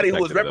as somebody who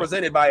was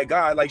represented by a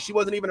guy. Like, she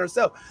wasn't even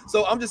herself.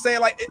 So I'm just saying,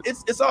 like,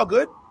 it's all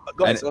good.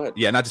 Go ahead.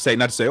 Yeah, not to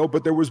say, oh,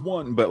 but there was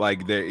one, but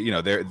like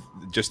there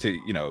just to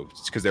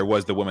because there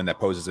was the woman that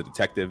posed as a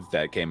detective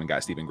that came and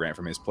got Stephen Grant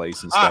from his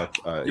place and stuff.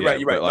 You're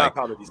right. Like, my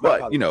apologies.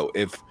 But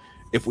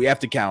if we have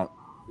to count,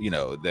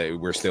 that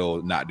we're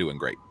still not doing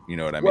great. You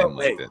know what I mean?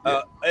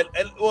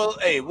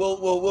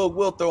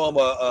 We'll throw them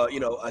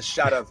a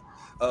shot of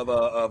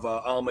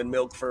almond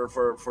milk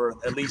for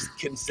at least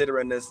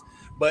considering this.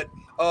 But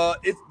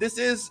this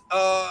is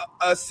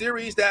a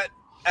series that,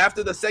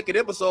 after the second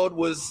episode,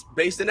 was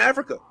based in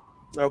Africa.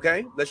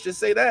 Okay, let's just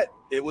say that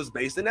it was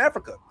based in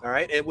Africa. All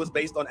right, it was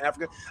based on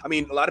Africa. I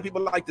mean, a lot of people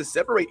like to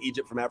separate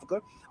Egypt from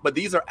Africa, but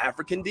these are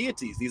African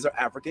deities. These are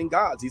African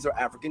gods. These are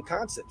African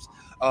concepts.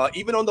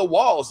 Even on the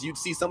walls, you'd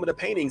see some of the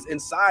paintings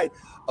inside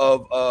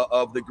of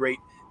the Great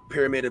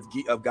Pyramid of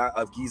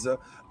Giza.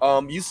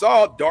 You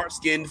saw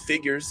dark-skinned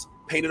figures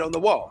painted on the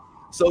wall.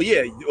 So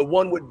yeah,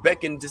 one would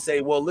beckon to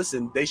say, well,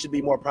 listen, they should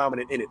be more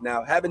prominent in it.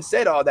 Now, having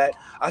said all that,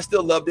 I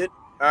still loved it.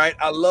 All right,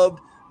 I loved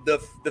the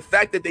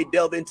fact that they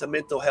delve into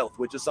mental health,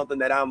 which is something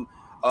that I'm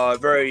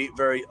very,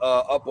 very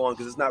up on,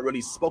 because it's not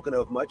really spoken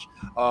of much.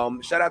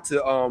 Shout out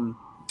to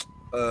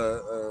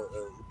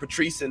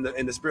Patrice in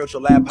the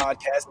Spiritual Lab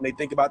podcast, and they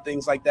think about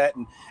things like that,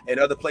 and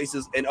other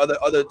places and other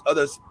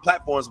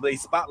platforms they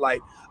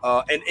spotlight.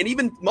 And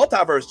even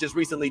Multiverse just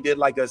recently did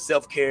like a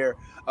self-care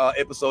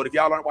episode. If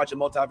y'all aren't watching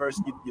Multiverse,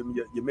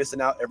 you're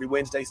missing out every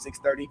Wednesday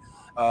 6:30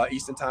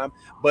 Eastern time.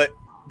 But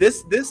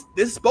this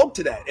spoke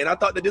to that, and I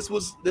thought that this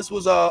was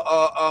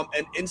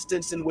an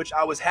instance in which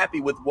I was happy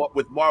with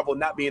Marvel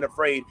not being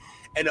afraid.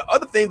 And the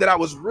other thing that I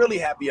was really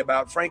happy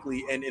about,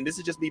 frankly, and this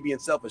is just me being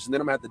selfish, and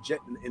then I'm gonna have to jet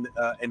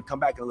and come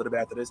back in a little bit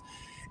after this,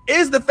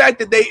 is the fact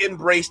that they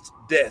embraced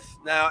death.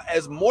 Now,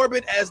 as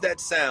morbid as that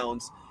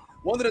sounds,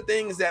 one of the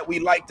things that we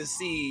like to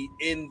see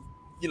in,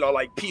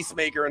 like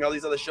Peacemaker and all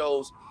these other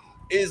shows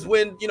is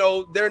when,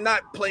 they're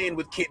not playing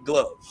with kid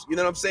gloves. You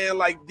know what I'm saying?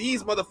 Like,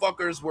 these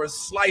motherfuckers were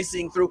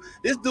slicing through.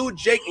 This dude,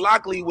 Jake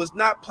Lockley, was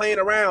not playing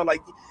around.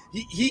 Like,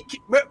 he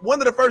one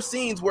of the first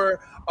scenes where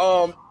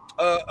I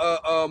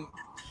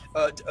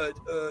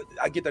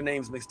get their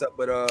names mixed up,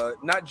 but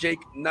not Jake,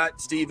 not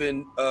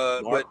Steven,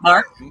 but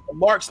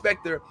Mark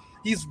Spector.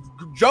 He's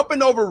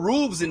jumping over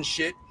roofs and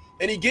shit,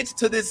 and he gets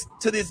to this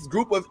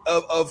group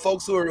of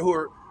folks who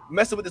are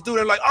messing with this dude.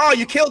 And like, oh,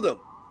 you killed him.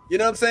 You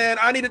know what I'm saying?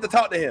 I needed to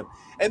talk to him.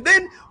 And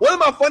then one of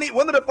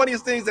the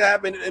funniest things that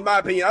happened, in my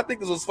opinion, I think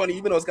this was funny,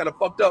 even though it's kind of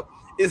fucked up,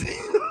 is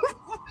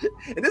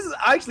and this is,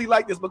 I actually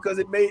like this because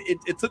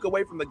it took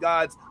away from the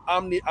God's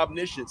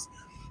omniscience.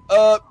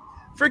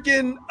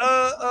 Freaking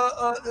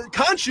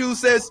Khonshu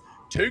says,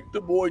 "Take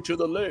the boy to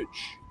the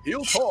ledge.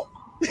 He'll talk."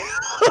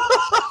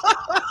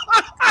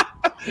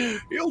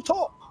 He'll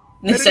talk.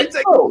 And then he takes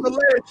him to the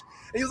ledge.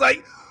 And he's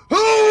like,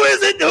 "Who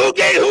is it?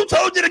 Who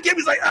told you to give?"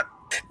 He's like,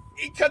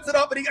 he cuts it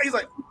off, and he's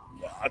like,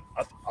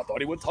 I thought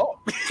he would talk.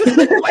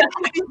 Like,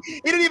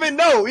 he didn't even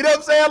know. You know what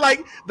I'm saying?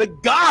 Like, the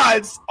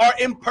gods are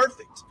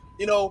imperfect,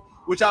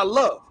 which I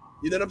love.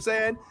 You know what I'm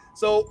saying?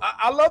 So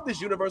I love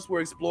this universe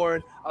we're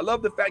exploring. I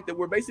love the fact that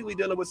we're basically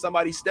dealing with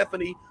somebody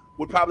Stephanie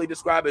would probably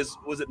describe as,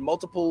 was it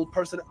multiple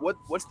person?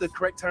 What's the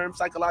correct term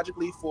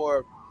psychologically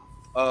for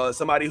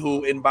somebody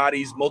who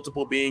embodies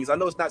multiple beings? I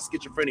know it's not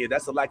schizophrenia.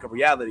 That's a lack of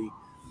reality.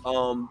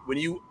 When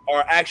you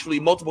are actually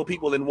multiple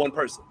people in one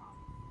person.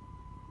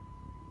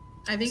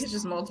 I think it's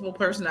just multiple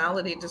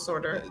personality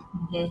disorder.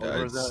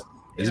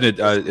 Isn't it?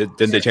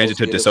 Didn't they change it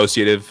to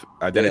dissociative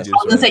identity? I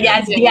was gonna say,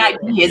 yeah, it's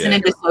DID, isn't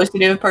it?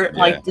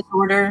 Dissociative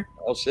disorder.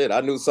 Oh shit! I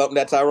knew something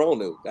that Tyrone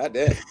knew. God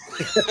damn.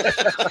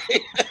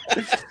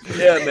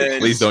 Yeah, man.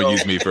 Please don't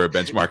use me for a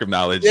benchmark of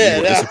knowledge. You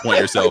will disappoint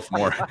yourself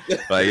more.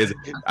 Like,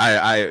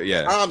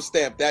 I'm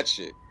stamped that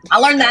shit. I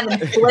learned that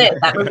in Split.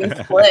 That movie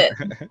Split.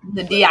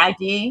 The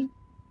DID.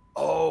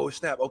 Oh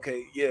snap!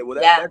 Okay, yeah. Well,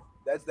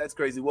 that's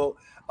crazy. Well,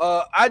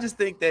 I just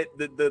think that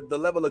the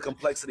level of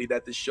complexity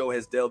that this show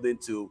has delved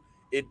into,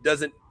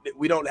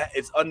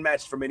 it's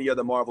unmatched from any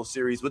other Marvel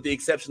series, with the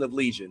exception of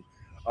Legion.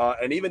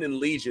 And even in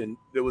Legion,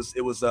 it was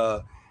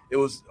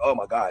oh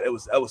my God, that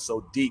was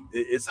so deep.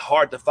 It's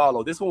hard to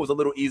follow. This one was a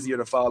little easier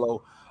to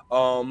follow.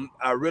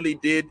 I really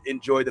did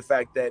enjoy the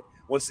fact that,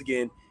 once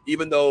again,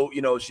 even though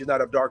she's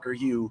not of darker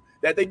hue,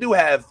 that they do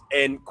have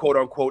an quote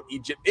unquote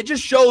Egypt. It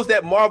just shows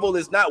that Marvel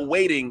is not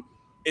waiting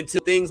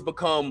until things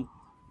become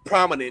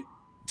prominent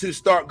to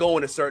start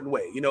going a certain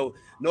way.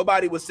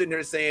 Nobody was sitting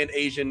here saying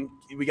Asian,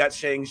 we got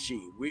Shang-Chi.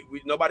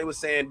 Nobody was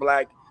saying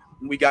black,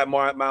 we got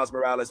Miles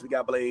Morales, we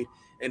got Blade,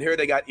 and here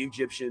they got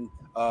Egyptian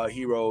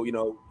hero,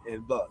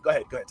 and blah. Go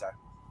ahead, Ty.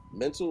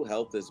 Mental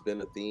health has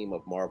been a theme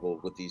of Marvel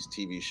with these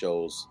TV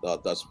shows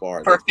thus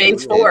far. For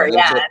Phase 4,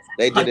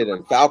 They did it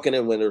in Falcon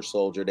and Winter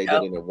Soldier. They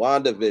did it in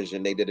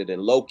WandaVision. They did it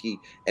in Loki,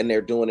 and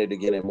they're doing it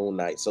again in Moon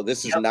Knight. So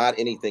this is not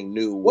anything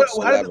new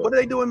whatsoever. What are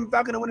they doing in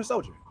Falcon and Winter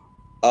Soldier?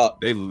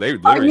 They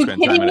literally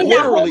spent time in it.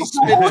 Literally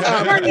spent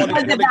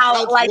time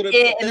about like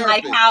it and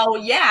like how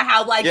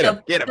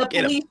the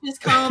police just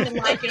come and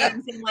like,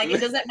 I'm saying, like,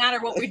 it doesn't matter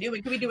what we're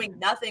doing. Could be doing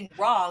nothing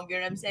wrong, you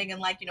know what I'm saying? And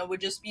like,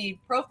 we'd just be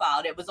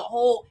profiled. It was a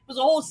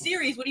whole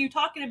series. What are you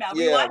talking about?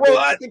 Yeah,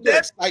 I think the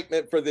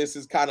excitement for this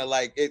is kind of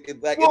like go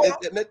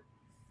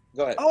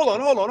ahead.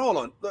 Hold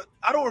on. Look,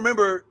 I don't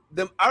remember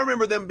them. I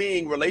remember them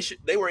being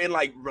they were in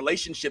like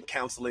relationship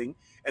counseling,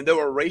 and there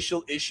were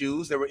racial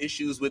issues. There were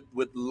issues with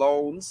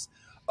loans.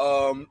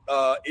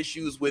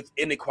 Issues with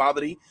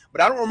inequality,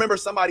 but I don't remember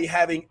somebody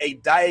having a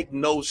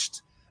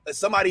diagnosed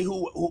somebody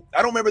who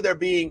I don't remember there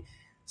being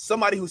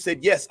somebody who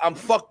said, yes, I'm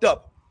fucked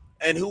up,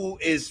 and who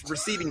is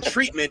receiving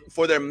treatment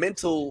for their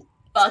mental.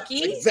 Bucky?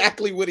 That's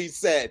exactly what he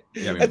said.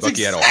 Yeah, That's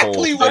Bucky exactly had a whole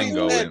what he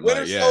thing said. going.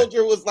 Winter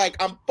Soldier was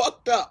like, I'm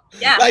fucked up.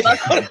 Yeah, like,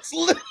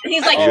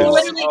 he's like,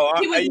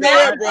 he was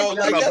mad, bro.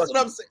 Like, that's what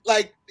I'm saying.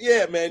 Like,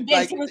 yeah, man.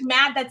 Like, he was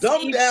mad that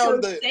Steve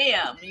chose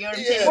Sam. You know what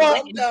I'm saying?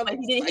 Like,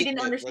 he didn't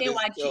understand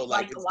why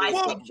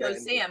Steve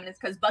chose Sam, and it's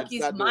because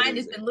Bucky's mind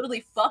has been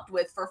literally fucked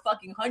with for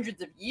fucking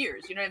hundreds of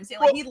years. You know what I'm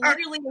saying? Like, he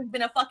literally has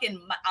been a fucking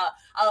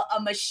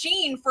a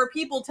machine for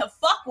people to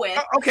fuck with.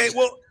 Okay,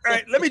 well, all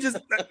right. Let me just.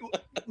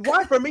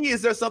 Why for me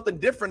is there something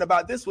different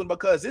about this one?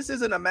 Because this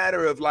isn't a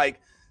matter of like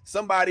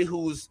somebody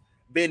who's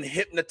been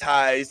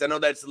hypnotized. I know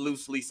that's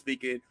loosely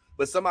speaking,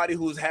 but somebody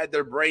who's had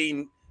their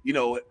brain,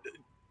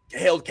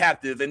 held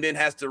captive and then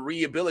has to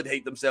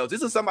rehabilitate themselves.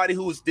 This is somebody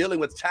who is dealing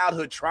with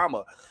childhood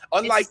trauma,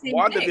 unlike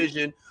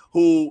WandaVision,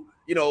 who,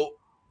 you know,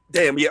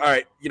 damn, yeah, all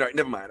right, you know,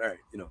 never mind, all right,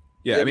 you know.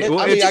 Yeah, I mean,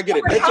 I get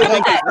it. Mental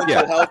health is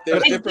mental health.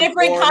 There's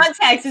different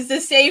contexts. It's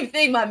the same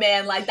thing, my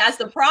man. Like, that's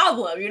the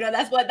problem. You know,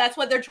 that's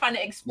what they're trying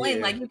to explain.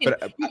 Yeah. Like, you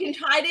can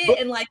hide it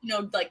and, like, you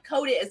know, like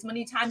code it as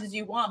many times as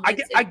you want.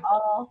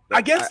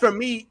 I guess for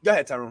me, go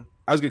ahead, Tyrone.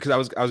 I was good because I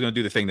was going to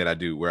do the thing that I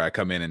do where I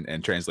come in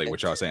and translate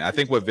what y'all are saying. I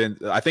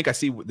think I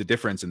see the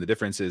difference, and the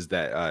difference is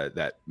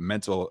that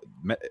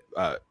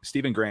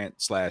Stephen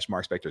Grant /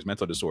 Mark Spector's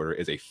mental disorder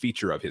is a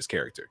feature of his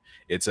character.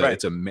 It's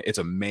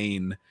a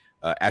main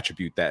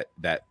attribute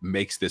that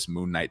makes this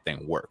Moon Knight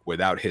thing work.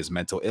 Without his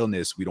mental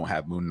illness, we don't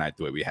have Moon Knight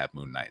the way we have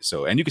Moon Knight.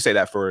 So, and you can say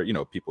that for, you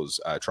know,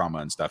 people's trauma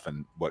and stuff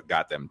and what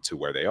got them to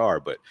where they are,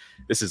 but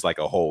this is like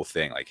a whole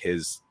thing. Like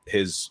his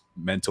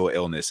mental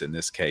illness in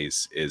this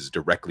case is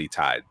directly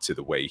tied to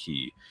the way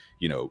he,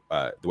 you know,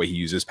 the way he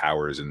uses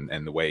powers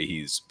and the way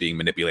he's being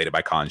manipulated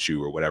by Khonshu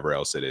or whatever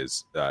else it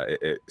is.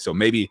 So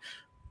maybe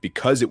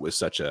because it was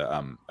such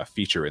a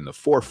feature in the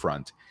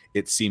forefront,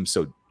 it seems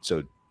so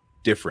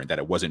different that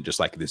it wasn't just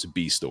like this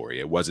B story.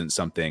 It wasn't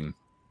something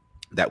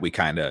that we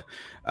kind of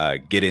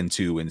get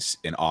into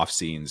in off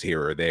scenes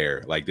here or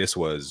there. Like, this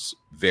was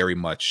very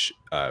much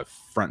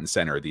front and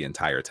center the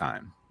entire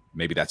time.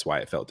 Maybe that's why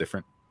it felt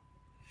different.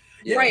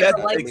 Yeah, right,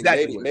 like,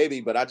 exactly.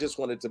 Maybe, but I just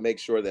wanted to make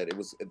sure that it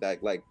was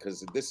that, like,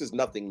 because this is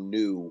nothing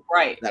new,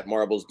 right, that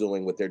Marvel's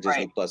doing with their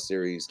Disney Plus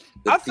series.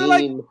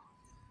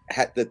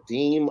 The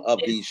theme of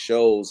these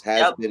shows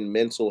has been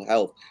mental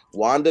health.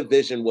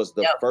 WandaVision was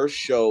the first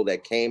show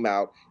that came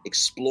out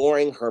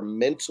exploring her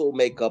mental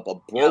makeup, a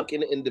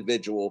broken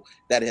individual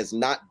that has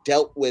not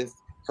dealt with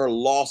her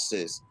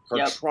losses,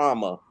 her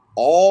trauma,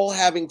 all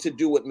having to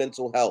do with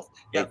mental health.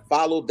 They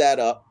followed that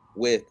up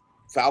with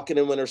Falcon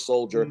and Winter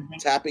Soldier,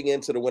 tapping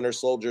into the Winter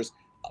Soldier's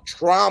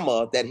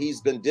trauma that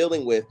he's been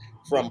dealing with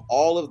from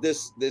all of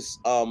this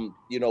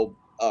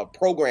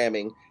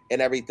programming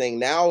and everything.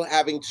 Now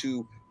having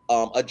to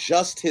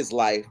adjust his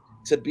life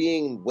to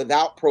being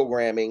without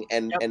programming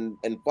and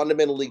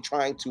fundamentally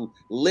trying to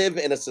live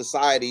in a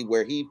society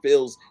where he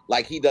feels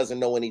like he doesn't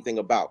know anything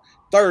about.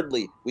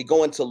 Thirdly, we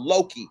go into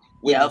Loki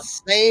with the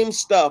same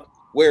stuff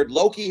where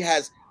Loki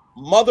has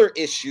mother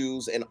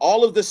issues and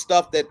all of the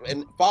stuff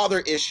and father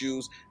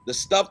issues, the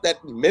stuff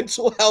that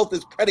mental health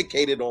is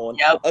predicated on.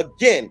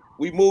 Again,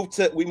 we move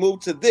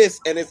to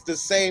this and it's the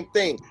same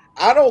thing.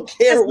 I don't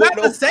care. It's not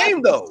the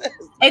same though.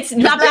 It's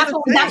not. That's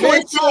what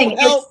we're saying. Mental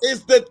health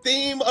is the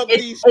theme of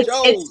these shows.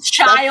 It's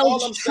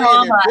child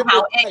trauma.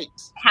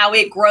 How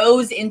it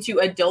grows into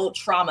adult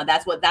trauma.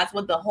 That's what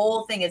the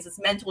whole thing is. It's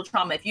mental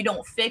trauma. If you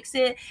don't fix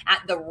it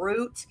at the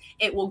root,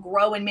 it will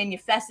grow and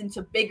manifest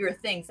into bigger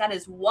things. That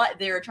is what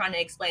they're trying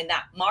to explain.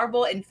 That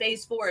Marvel in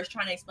Phase 4 is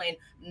trying to explain.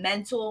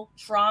 Mental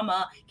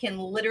trauma can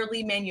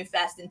literally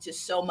manifest into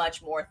so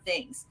much more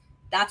things.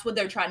 That's what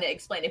they're trying to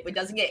explain. If it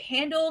doesn't get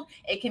handled,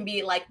 it can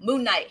be like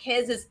Moon Knight.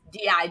 His is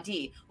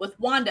DID. With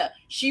Wanda,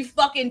 she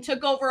fucking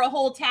took over a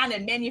whole town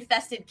and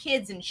manifested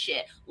kids and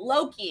shit.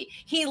 Loki,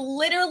 he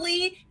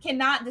literally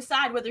cannot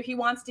decide whether he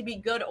wants to be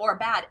good or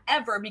bad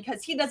ever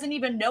because he doesn't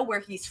even know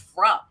where he's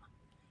from.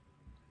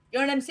 You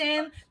know what I'm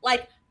saying?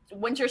 Like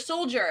Winter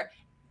Soldier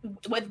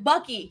with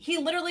Bucky, he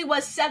literally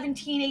was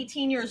 17,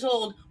 18 years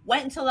old,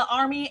 went into the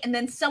army, and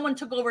then someone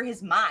took over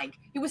his mind.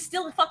 He was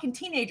still a fucking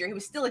teenager. He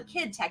was still a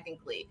kid,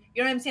 technically.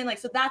 You know what I'm saying? Like,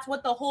 so that's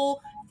what the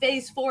whole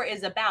Phase 4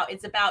 is about.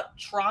 It's about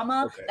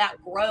trauma that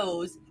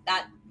grows,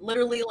 that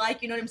literally,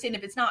 like, you know what I'm saying?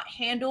 If it's not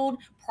handled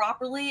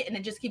properly and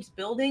it just keeps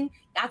building,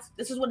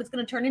 this is what it's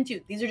going to turn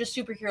into. These are just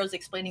superheroes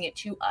explaining it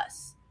to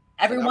us.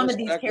 Every one of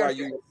these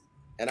characters.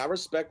 And I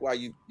respect why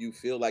you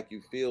feel like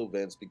you feel,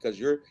 Vince, because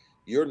you're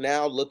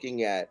now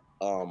looking at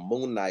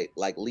Moon Knight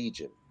like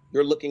Legion.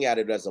 You're looking at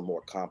it as a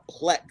more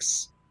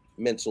complex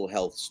mental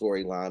health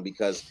storyline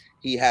because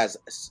he has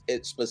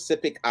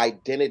specific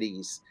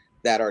identities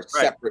that are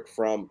separate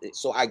from it.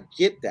 So I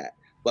get that.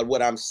 But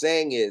what I'm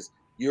saying is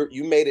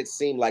you made it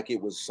seem like it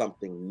was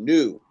something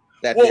new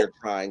that they're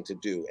trying to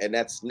do. And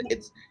it's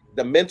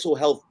the mental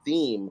health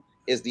theme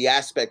is the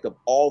aspect of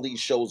all these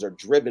shows are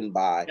driven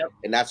by.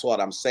 And that's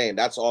what I'm saying.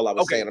 That's all I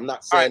was saying. I'm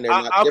not saying they're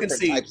not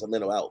different types of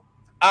mental health.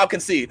 I'll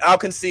concede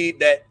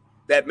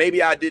that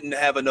maybe I didn't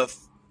have enough.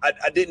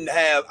 I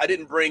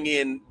didn't bring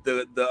in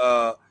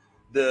the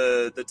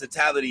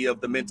totality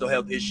of the mental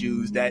health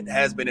issues that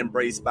has been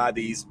embraced by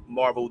these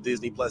Marvel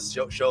Disney Plus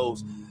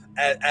shows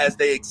as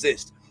they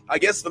exist. I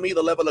guess for me,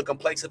 the level of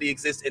complexity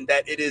exists in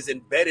that it is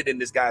embedded in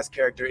this guy's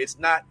character. It's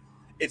not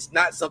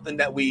something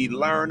that we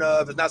learn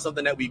of. It's not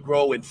something that we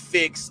grow and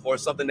fix or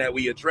something that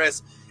we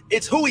address.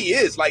 It's who he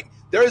is. Like,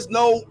 there's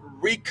no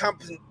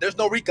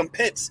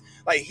recompense.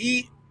 Like,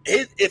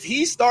 if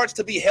he starts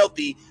to be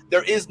healthy,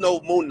 there is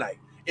no Moon Knight.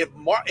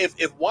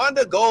 If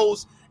Wanda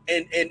goes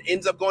and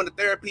ends up going to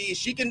therapy,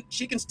 she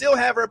can still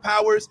have her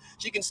powers.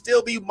 She can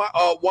still be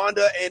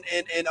Wanda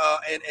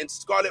and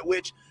Scarlet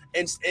Witch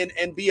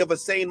and be of a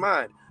sane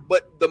mind.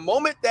 But the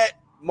moment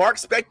that Mark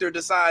Spector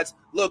decides,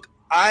 look,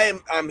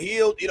 I'm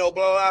healed, blah,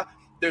 blah,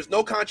 there's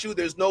no Khonshu,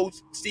 there's no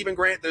Stephen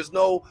Grant, there's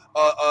no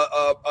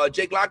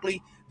Jake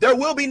Lockley, there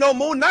will be no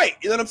Moon Knight.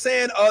 You know what I'm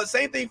saying?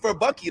 Same thing for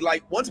Bucky.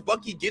 Like once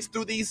Bucky gets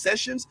through these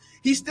sessions,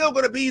 he's still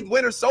going to be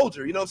Winter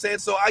Soldier. You know what I'm saying?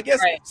 So I guess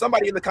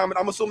somebody in the comment,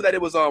 I'm assuming that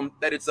it was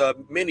that it's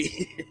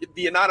Minnie,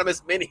 the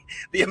anonymous Minnie,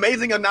 the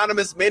amazing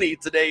anonymous Minnie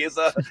today is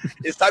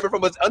typing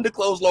from an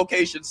undisclosed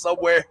location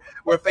somewhere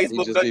where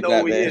Facebook doesn't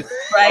know who he is.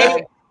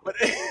 Right.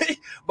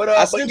 But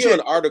I sent you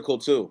an article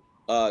too.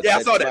 Yeah,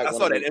 I saw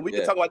that, and we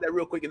can talk about that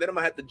real quick, and then I'm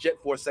gonna have to jet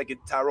for a second,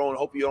 Tyrone.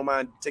 Hope you don't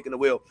mind taking the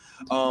wheel.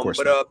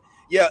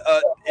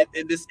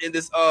 In this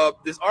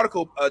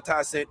article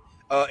Ty sent,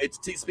 it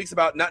speaks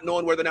about not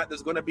knowing whether or not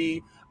there's going to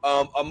be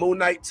a Moon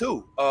Knight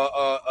 2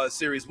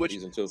 series, which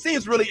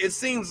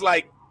seems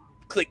like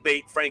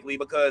clickbait, frankly,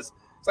 because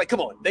it's like, come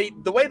on,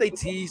 the way they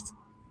teased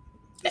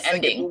the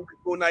ending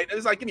Moon Knight,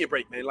 it's like, give me a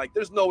break, man. Like,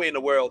 there's no way in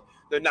the world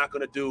they're not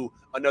going to do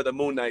another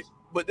Moon Knight.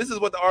 But this is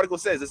what the article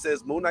says. It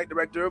says Moon Knight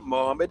director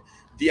Mohammed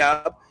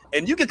Diab,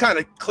 and you can kind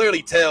of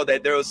clearly tell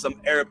that there was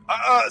some Arab,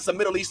 some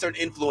Middle Eastern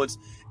influence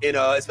in,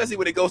 especially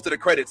when it goes to the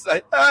credits.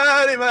 Like, do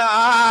y'all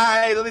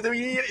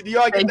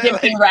get that?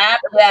 Like, rap,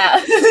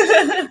 yeah.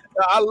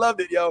 I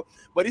loved it, yo.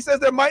 But he says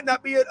there might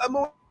not be a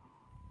Moon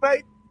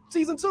Knight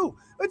season 2.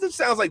 It just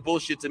sounds like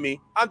bullshit to me.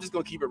 I'm just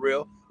gonna keep it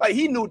real. Like,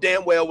 he knew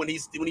damn well when he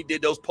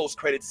did those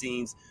post-credit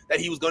scenes that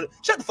he was gonna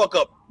shut the fuck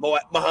up,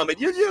 Muhammad.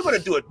 You're gonna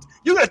do it.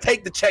 You're gonna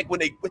take the check when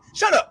they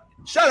shut up.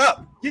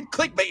 You're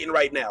clickbaiting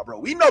right now, bro.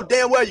 We know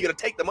damn well you're gonna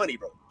take the money,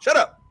 bro. Shut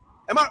up.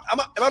 Am I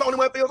the only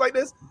one that feels like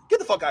this? Get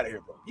the fuck out of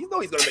here, bro. You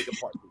know he's gonna make a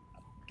part.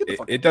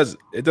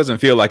 It doesn't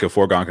feel like a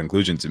foregone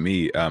conclusion to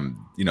me.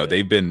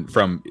 They've been,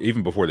 from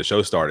even before the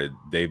show started,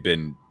 they've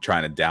been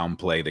trying to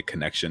downplay the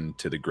connection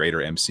to the greater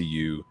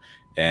MCU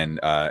and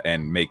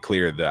make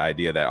clear the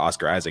idea that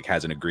Oscar Isaac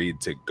hasn't agreed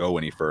to go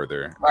any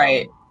further.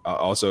 Right.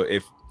 Also,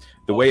 if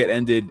the way it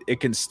ended, it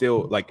can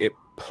still, like, it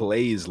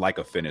plays like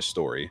a finished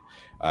story.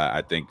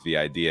 I think the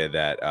idea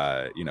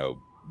that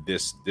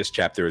this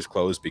chapter is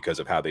closed because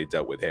of how they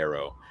dealt with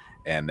Harrow,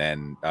 and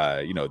then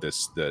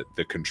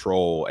the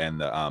control and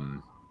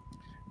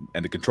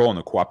the control and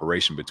the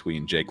cooperation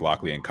between Jake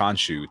Lockley and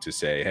Khonshu to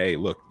say, hey,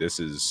 look, this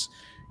is,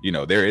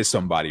 there is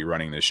somebody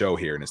running the show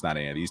here, and it's not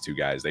any of these two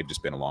guys. They've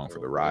just been along for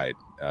the ride,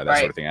 sort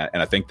of thing.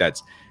 And I think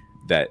that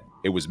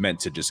it was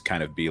meant to just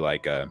kind of be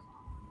like a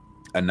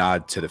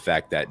nod to the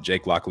fact that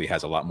Jake Lockley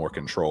has a lot more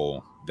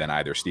control than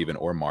either Steven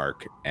or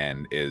Mark,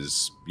 and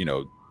is,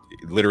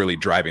 literally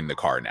driving the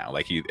car now.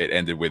 Like, it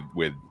ended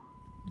with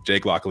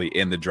Jake Lockley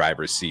in the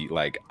driver's seat.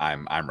 Like,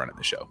 I'm running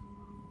the show.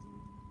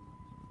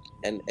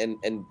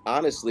 And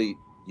honestly,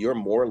 you're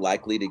more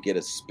likely to get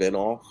a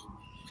spinoff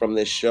from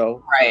this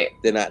show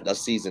than a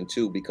season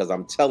 2, because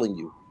I'm telling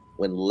you,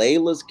 when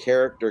Layla's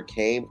character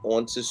came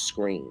onto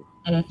screen,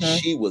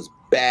 she was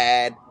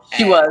bad.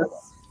 She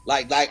was.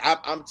 Like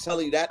I'm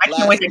telling you, that I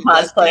can't wait to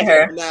cosplay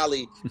her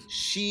finale.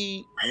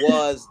 She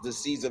was the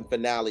season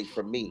finale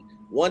for me.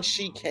 Once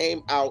she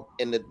came out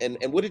and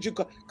what did you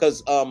call?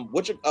 Because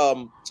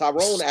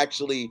Tyrone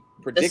actually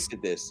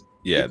predicted this.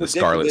 Yeah, the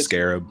Scarlet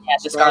Scarab. Yeah,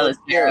 the Scarlet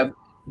Scarab.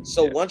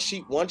 So once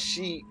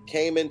she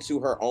came into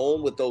her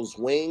own with those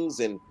wings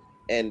and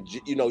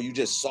you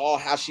just saw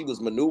how she was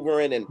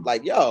maneuvering, and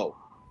like, yo,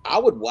 I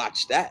would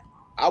watch that.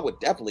 I would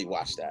definitely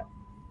watch that,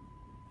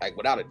 like,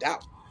 without a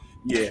doubt.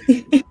 Yeah.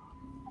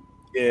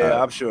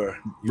 Yeah, I'm sure.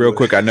 Real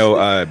quick, I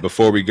know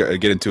before we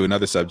get into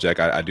another subject,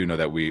 I do know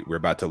that we're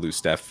about to lose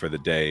Steph for the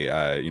day.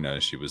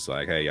 She was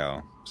like, hey,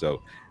 y'all.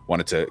 So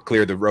wanted to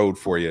clear the road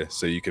for you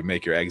so you could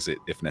make your exit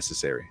if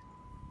necessary.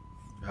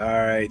 All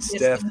right,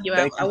 Steph. Thank you.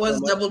 I was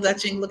double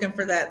dutching looking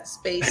for that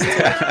space.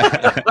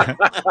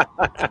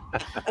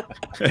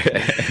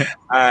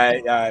 All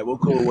right. Well,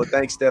 cool. Well,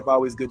 thanks, Steph.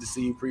 Always good to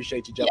see you.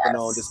 Appreciate you jumping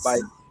on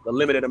despite the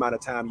limited amount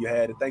of time you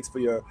had. And thanks for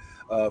your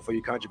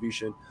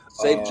contribution.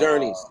 Safe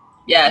journeys.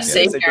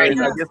 Safe journeys.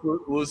 I guess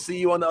we'll see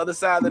you on the other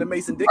side of the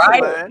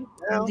Mason-Dixon line.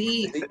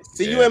 Indeed.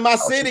 See you in my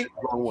city.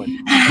 Wrong one.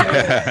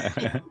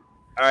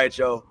 All right,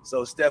 yo.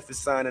 So Steph is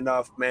signing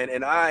off, man,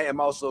 and I am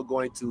also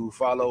going to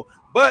follow,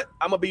 but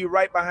I'm gonna be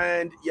right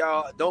behind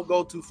y'all. Don't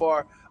go too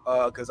far,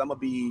 because I'm gonna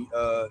be,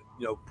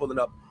 pulling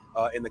up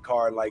in the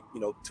car in like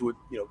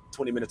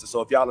 20 minutes or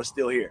so. If y'all are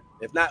still here,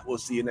 if not, we'll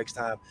see you next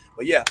time.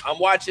 But yeah, I'm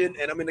watching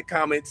and I'm in the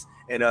comments,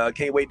 and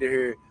can't wait to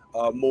hear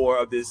more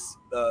of this.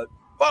 But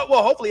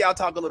hopefully I'll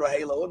talk a little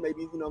Halo, and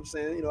maybe what I'm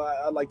saying.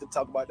 I like to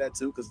talk about that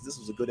too, because this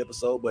was a good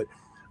episode,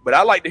 But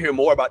I'd like to hear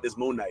more about this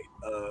Moon Knight.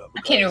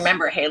 I can't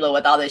remember Halo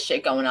with all this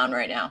shit going on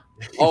right now.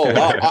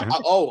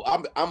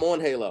 I'm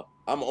on Halo.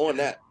 I'm on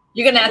that.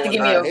 You're going to have to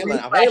give me a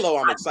refresh. Halo,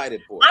 I'm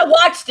excited for. I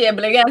watched it,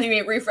 but you're going to have to give me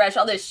a refresh.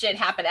 All this shit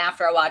happened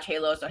after I watched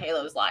Halo, so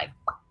Halo's like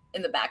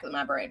in the back of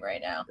my brain right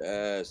now.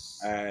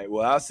 Yes. All right.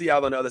 Well, I'll see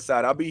y'all on the other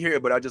side. I'll be here,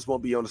 but I just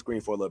won't be on the screen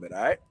for a little bit.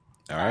 All right?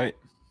 All right.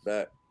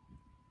 Bet.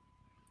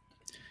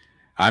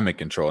 I'm in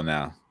control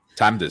now.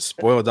 Time to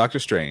spoil Doctor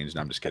Strange.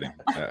 No, I'm just kidding.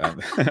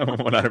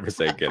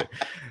 100% kidding.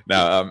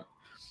 No,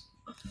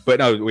 but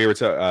no, we were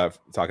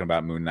talking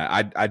about Moon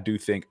Knight. I do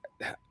think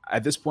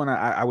at this point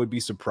I would be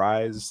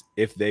surprised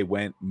if they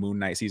went Moon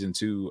Knight season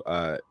 2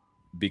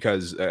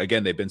 because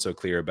again, they've been so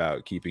clear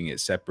about keeping it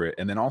separate,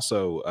 and then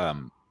also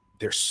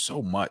there's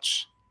so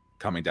much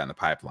coming down the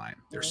pipeline.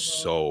 There's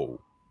so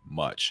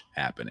much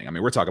happening. I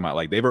mean, we're talking about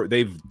like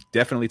they've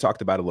definitely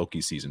talked about a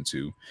Loki season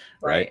 2,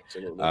 right?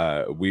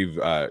 We've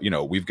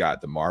we've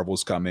got the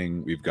Marvels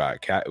coming. We've got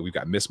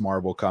Miss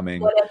Marvel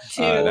coming. What If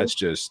 2? That's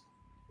just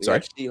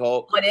sorry.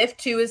 She-Hulk. What If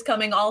 2 is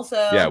coming also?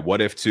 Yeah,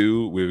 What If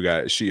 2? We've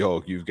got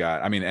She-Hulk. You've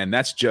got, I mean, and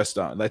that's just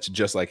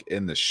like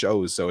in the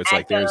shows. So it's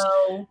like there's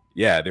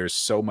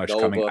so much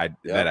coming.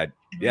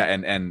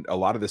 And a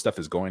lot of this stuff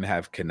is going to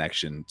have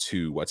connection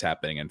to what's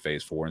happening in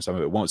Phase 4, and some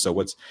of it won't.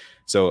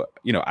 So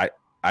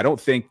I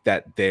don't think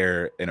that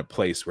they're in a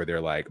place where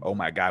they're like, oh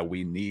my God,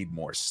 we need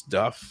more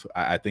stuff.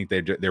 I think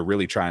they're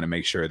really trying to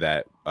make sure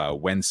that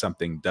when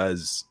something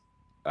does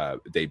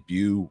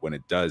debut, when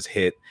it does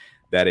hit,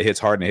 that it hits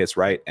hard and it hits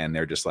right. And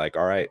they're just like,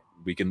 all right,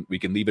 we can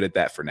leave it at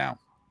that for now.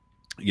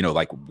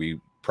 Like we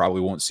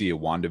probably won't see a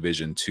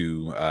WandaVision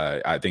 2.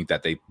 I think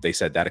that they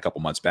said that a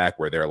couple months back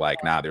where they're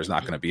like, nah, there's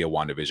not going to be a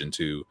WandaVision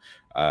 2.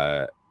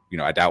 I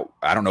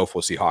don't know if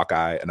we'll see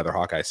another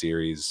Hawkeye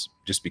series,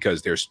 just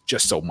because there's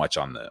just so much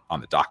on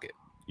the docket.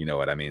 You know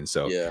what I mean?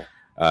 So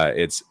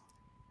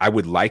I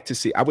would like to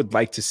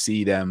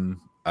see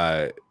them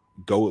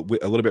go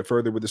a little bit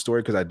further with the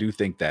story, because I do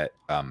think that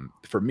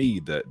for me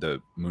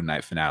the Moon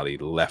Knight finale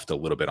left a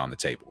little bit on the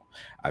table.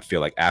 I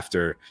feel like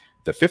after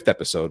the 5th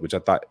episode, which I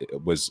thought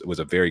was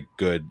a very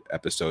good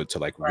episode to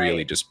like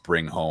really just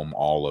bring home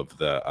all of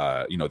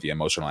the the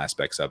emotional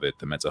aspects of it,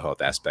 the mental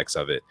health aspects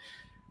of it,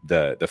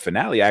 the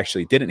finale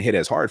actually didn't hit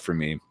as hard for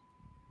me,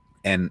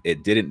 and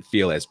it didn't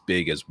feel as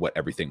big as what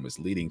everything was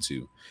leading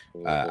to.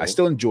 I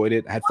still enjoyed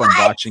it. I had fun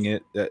watching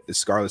it. The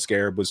Scarlet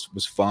Scarab was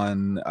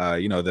fun.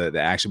 The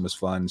action was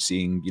fun.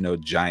 Seeing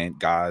giant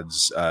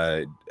gods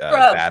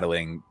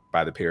battling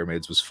by the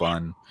pyramids was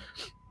fun.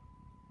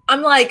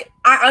 I'm like,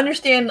 I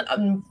understand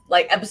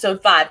like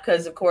episode 5,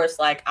 because of course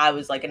like I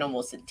was like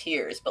almost in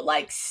tears, but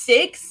like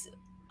 6,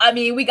 I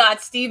mean, we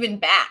got Steven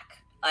back.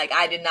 Like,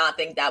 I did not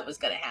think that was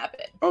going to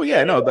happen. Oh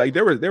yeah, no, like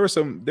there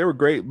were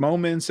great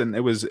moments, and it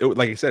was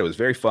like I said, it was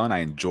very fun. I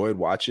enjoyed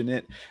watching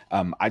it.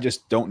 I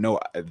just don't know.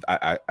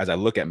 As I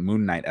look at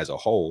Moon Knight as a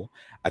whole,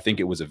 I think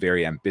it was a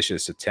very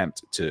ambitious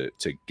attempt to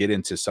get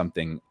into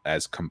something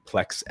as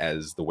complex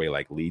as the way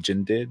like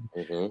Legion did,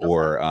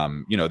 or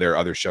there are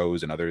other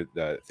shows and other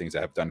things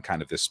that have done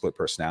kind of this split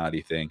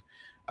personality thing.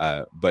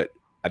 But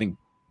I think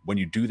when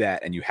you do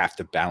that and you have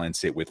to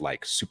balance it with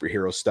like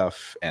superhero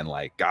stuff and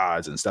like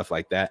gods and stuff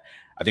like that,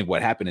 I think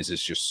what happened is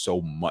it's just so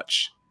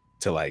much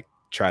to like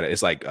try to,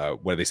 it's like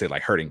what do they say,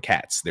 like herding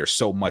cats. There's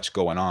so much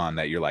going on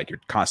that you're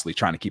constantly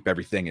trying to keep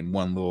everything in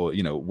one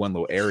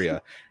little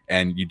area,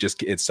 and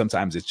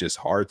sometimes it's just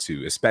hard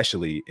to,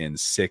 especially in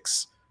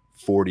 6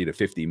 40 to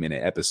 50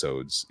 minute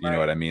episodes. You know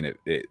what I mean?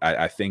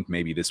 I think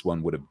maybe this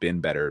one would have been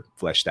better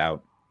fleshed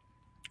out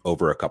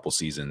over a couple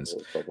seasons,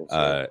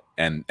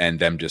 and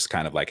them just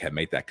kind of like have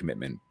made that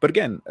commitment. But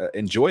again,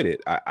 enjoyed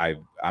it.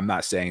 I'm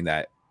not saying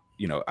that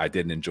I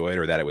didn't enjoy it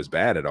or that it was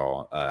bad at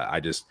all.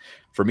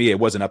 For me, it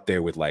wasn't up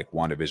there with like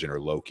WandaVision or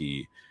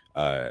Loki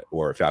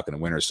or Falcon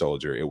and Winter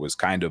Soldier. It was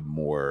kind of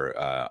more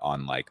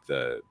on like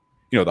the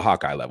the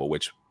Hawkeye level,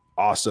 which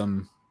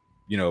awesome,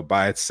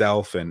 by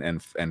itself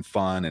and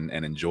fun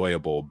and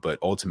enjoyable, but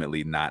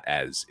ultimately not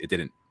as, it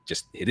didn't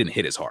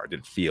hit as hard,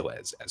 didn't feel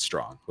as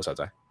strong. What's up,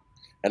 Ty?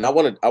 And I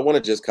want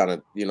to just kind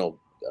of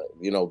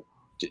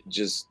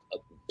just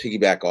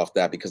piggyback off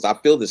that, because I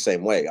feel the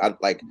same way. I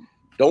like,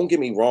 don't get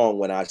me wrong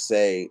when I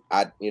say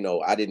it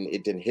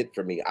didn't hit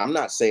for me. I'm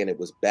not saying it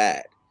was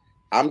bad.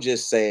 I'm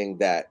just saying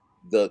that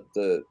the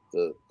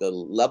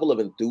level of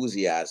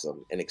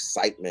enthusiasm and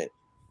excitement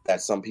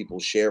that some people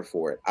share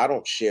for it, I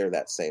don't share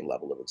that same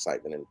level of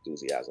excitement and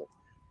enthusiasm.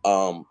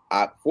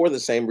 For the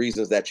same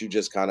reasons that you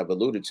just kind of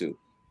alluded to.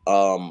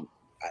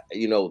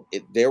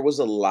 There was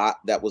a lot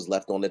that was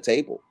left on the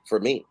table for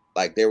me.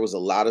 Like, there was a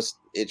lot of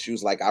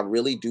issues. Like, I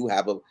really do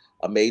have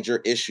a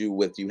major issue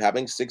with you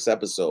having 6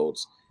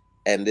 episodes,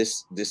 and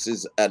this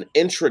is an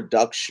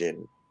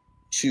introduction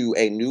to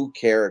a new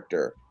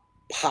character,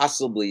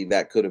 possibly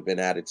that could have been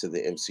added to the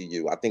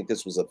MCU. I think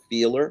this was a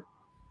feeler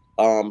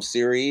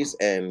series,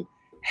 and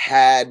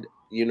had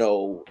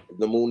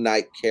the Moon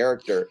Knight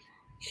character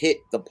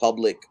hit the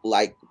public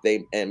like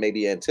they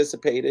maybe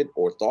anticipated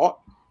or thought,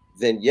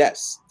 then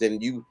yes,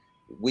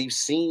 we've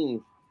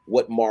seen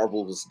what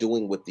Marvel is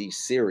doing with these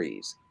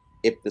series.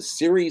 If the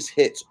series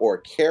hits or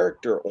a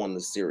character on the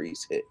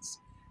series hits,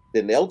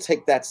 then they'll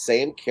take that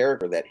same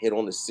character that hit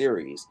on the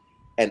series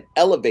and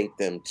elevate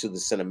them to the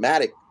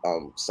cinematic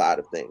side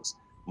of things.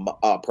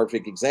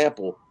 Perfect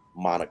example,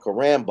 Monica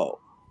Rambeau.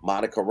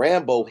 Monica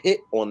Rambeau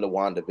hit on the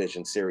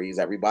WandaVision series.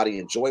 Everybody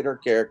enjoyed her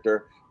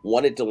character,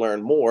 wanted to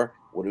learn more.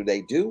 What do?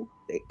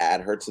 They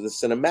add her to the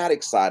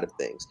cinematic side of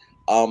things.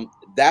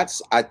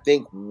 That's, I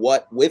think,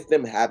 what, with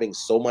them having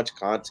so much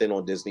content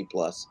on Disney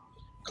Plus,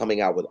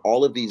 coming out with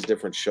all of these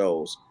different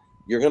shows,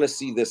 you're going to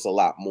see this a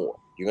lot more.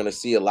 You're going to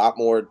see a lot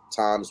more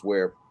times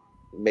where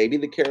maybe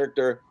the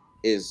character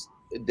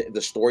the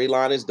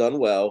storyline is done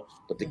well,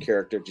 but the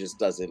character just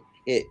doesn't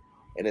hit.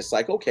 And it's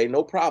like, okay,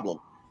 no problem.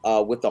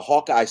 With the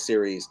Hawkeye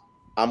series,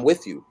 I'm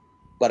with you.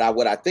 But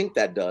what I think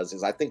that does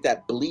is I think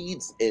that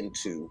bleeds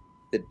into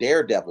the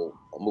Daredevil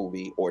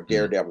movie or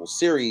Daredevil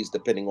series,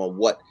 depending on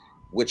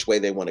which way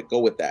they want to go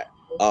with that.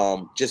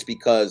 Just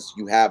because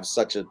you have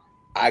such an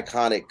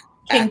iconic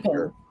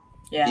actor,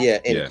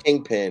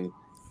 Kingpin,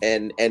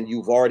 and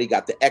you've already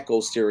got the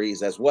Echo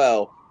series as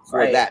well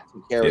for that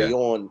to carry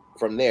on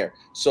from there.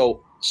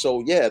 So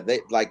yeah,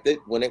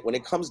 when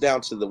it comes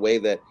down to the way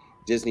that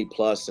Disney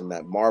Plus and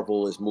that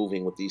Marvel is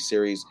moving with these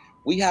series,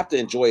 we have to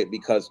enjoy it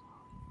because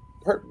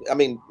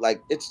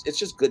it's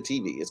just good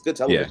TV. It's good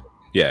television.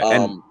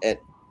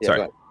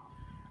 Sorry.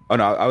 Oh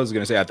no, I was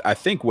gonna say I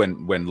think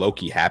when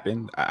Loki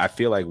happened, I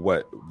feel like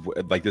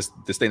this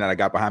thing that I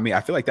got behind me,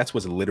 I feel like that's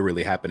what's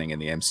literally happening in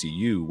the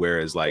MCU.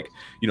 Whereas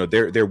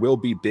there will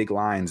be big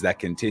lines that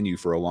continue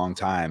for a long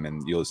time,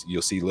 and you'll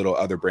see little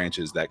other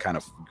branches that kind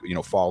of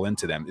fall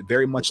into them.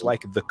 Very much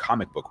like the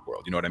comic book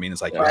world. You know what I mean?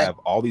 It's like you have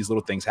all these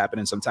little things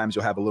happening. Sometimes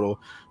you'll have a little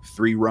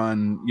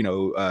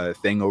 3-run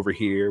thing over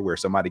here where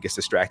somebody gets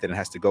distracted and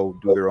has to go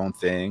do their own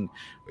thing.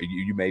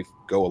 You may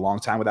go a long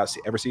time without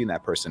ever seeing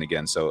that person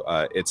again. So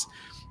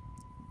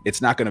it's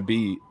not going to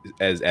be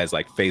as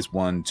like phase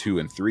 1, 2,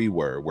 and 3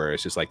 where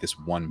it's just like this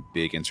one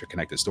big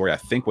interconnected story. I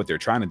think what they're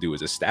trying to do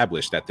is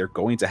establish that they're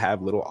going to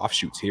have little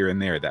offshoots here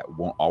and there that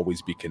won't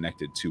always be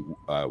connected to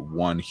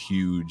one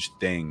huge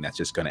thing that's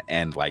just going to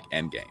end like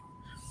Endgame.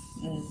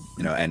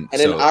 And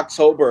in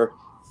October,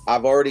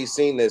 I've already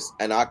seen this.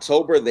 In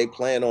October, they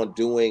plan on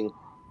doing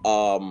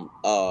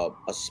a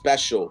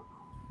special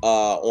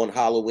on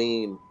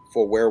Halloween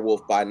for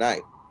Werewolf by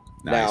Night.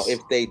 Nice. Now, if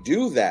they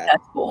do that,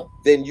 that's cool.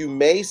 Then you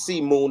may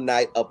see Moon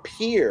Knight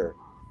appear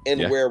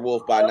in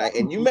Werewolf by Night,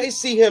 and you may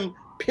see him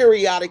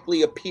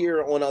periodically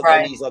appear on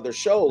these other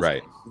shows.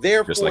 Right.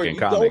 Therefore, like you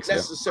comics, don't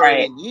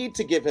necessarily need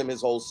to give him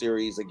his whole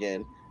series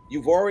again.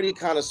 You've already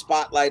kind of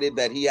spotlighted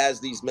that he has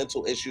these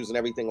mental issues and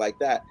everything like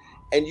that,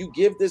 and you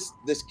give this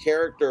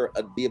character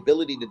the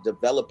ability to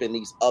develop on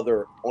these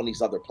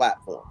other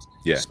platforms.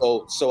 Yeah.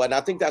 So, and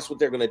I think that's what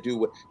they're going to do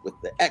with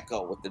the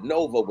Echo, with the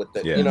Nova, with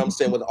the you know what I'm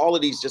saying, with all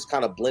of these, just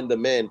kind of blend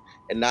them in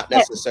and not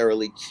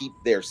necessarily keep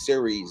their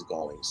series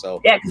going.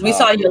 So because we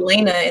saw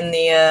Yelena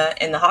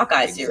in the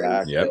Hawkeye series.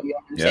 Exactly. So, you know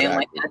what I'm saying?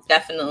 Like that's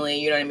definitely,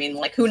 you know what I mean.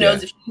 Like who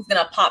knows if she's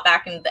gonna pop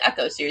back into the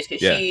Echo series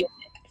because she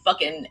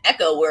fucking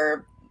Echo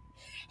were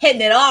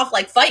hitting it off,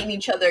 like fighting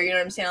each other, you know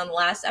what I'm saying, on the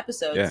last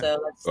episode. Yeah.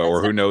 So that's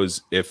or who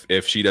knows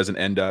if she doesn't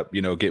end up,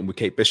 getting with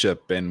Kate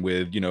Bishop and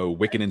with,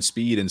 Wiccan and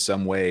Speed in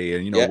some way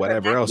and,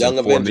 whatever else, and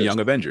form the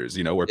Young Avengers,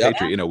 or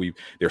Patriot,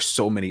 there's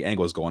so many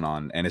angles going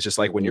on. And it's just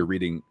like when you're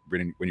reading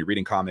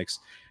comics,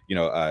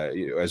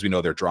 as we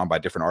know, they're drawn by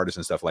different artists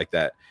and stuff like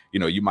that.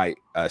 You might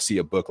see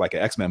a book like an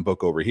X-Men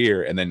book over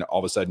here, and then all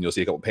of a sudden you'll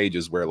see a couple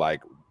pages where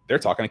like they're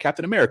talking to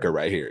Captain America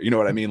right here. You know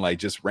what I mean? Like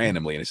just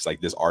randomly. And it's just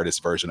like this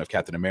artist version of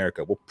Captain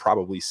America. We'll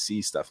probably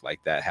see stuff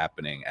like that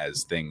happening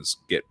as things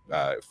get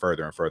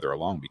further and further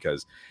along,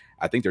 because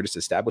I think they're just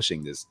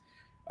establishing this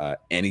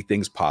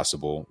anything's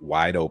possible,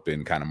 wide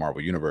open kind of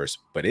Marvel universe.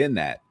 But in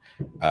that,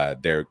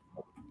 they're,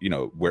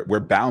 we're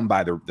bound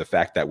by the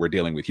fact that we're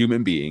dealing with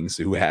human beings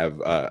who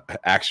have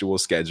actual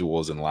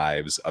schedules and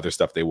lives, other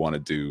stuff they want to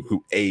do,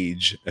 who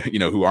age,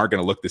 who aren't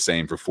going to look the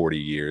same for 40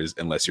 years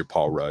unless you're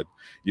Paul Rudd.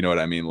 You know what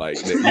I mean? Like,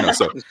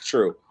 so it's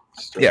true.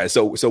 Yeah.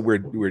 So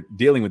we're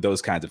dealing with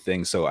those kinds of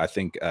things. So I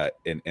think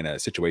in a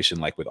situation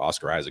like with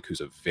Oscar Isaac,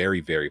 who's a very,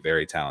 very,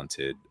 very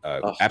talented,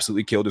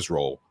 absolutely killed his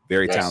role,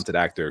 very talented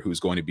actor who's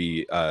going to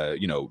be,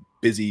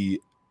 busy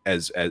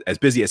as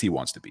busy as he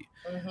wants to be.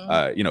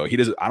 He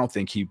doesn't. I don't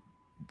think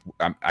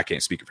I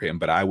can't speak for him,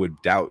 but I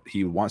would doubt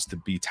he wants to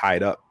be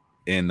tied up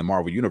in the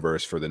Marvel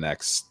universe for the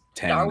next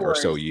 10 or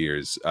so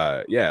years.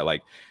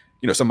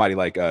 Somebody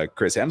like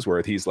Chris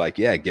Hemsworth, he's like,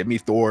 give me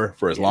Thor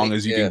for as long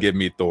as you can give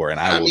me Thor, and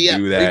I will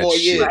do that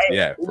shit. Right.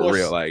 Yeah, for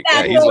real. Like,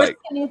 he's like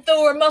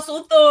Thor,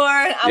 muscle Thor.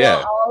 I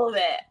want all of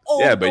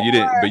it. But you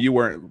didn't. But you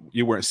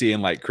weren't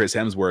seeing like Chris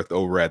Hemsworth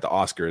over at the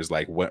Oscars,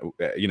 like what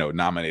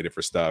nominated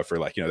for stuff or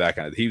like that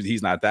kind of.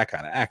 He's not that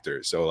kind of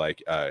actor. So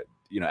like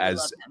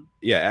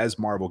as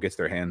Marvel gets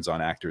their hands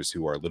on actors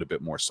who are a little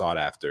bit more sought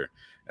after,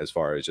 as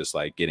far as just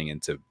like getting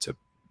into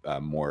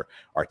more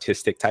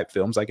artistic type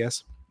films, I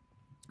guess.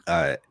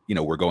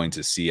 We're going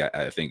to see,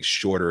 I think,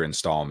 shorter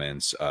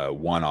installments,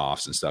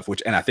 one-offs and stuff,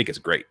 and I think it's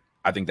great.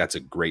 I think that's a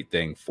great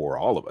thing for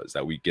all of us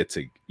that we get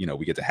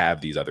to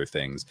have these other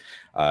things.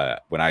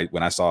 When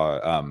I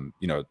saw,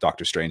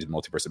 Doctor Strange and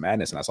Multiverse of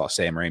Madness, and I saw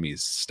Sam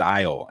Raimi's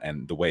style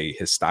and the way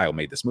his style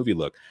made this movie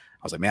look,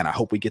 I was like, man, I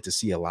hope we get to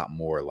see a lot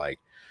more like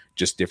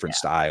just different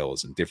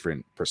styles and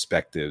different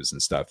perspectives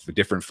and stuff,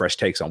 different fresh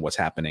takes on what's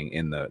happening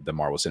in the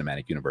Marvel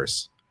Cinematic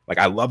Universe. Like,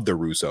 I love the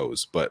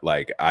Russos, but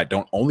like, I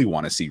don't only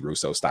want to see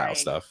Russo style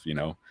stuff,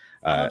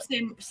 I hope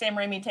Sam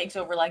Raimi takes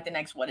over like the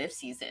next What If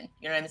season.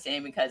 You know what I'm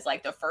saying? Because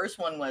like the first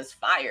one was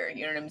fire.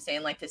 You know what I'm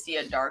saying? Like to see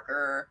a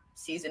darker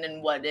season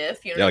in What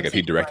If. You know like if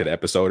he directed an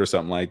episode or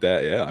something like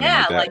that.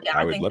 Yeah.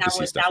 I would love to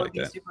see stuff like that.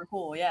 That would be super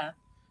cool. Yeah.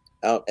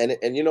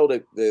 And you know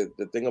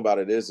the thing about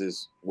it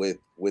is with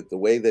the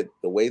way that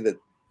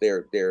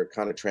they're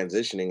kind of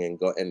transitioning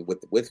and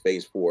with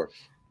Phase 4,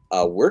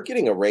 we're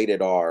getting a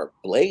rated R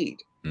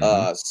Blade.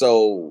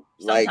 So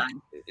like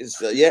Sometime. it's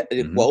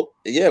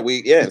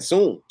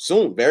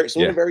soon, very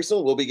soon, and very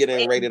soon we'll be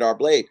getting a rated R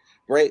Blade.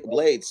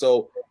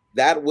 So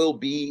that will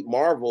be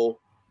Marvel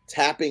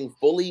tapping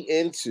fully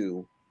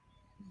into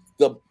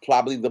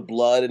probably the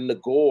blood and the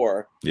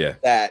gore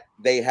that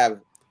they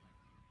have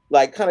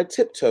like kind of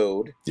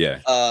tiptoed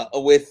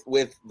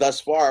with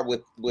thus far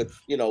with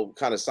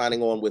kind of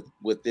signing on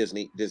with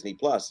Disney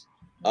Plus.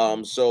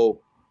 So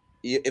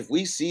if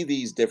we see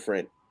these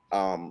different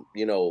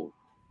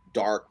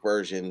dark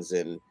versions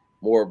and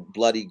more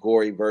bloody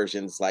gory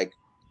versions, like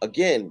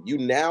again, you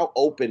now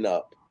open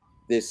up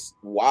this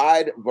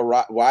wide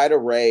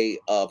array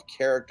of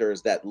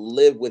characters that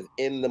live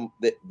within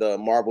the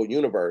Marvel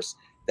universe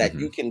that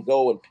you can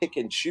go and pick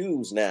and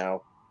choose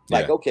now.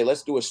 Like, okay,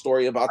 let's do a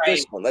story about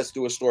this one. Let's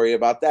do a story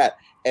about that.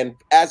 And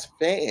as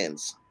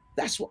fans,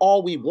 that's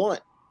all we want.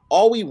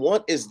 All we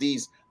want is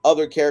these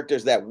other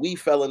characters that we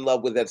fell in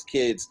love with as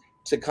kids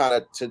to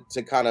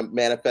kind of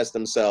manifest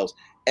themselves.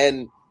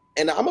 And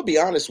I'm gonna be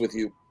honest with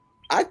you,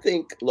 I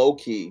think low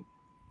key,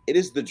 it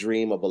is the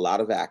dream of a lot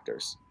of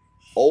actors,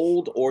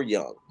 old or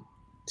young,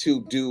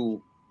 to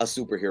do a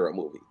superhero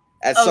movie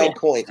at some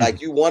point.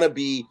 Like you want to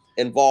be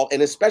involved,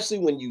 and especially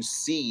when you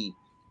see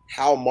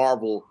how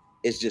Marvel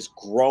is just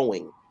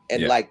growing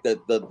and like the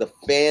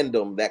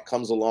fandom that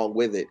comes along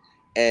with it.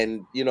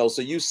 And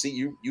so you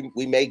see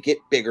we may get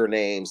bigger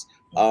names.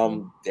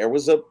 There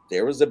was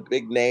a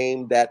big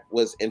name that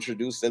was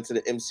introduced into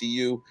the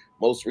MCU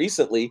most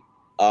recently.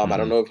 I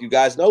don't know if you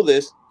guys know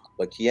this,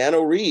 but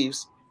Keanu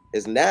Reeves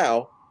is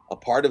now a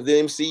part of the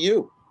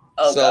MCU.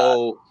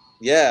 God.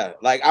 Yeah,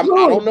 like I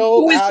don't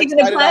know who is he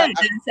gonna play.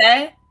 Did it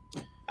say?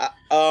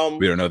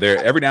 We don't know.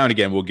 There every now and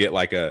again we'll get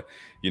like a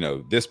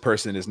this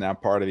person is now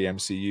part of the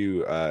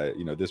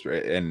MCU. This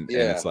and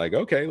it's like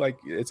okay, like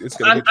it's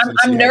gonna.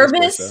 I'm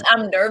nervous.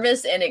 I'm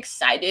nervous and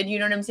excited. You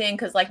know what I'm saying?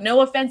 Because like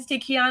no offense to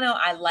Keanu,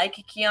 I like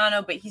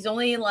Keanu, but he's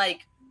only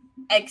like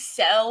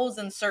excels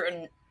in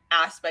certain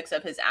aspects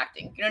of his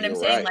acting. You know what I'm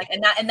saying? Like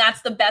and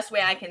that's the best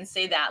way I can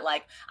say that.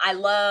 Like I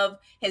love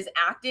his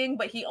acting,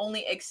 but he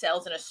only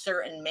excels in a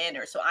certain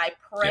manner. So I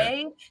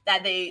pray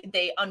that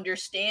they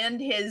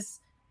understand his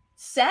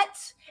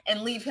set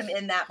and leave him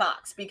in that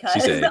box because she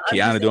said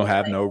Keanu don't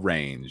have no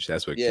range.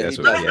 That's what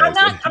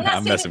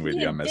I'm messing with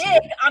you.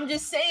 I'm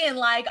just saying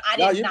like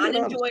I did not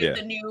enjoy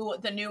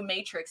the new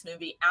Matrix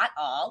movie at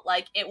all.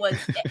 Like it was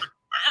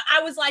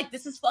I was like,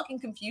 this is fucking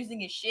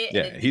confusing as shit.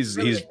 Yeah, he's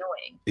really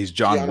annoying. He's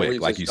John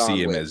Wick, like you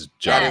see him as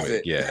John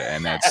Wick. Yeah,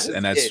 and that's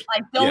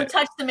like don't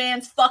touch the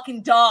man's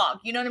fucking dog.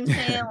 You know what I'm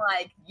saying?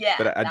 Like,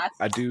 but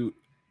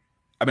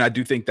I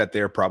do think that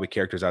there are probably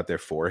characters out there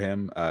for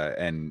him.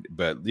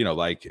 But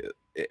like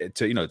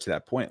to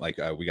that point, like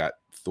we got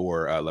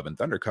Thor: Love and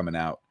Thunder coming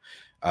out,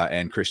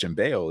 and Christian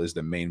Bale is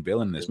the main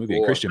villain in this movie.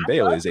 And Christian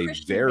Bale is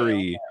he's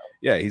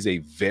a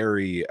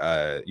very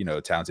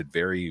talented,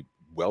 very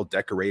well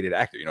decorated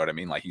actor. You know what I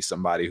mean? Like he's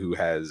somebody who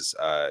has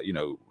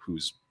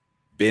who's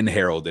been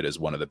heralded as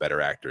one of the better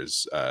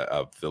actors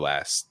of the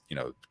last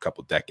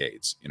couple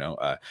decades.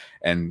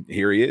 And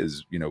here he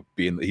is.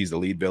 He's the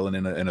lead villain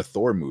in a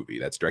Thor movie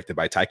that's directed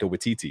by Taika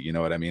Waititi. You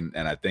know what I mean?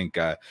 And I think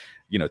to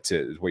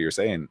what you're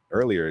saying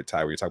earlier, Ty,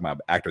 where you're talking about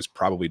actors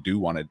probably do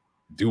want to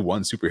do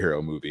one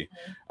superhero movie.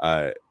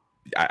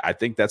 I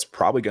think that's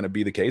probably going to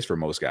be the case for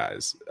most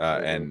guys,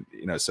 and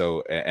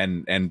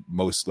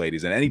most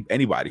ladies and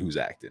anybody who's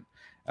acting.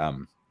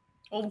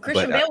 Well,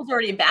 Christian Bale's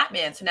already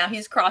Batman, so now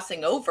he's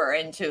crossing over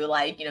into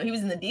he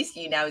was in the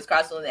DC, now he's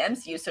crossing into the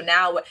MCU. So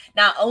now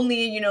not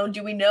only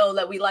do we know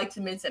that we like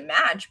to mix and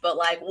match, but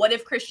like what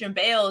if Christian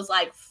Bale is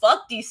like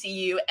fuck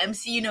DCU,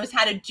 MCU knows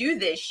how to do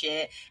this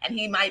shit, and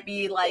he might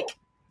be like.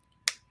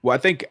 Well, I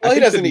think he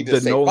doesn't need to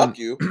say fuck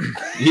you.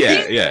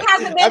 Yeah.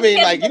 I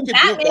mean, like you can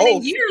Batman do both.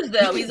 In years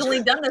though. He's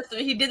only done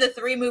he did the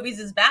 3 movies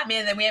as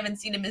Batman, then we haven't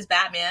seen him as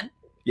Batman.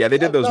 Yeah, they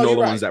did those Nolan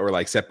ones that were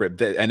like separate,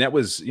 and that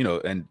was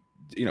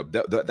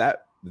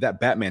that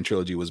Batman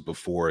trilogy was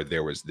before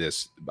there was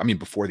this. I mean,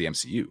 before the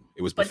MCU,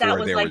 it was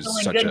before there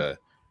was such a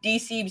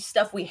DC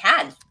stuff we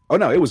had. Oh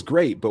no, it was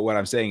great. But what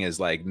I'm saying is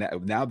like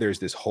now there's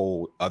this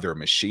whole other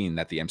machine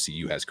that the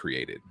MCU has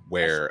created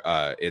where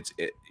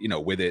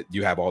with it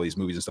you have all these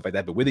movies and stuff like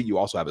that. But with it you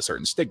also have a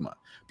certain stigma.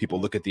 People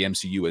look at the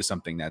MCU as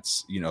something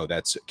that's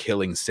that's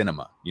killing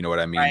cinema. You know what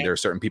I mean? Right. There are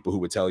certain people who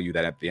would tell you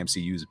that the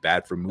MCU is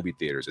bad for movie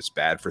theaters. It's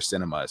bad for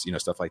cinemas.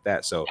 Stuff like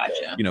that. So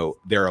gotcha.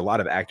 There are a lot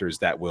of actors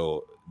that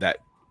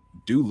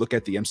do look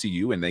at the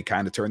MCU and they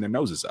kind of turn their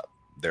noses up.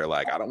 They're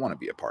like, I don't want to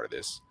be a part of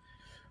this.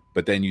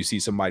 But then you see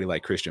somebody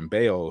like Christian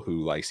Bale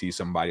who sees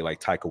somebody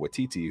like Taika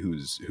Waititi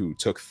who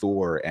took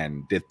Thor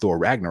and did Thor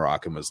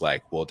Ragnarok and was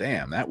like, well,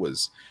 damn, that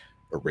was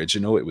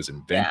original. It was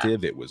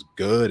inventive. It was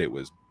good. It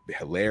was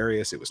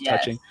hilarious. It was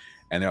touching.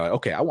 And they're like,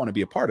 okay, I want to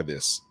be a part of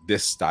this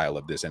style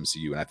of this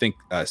MCU. And I think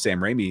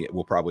Sam Raimi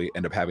will probably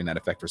end up having that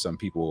effect for some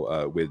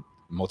people with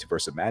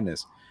Multiverse of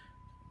Madness.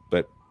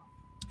 But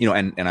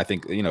and I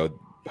think,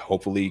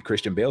 hopefully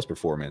Christian Bale's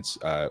performance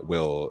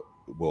will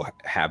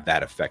have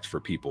that effect for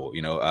people.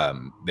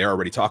 They're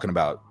already talking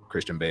about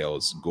Christian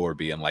Bale's gore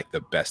being like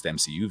the best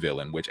MCU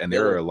villain, and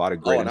there are a lot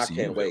of great MCU I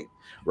can't wait.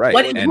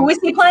 Right. Who is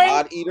he playing?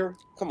 God Eater.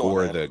 Come on,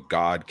 Gore man. the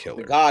God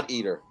Killer. The God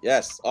Eater.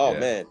 Yes. Oh, Yeah.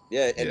 man.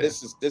 Yeah. And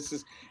this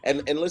is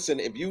and listen,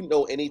 if you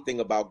know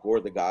anything about Gore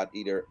the God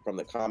Eater from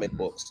the comic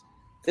books,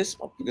 this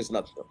motherfucker's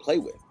nothing to play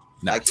with.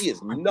 Like, he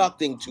is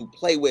nothing to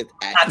play with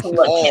at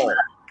all.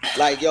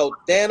 Like, yo,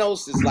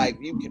 Thanos is like,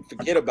 you can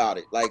forget about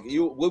it. Like, we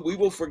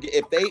will forget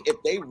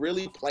if they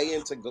really play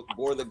into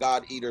Gore the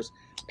God Eater's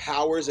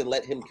powers and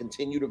let him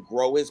continue to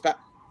grow his power.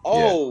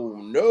 Oh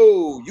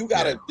no, you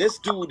gotta. This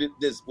dude,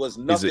 this was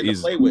nothing to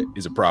play with.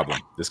 He's a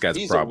problem. This guy's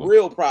a problem. He's a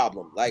real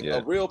problem. Like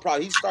a real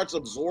problem. He starts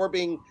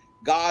absorbing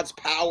God's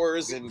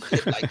powers and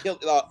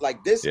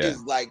like this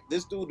is like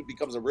this dude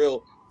becomes a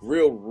real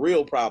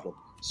problem.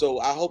 So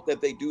I hope that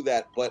they do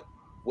that. But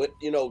when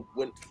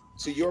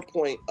to your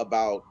point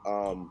about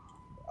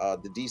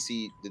the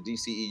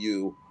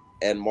DCEU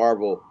and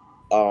Marvel,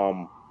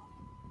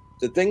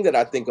 the thing that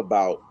I think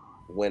about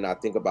when I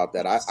think about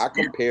that, I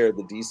compare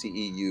the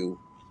DCEU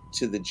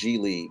to the G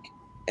League,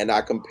 and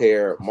I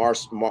compare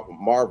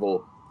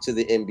Marvel to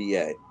the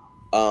NBA.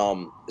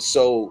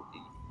 So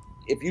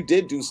if you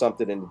did do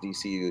something in the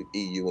DCEU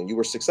and you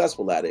were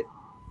successful at it,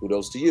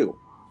 kudos to you.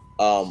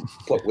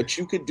 But what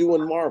you could do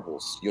in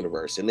Marvel's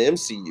universe, in the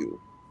MCU,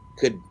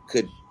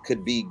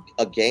 could be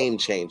a game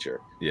changer.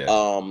 Yeah.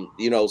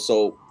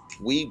 So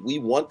we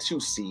want to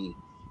see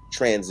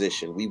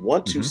transition. We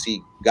want to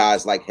see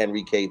guys like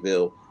Henry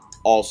Cavill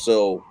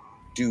also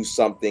do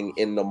something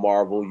in the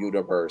Marvel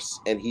universe,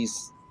 and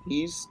he's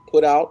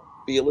put out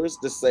feelers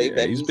to say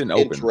that he's been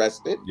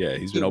interested. Yeah,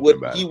 he's been open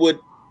about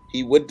it.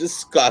 He would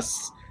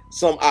discuss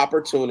some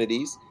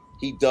opportunities.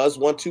 He does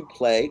want to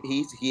play.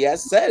 He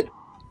has said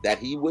that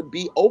he would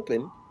be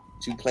open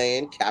to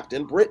playing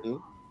Captain Britain.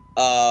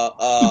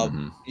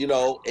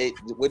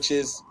 Which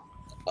is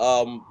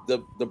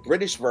the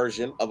British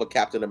version of a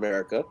Captain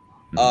America.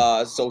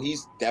 So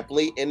he's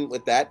definitely in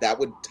with that. That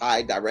would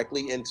tie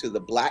directly into the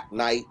Black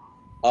Knight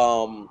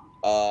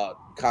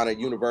kind of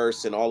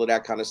universe and all of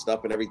that kind of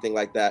stuff and everything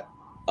like that.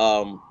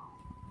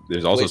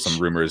 There's also some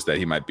rumors that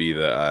he might be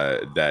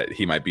the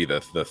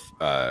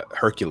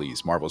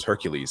Hercules, Marvel's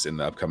Hercules, in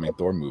the upcoming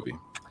Thor movie.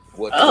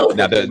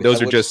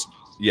 Those are just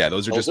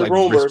like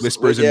rumors.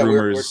 Whispers and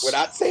rumors. We're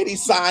not saying he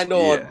signed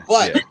on,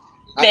 but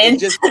it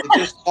just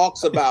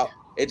talks about.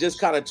 It just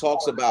kind of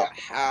talks about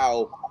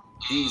how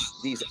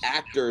these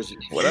actors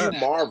view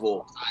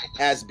Marvel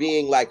as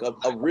being like a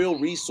real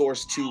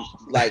resource to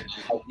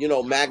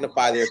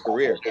magnify their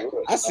career.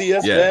 I see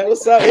us, man.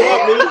 What's up?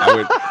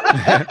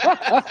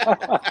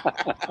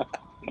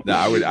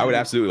 I would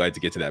absolutely like to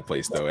get to that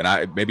place though,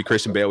 and maybe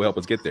Christian Bale will help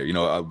us get there.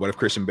 What if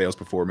Christian Bale's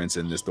performance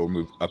in this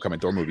upcoming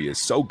Thor movie is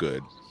so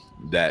good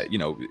that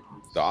the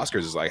Oscars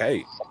is like,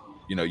 hey,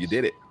 you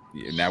did it.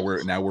 Now we're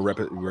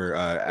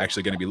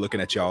actually going to be looking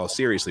at y'all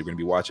seriously. We're going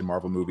to be watching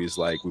Marvel movies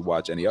like we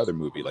watch any other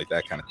movie, like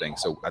that kind of thing.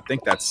 So I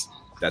think that's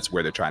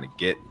where they're trying to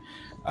get.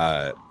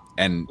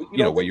 And you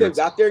don't think they've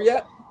got there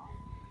yet?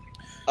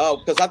 Oh,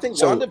 because I think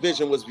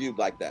WandaVision was viewed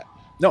like that.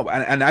 No,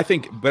 and I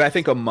think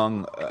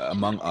among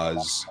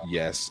us,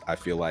 yes, I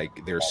feel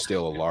like there's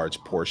still a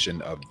large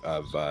portion of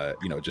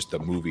just the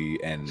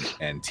movie and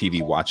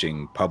TV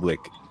watching public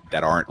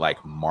that aren't like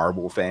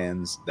Marvel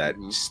fans that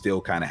still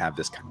kind of have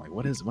this kind of like,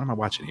 what am I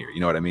watching here? You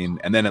know what I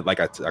mean? And then like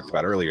I talked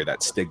about earlier,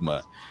 that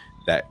stigma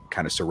that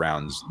kind of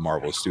surrounds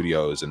Marvel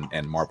Studios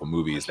and Marvel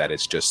movies, that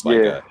it's just like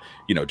a,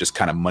 just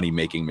kind of money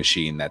making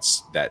machine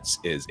that's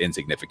is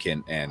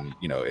insignificant and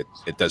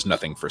it does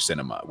nothing for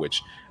cinema,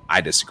 which I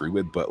disagree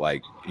with. But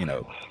like,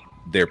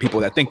 there are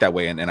people that think that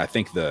way, and I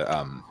think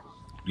the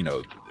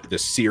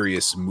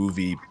serious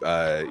movie,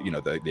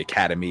 the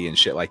Academy and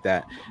shit like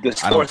that. The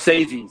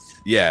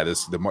Scorsese's. Yeah,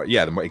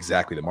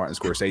 exactly. The Martin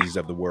Scorsese's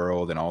of the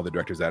world and all the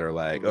directors that are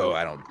like, oh,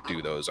 I don't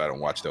do those, I don't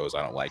watch those,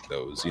 I don't like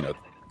those,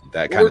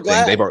 that kind of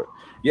thing. They've already,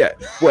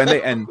 well,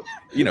 and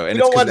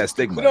it's because that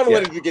stigma. We don't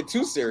want it to get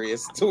too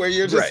serious to where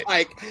you're just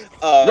like, did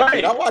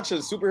I watch a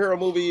superhero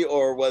movie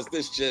or was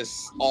this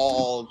just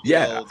all?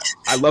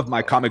 I love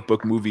my comic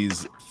book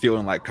movies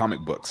feeling like comic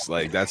books.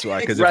 Like that's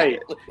why, because I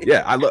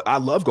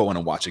love going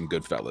and watching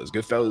Goodfellas.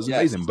 Goodfellas is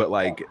amazing, but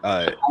like,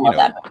 but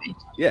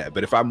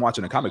if I'm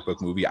watching a comic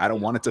book movie, I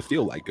don't want it to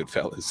feel like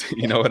Goodfellas.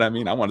 You know what I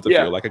mean? I want it to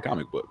feel like a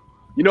comic book.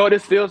 You know what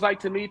this feels like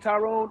to me,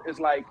 Tyrone? It's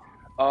like,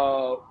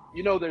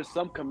 there's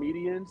some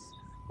comedians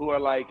who are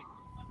like,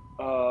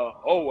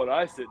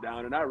 I sit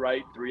down and I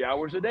write 3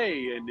 hours a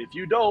day, and if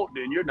you don't,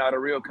 then you're not a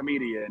real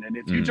comedian. And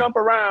if you jump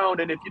around,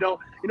 and if you don't,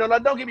 now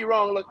don't get me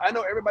wrong. Look, I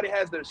know everybody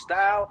has their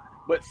style,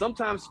 but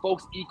sometimes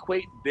folks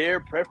equate their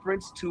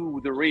preference to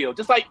the real.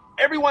 Just like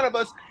every one of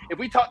us, if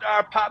we talk to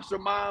our pops or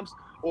moms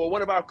or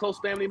one of our close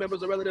family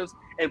members or relatives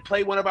and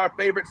play one of our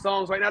favorite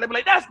songs right now, they'd be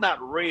like, that's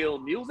not real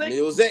music.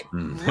 Real music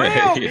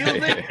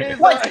is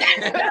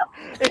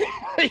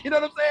you know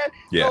what I'm saying?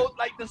 Yeah. So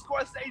like the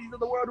Scorsese's of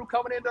the world who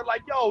coming in, they're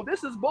like, yo,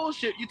 this is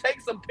bullshit. You take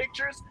some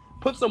pictures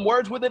put some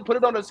words with it, put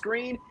it on the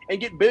screen,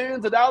 and get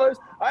billions of dollars.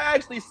 I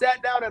actually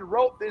sat down and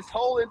wrote this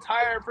whole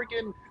entire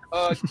freaking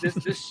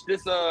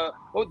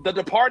The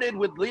Departed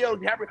with Leo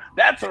DiCaprio.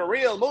 That's a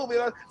real movie.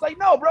 It's like,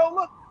 no, bro,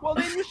 look. Well,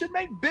 then you should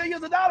make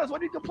billions of dollars.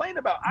 What are you complaining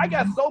about? I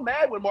got so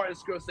mad when Martin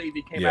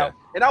Scorsese came out,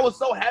 and I was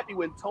so happy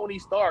when Tony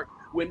Stark,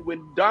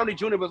 when Downey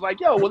Jr. was like,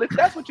 yo, well, if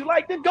that's what you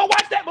like, then go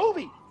watch that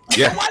movie.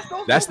 Yeah, watch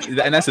those movies.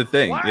 And that's the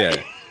thing. Why?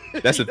 Yeah,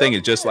 that's the thing.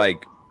 It's just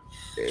like,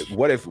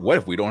 what if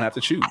we don't have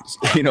to choose?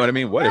 You know what I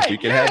mean? What if we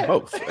can have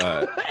both?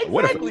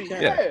 What if we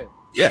can?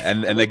 Yeah,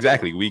 and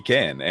exactly, we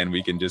can, and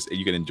we can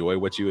you can enjoy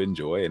what you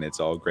enjoy, and it's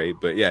all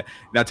great. But yeah,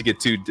 not to get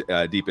too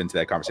deep into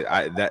that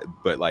conversation.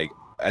 But like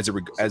as it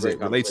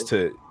relates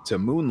to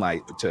Moon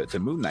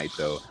Knight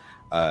though,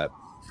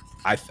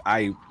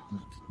 I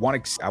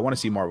want to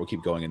see Marvel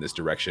keep going in this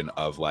direction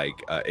of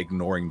like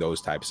ignoring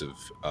those types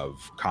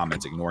of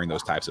comments, ignoring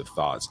those types of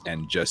thoughts,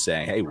 and just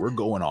saying, hey, we're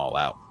going all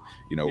out.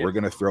 You know, we're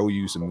gonna throw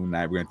you some Moon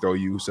Knight, we're gonna throw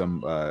you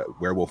some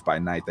Werewolf by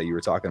Night that you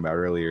were talking about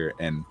earlier,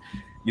 and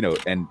you know,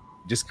 and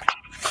just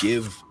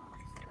give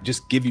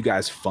you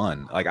guys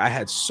fun. Like I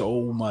had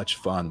so much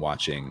fun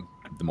watching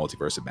the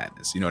Multiverse of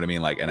Madness. You know what I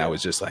mean? Like, and I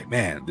was just like,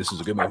 man, this is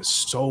a good movie. It was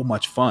so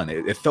much fun.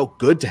 It felt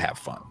good to have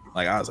fun.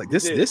 Like I was like,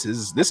 this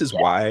is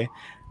why,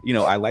 you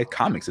know, I liked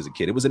comics as a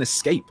kid. It was an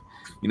escape.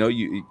 You know,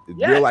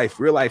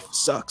 real life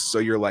sucks. So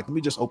you're like, let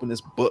me just open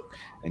this book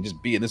and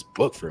just be in this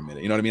book for a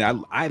minute. You know what I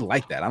mean? I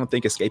like that. I don't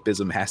think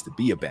escapism has to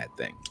be a bad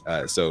thing.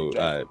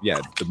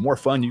 The more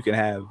fun you can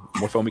have,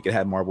 more fun we can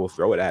have, Marvel,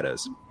 throw it at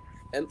us.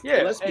 And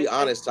let's be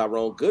honest,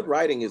 Tyrone, good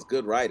writing is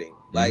good writing.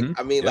 Like,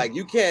 I mean, like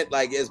you can't,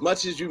 like, as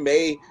much as you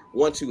may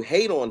want to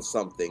hate on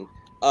something,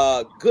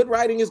 good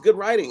writing is good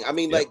writing. I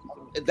mean, like,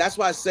 that's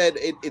why I said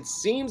it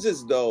seems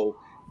as though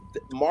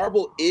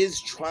Marvel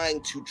is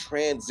trying to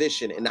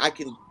transition, and I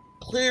can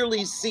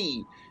clearly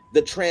see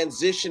the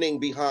transitioning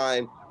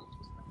behind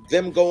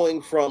them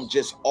going from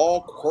just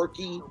all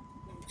quirky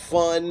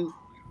fun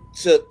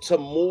to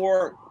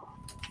more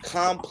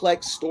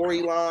complex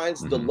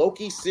storylines. The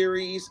Loki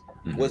series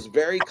was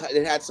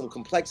it had some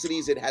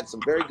complexities, it had some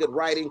very good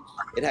writing,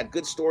 it had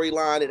good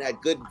storyline, it had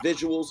good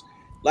visuals.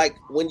 Like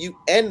when you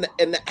and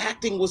the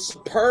acting was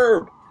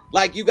superb.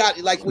 Like you got,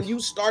 like when you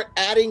start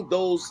adding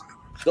those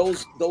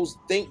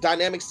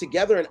dynamics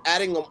together and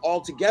adding them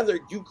all together,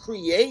 you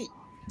create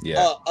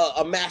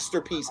a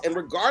masterpiece. And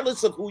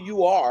regardless of who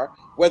you are,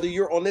 whether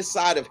you're on this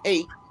side of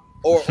hate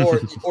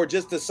or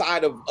just the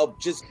side of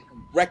just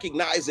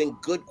recognizing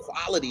good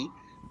quality,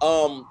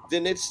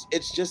 then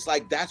it's just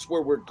like that's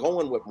where we're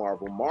going with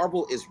Marvel.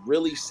 Marvel is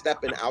really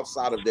stepping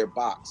outside of their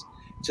box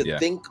to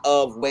think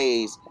of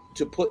ways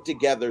to put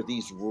together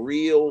these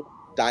real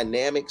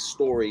dynamic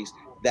stories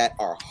that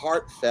are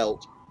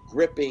heartfelt,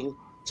 gripping,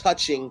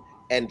 touching,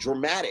 and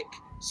dramatic.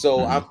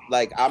 So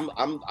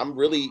I'm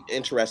really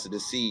interested to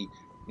see,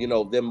 you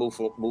know, them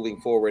moving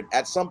forward.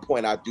 At some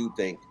point, I do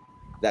think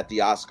that the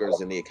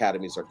Oscars and the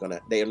Academies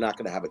they are not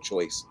gonna have a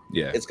choice.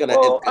 Yeah, it's gonna.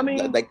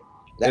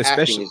 The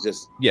acting is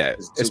just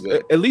is too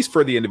good. At least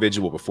for the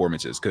individual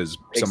performances, because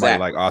somebody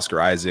like Oscar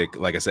Isaac,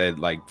 like I said,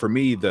 like for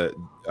me, the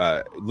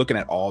looking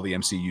at all the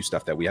MCU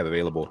stuff that we have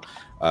available,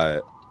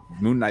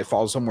 Moon Knight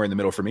falls somewhere in the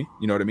middle for me.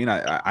 You know what I mean?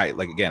 I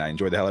like, again, I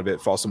enjoy the hell out of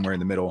it. Falls somewhere in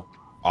the middle.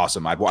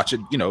 Awesome. I'd watch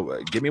it. You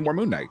know, give me more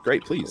Moon Knight.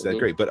 Great, please. That's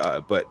great.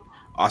 But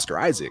Oscar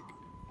Isaac,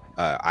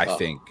 I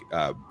think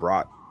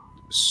brought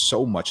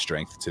so much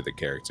strength to the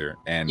character,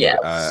 and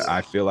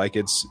I feel like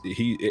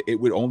it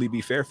would only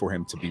be fair for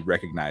him to be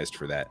recognized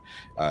for that.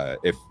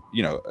 If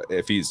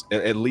he's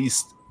at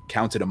least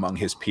counted among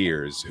his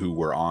peers who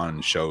were on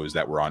shows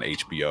that were on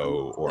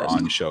HBO or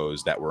on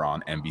shows that were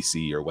on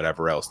NBC or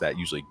whatever else that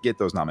usually get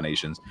those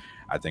nominations,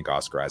 I think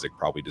Oscar Isaac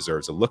probably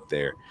deserves a look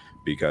there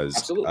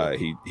because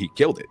he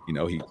killed it. You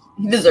know, he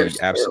deserves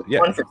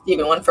one for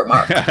Steven, one for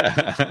Mark.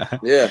 That'd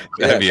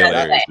be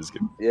hilarious.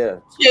 I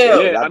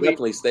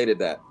definitely stated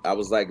that. I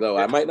was like,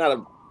 I might not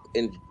have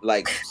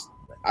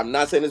I'm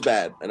not saying it's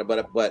bad,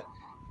 but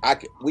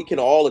we can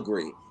all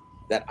agree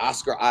that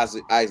Oscar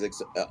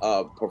Isaac's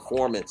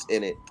performance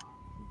in it,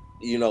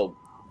 you know,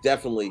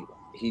 definitely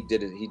he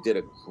did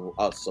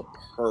a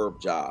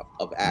superb job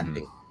of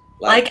acting.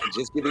 Like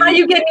just how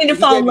you get me to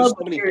fall in love with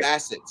so many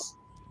facets.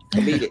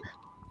 Comedic.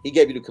 He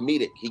gave you the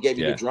comedic. He gave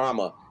you the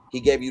drama.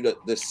 He gave you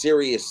the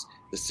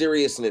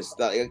seriousness.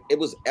 It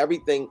was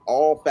everything.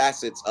 All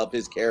facets of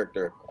his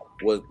character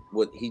was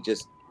what he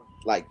just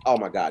like. Oh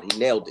my God, he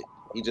nailed it.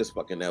 He just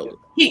fucking nailed it.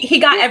 He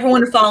got everyone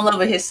to fall in love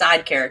with his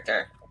side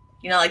character.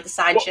 You know, like the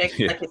side chick,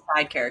 like his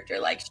side character,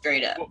 like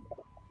straight up.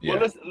 Well,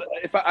 listen,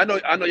 if I know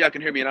y'all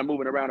can hear me, and I'm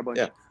moving around a bunch.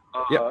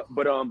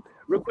 But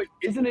real quick,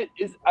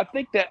 I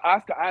think that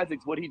Oscar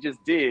Isaacs, what he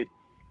just did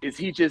is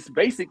he just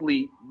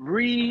basically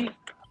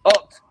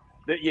re-upped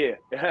the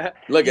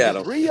Look at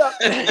him.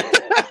 Re-upped.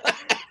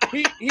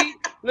 he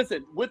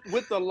listen,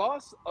 with the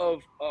loss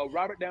of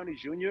Robert Downey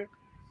Jr.,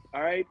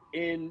 all right,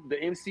 in the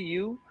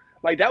MCU,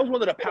 like that was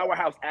one of the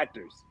powerhouse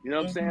actors. You know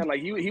what I'm saying?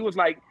 Like he was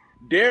like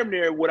damn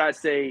near what I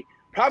say,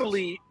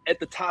 probably at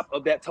the top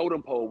of that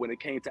totem pole when it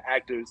came to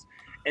actors.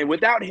 And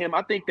without him,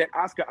 I think that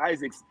Oscar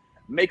Isaacs,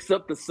 makes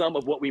up the sum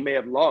of what we may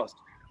have lost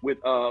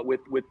with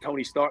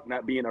Tony Stark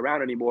not being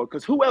around anymore.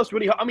 Because who else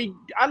really? I mean,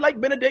 I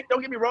like Benedict.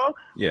 Don't get me wrong.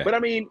 Yeah. But I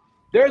mean,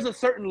 there's a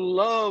certain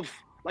love,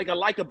 like a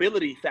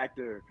likability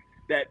factor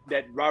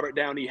that Robert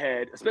Downey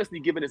had,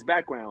 especially given his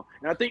background.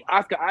 And I think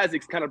Oscar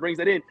Isaacs kind of brings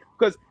that in,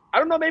 because I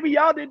don't know, maybe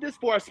y'all did this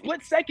for a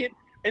split second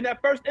in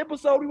that first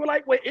episode. We were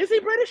like, wait, is he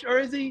British or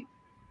is he?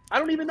 I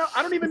don't even know.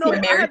 I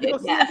had to go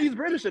see if he's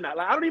British or not.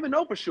 Like, I don't even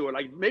know for sure.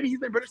 Like, maybe he's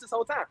been British this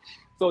whole time.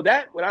 So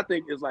that, what I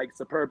think is like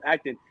superb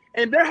acting.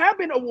 And there have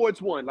been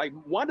awards won. Like,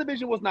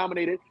 WandaVision was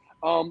nominated.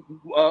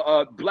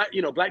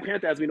 Black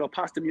Panther, as we know,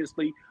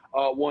 posthumously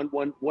won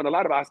a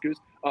lot of Oscars.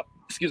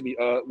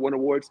 Won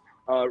awards.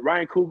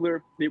 Ryan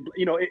Coogler,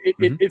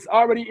 it's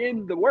already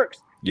in the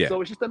works. Yeah.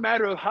 So it's just a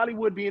matter of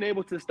Hollywood being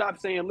able to stop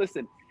saying,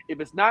 listen, if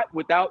it's not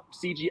without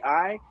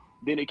CGI,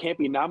 then it can't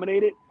be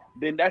nominated.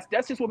 Then that's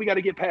just what we got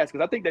to get past,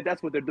 because I think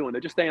that's what they're doing.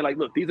 They're just saying, like,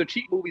 look, these are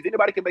cheap movies.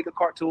 Anybody can make a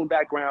cartoon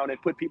background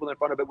and put people in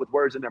front of it with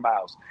words in their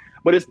mouths.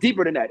 But it's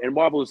deeper than that, and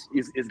Marvel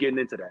is getting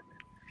into that.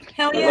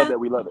 Hell yeah. I love that.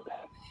 We love it.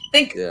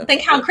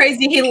 Think how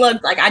crazy he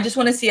looked. Like, I just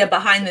want to see a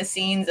behind the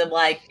scenes of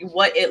like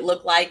what it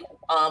looked like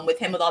with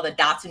him with all the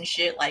dots and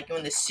shit, like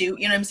in the suit.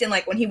 You know what I'm saying?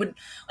 Like when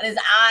his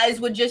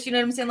eyes would just, you know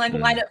what I'm saying, like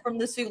light up from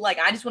the suit. Like,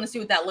 I just want to see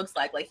what that looks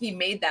like. Like, he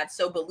made that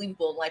so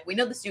believable. Like, we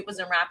know the suit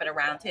wasn't wrapping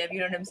around him. You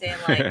know what I'm saying?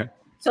 Like,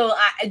 so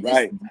I just.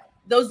 Right.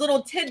 Those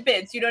little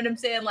tidbits, you know what I'm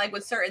saying? Like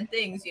with certain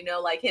things, you know,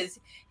 like his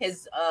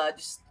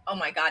just, oh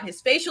my God,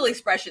 his facial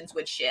expressions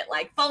with shit,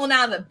 like falling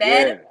out of the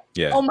bed.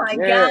 Yeah. Oh my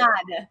God.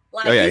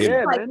 Like, like,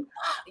 man.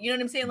 you know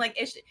what I'm saying? Like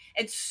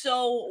it's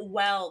so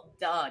well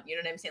done. You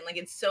know what I'm saying? Like,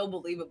 it's so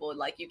believable.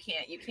 Like you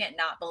can't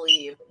not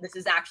believe this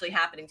is actually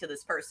happening to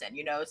this person,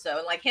 you know?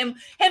 So like him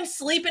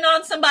sleeping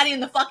on somebody in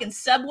the fucking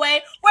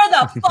subway. Where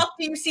the fuck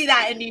do you see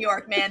that in New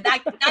York, man?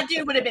 That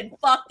dude would have been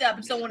fucked up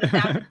if someone was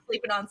actually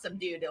sleeping on some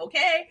dude.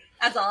 Okay.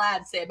 That's all I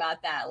had to say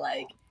about that.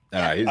 Like,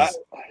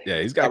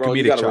 he's got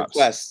comedic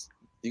chops.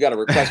 You got a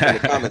request in the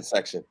comment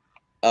section.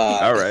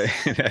 All right.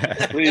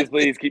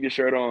 please keep your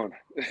shirt on.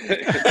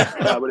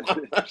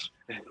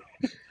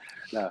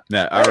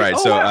 No. All right.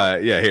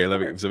 Here, let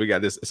me. So we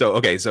got this. So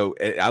okay. So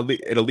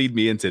it'll lead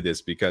me into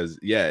this because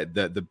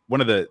the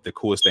one of the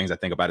coolest things I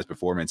think about his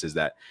performance is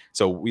that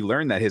we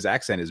learned that his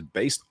accent is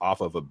based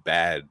off of a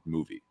bad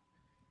movie.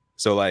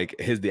 So like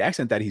the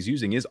accent that he's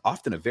using is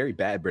often a very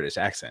bad British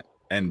accent.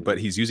 But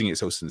he's using it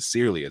so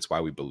sincerely. It's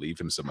why we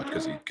believe him so much,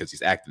 because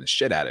he's acting the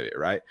shit out of it,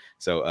 right?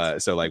 So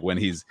when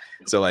he's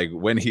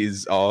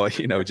all,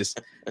 you know,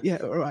 just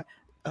all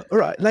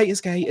right,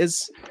 latest guy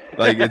is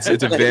like it's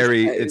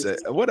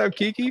a what up,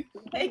 Kiki?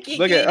 Hey, Kiki.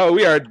 Look at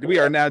we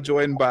are now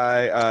joined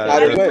by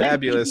the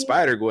fabulous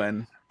Spider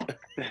Gwen.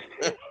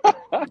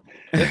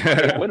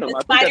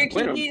 Spider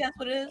Kiki, that's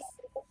what it is.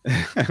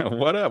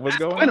 What up? What's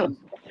going on?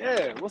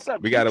 Yeah, what's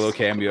up? We got a little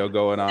cameo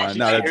going on.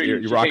 No,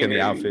 you're rocking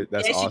the outfit.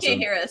 That's awesome. She can't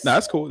hear us. No,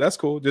 that's cool. That's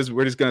cool.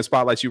 We're just gonna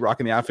spotlight you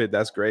rocking the outfit.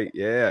 That's great.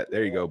 Yeah,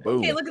 there you go.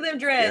 Boom. Hey, look at them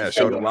dreads. Yeah,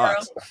 show the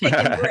locks.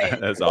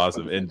 That's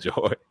awesome.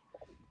 Enjoy.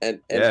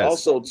 And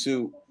also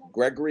to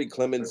Gregory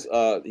Clemens,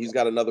 he's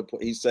got another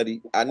point. He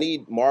said I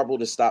need Marvel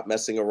to stop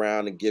messing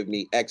around and give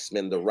me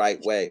X-Men the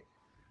right way.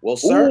 Well,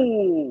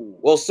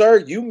 sir,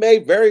 you may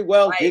very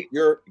well get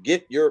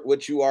your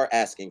what you are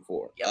asking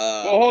for.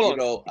 Hold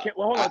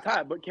on,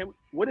 Todd. But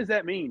what does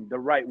that mean? The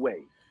right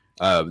way?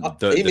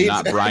 The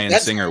not Bryan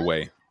Singer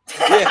way.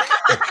 Yeah.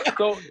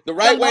 So the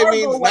right way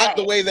means not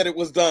the way that it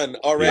was done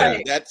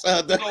already. Yeah. That's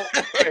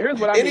here's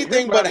what I mean.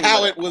 Anything but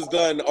how it was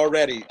done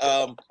already.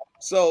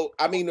 So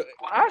I mean,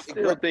 I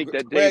still think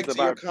that Greg, to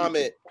your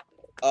comment,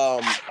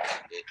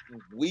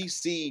 we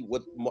see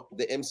what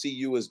the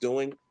MCU is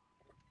doing.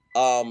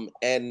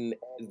 And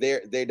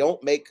they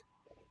don't make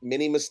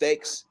many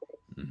mistakes.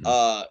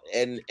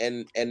 And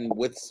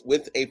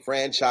with a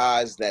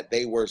franchise that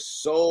they were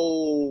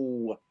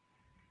so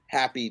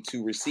happy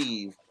to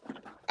receive,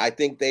 I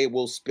think they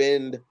will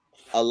spend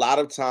a lot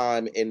of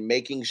time in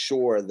making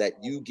sure that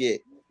you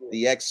get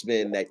the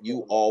X-Men that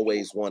you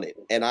always wanted.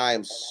 And I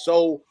am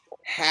so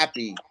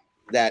happy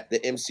that the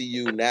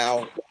MCU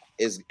now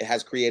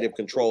has creative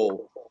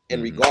control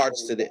in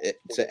regards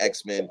to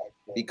X-Men,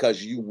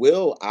 because you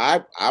will.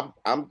 I'm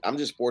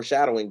just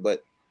foreshadowing,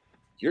 but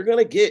you're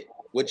gonna get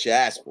what you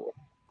asked for.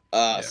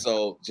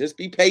 So just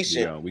be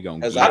patient,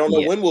 because I don't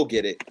know when we'll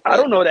get it. I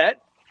don't know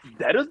that.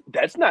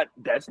 That's not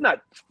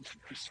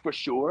for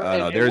sure.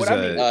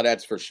 No,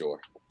 that's for sure.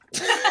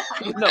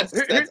 No,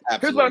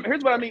 here's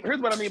what I mean. Here's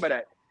what I mean by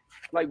that.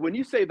 Like, when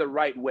you say the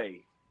right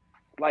way,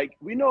 like,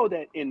 we know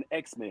that in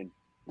X-Men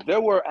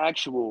there were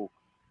actual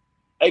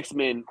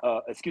X-Men,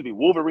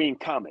 Wolverine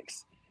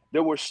comics.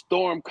 There were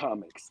Storm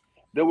comics.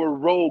 There were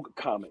Rogue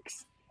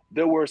comics.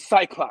 There were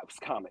Cyclops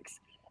comics.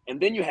 And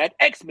then you had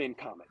X-Men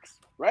comics,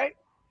 right?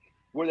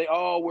 Where they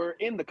all were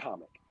in the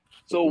comic.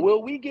 So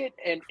will we get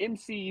an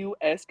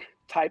MCU-esque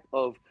type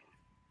of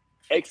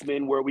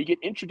X-Men where we get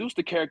introduced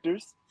to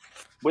characters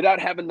without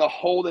having the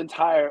whole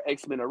entire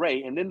X-Men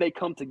array, and then they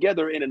come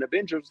together in an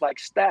Avengers-like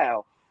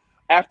style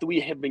after we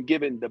have been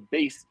given the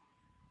base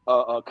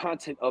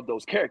content of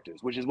those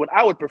characters, which is what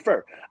I would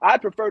prefer.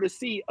 I'd prefer to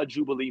see a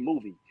Jubilee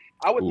movie.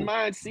 I wouldn't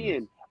mind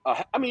seeing.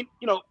 I mean,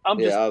 you know, I'm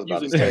just I was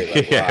about using to say,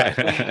 like,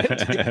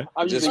 characters.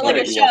 I'm just using like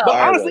a characters. show. But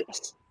honestly,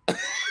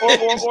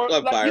 or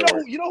Like like,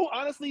 fireworks. you know,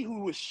 honestly,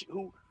 who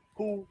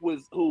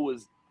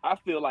was I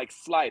feel like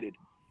slighted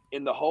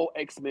in the whole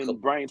X-Men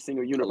Bryan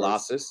Singer universe.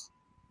 Colossus.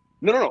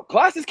 No.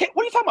 Colossus can't.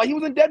 What are you talking about? He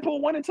was in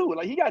Deadpool 1 and 2.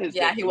 Like, he got his.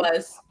 Yeah, Deadpool. he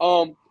was.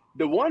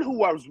 The one who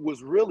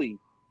was really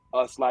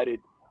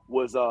slighted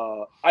was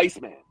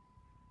Iceman.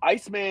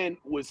 Iceman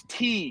was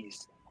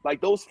teased.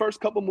 Like, those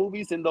first couple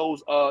movies and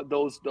those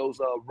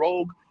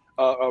rogue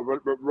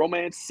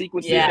romance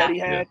sequences that he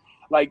had.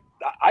 Like,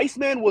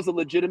 Iceman was a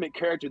legitimate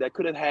character that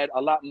could have had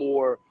a lot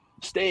more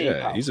staying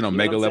power. He's an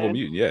Omega level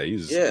mutant. Yeah,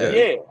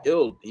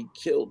 He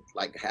killed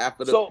like half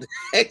of the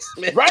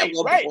X-Men. Right.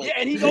 Yeah,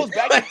 and he goes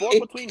back and forth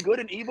between good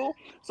and evil.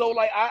 So,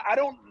 like, I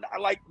don't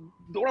like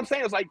what I'm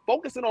saying is, like,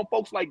 focusing on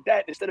folks like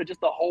that instead of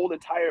just the whole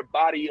entire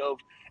body of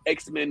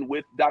X-Men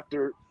with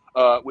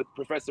with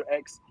Professor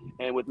X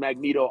and with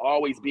Magneto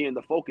always being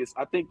the focus.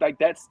 I think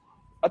that's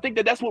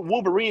what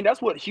Wolverine,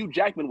 that's what Hugh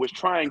Jackman was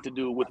trying to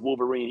do with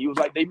Wolverine. He was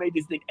like, they made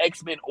this thing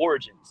X-Men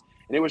Origins.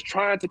 And it was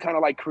trying to kind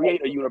of like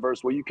create a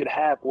universe where you could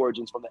have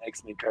origins from the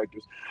X-Men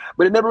characters.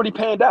 But it never really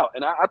panned out.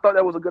 And I thought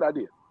that was a good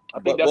idea. I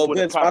think that's what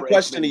Vince, my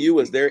question to you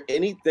is there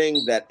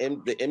anything that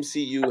the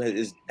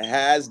MCU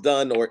has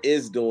done or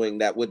is doing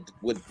that would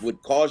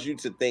cause you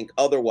to think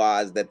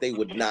otherwise, that they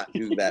would not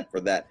do that for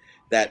that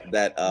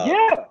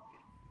yeah.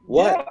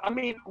 What? Yeah, I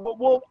mean,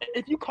 well,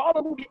 if you call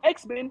the movie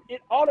X-Men,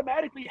 it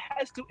automatically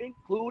has to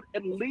include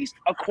at least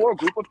a core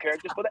group of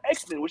characters for the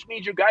X-Men, which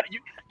means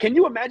can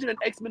you imagine an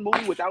X-Men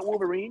movie without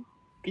Wolverine?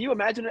 Can you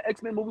imagine an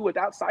X-Men movie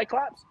without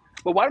Cyclops?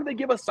 But why don't they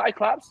give us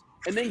Cyclops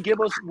and then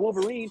give us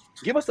Wolverine?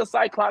 Give us a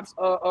Cyclops,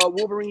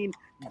 Wolverine,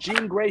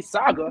 Jean Grey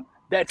saga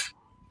that's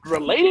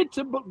related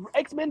to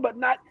X-Men, but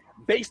not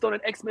based on an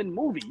X-Men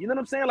movie. You know what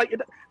I'm saying? Like,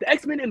 the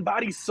X-Men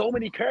embodies so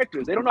many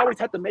characters. They don't always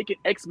have to make it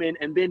X-Men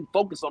and then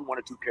focus on one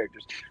or two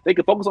characters. They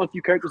could focus on a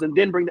few characters and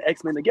then bring the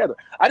X-Men together.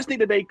 I just think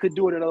that they could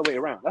do it another way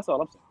around. That's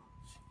all I'm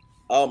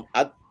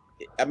saying.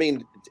 I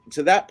mean,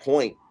 to that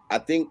point, I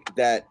think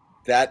that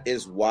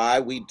is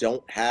why we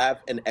don't have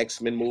an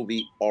X-Men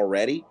movie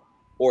already,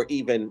 or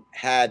even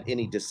had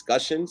any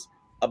discussions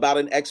about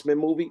an X-Men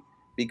movie,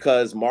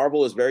 because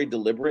Marvel is very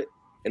deliberate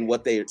in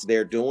what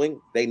they're doing.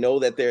 They know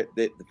that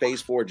the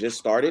Phase 4 just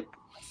started,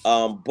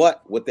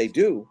 but what they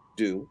do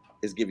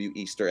is give you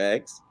Easter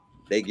eggs.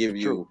 They give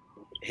you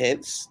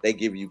hints. They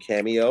give you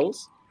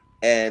cameos,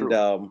 and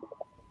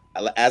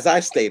as I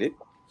stated,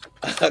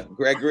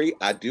 Gregory,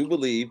 I do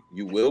believe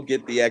you will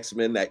get the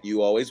X-Men that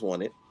you always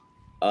wanted,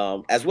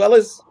 as well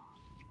as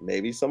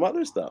maybe some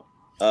other stuff.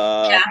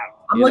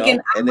 I'm looking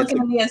at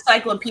the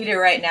encyclopedia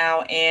right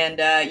now, and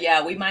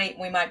we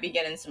might be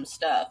getting some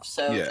stuff.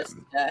 So just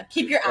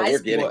keep your eyes. We're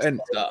getting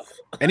stuff,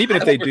 and even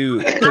if they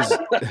do,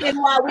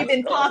 while we've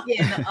been talking,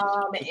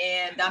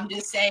 and I'm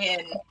just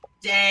saying,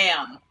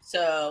 damn.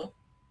 So,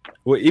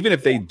 well, even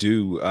if they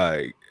do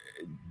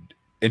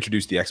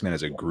introduce the X-Men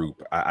as a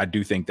group, I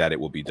do think that it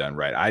will be done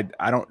right.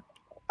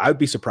 I would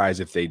be surprised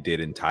if they did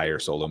entire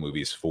solo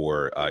movies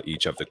for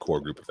each of the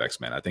core group of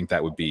X-Men. I think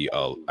that would be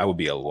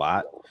a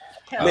lot.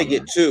 You may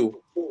get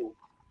two.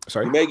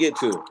 Sorry? You may get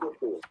two.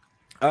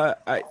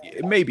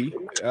 Maybe.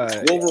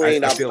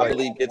 Wolverine, I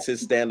believe, gets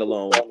his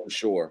standalone for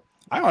sure.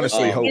 I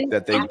honestly hope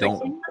that they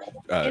don't.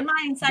 In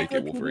my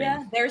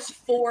encyclopedia, there's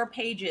 4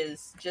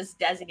 pages just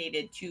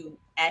designated to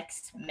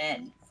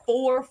X-Men.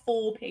 4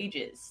 full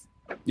pages.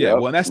 Yeah,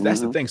 well, and that's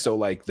the thing. So,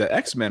 like, the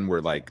X-Men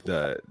were like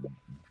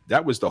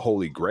that was the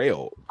holy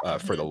grail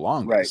for the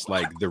longest.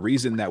 Right. Like, the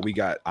reason that we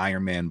got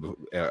Iron Man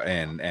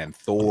and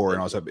Thor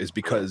and all stuff is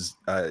because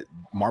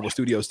Marvel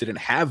Studios didn't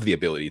have the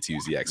ability to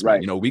use the X-Men.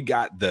 Right. You know, we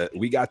got the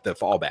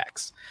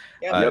fallbacks.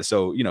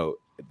 So, you know,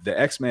 the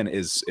X-Men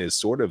is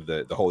sort of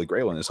the holy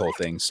grail in this whole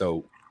thing.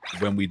 So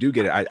when we do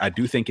get it, I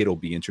do think it'll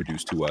be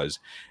introduced to us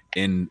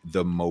in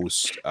the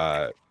most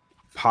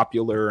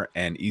popular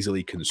and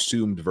easily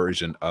consumed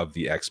version of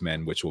the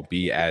X-Men, which will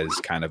be as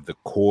kind of the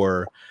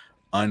core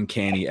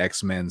uncanny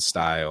X-Men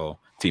style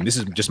team. This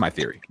is just my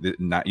theory.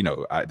 Not, you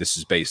know, this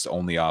is based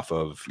only off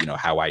of, you know,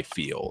 how I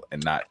feel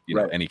and not, you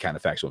know, any kind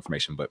of factual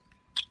information. But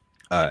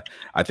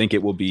I think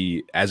it will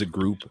be as a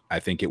group.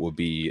 I think it will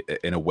be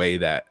in a way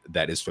that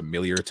is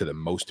familiar to the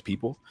most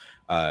people.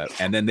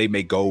 And then they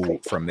may go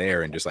from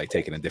there and just like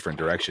take it in different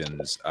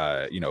directions.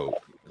 You know,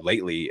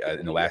 lately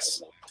in the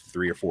last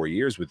 3 or 4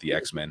 years with the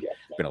X-Men,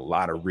 been a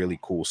lot of really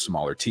cool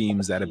smaller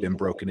teams that have been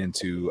broken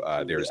into.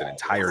 There's an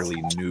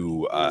entirely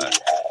new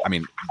I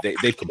mean,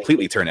 they've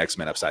completely turned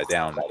X-Men upside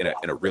down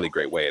in a really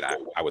great way, and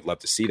I would love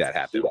to see that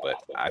happen. But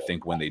I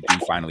think when they do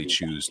finally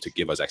choose to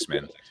give us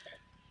X-Men,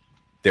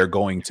 they're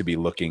going to be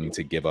looking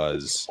to give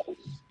us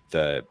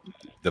the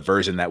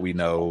version that we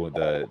know,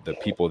 the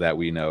people that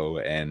we know,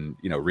 and,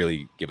 you know,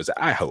 really give us,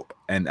 I hope.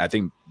 And I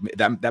think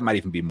that might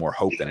even be more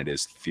hope than it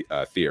is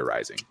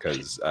theorizing,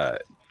 because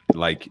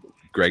like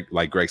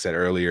Greg said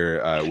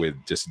earlier, with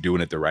just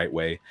doing it the right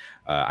way.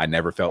 I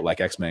never felt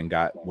like X-Men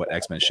got what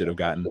X-Men should have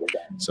gotten.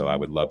 So I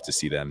would love to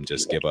see them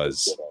just give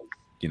us,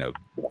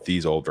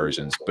 these old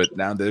versions. But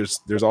now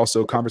there's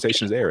also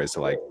conversations there as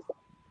to like,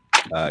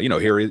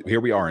 here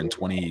we are in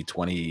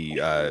 2020,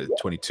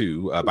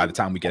 22. By the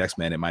time we get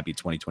X-Men, it might be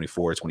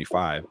 2024,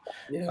 25.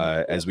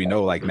 As we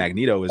know, like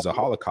Magneto is a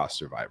Holocaust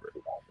survivor.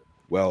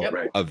 Well,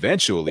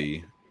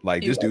 eventually,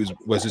 like this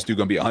dude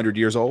gonna be 100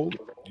 years old,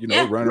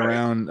 running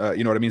around,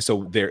 you know what I mean?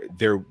 So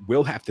there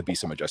will have to be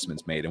some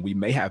adjustments made, and we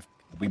may have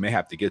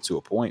to get to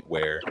a point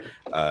where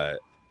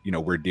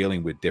we're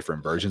dealing with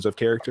different versions of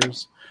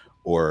characters,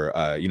 or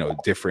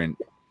different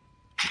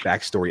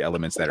backstory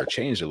elements that are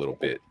changed a little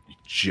bit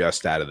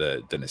just out of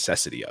the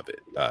necessity of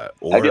it.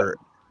 Or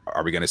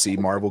are we going to see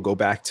Marvel go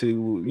back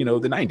to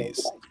the 90s?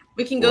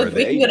 We can go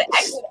to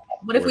X.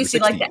 What if we see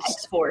like the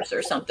X-Force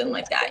or something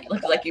like that?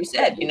 Like you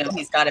said,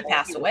 he's got to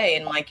pass away,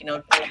 and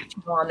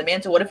on the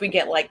mantle. What if we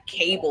get like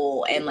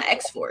Cable and the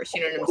X-Force?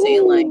 You know what I'm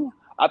saying? Like,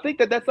 I think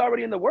that's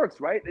already in the works,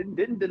 right?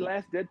 Didn't the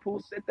last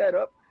Deadpool set that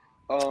up?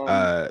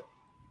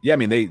 Yeah, I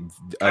mean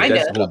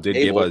Deadpool did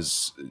give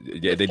us,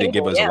 they did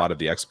give us a lot of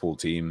the X-Pool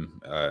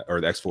team,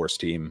 or the X-Force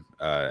team,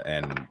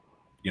 and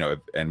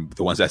and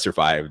the ones that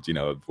survived,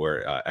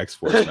 were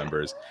X-Force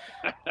members.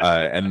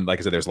 And like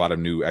I said, there's a lot of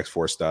new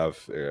X-Force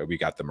stuff. We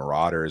got the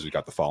Marauders, we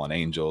got the Fallen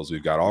Angels,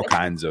 we've got all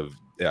kinds of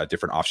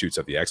different offshoots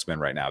of the X-Men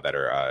right now that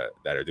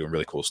are doing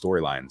really cool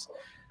storylines.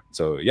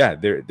 So yeah,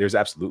 there's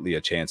absolutely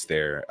a chance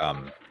there.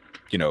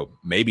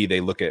 Maybe they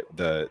look at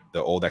the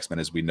old X-Men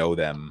as we know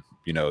them,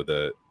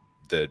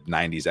 the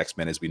 90s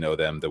X-Men as we know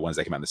them, the ones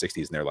that came out in the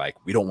 60s, and they're like,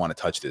 we don't want to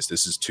touch this.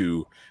 This is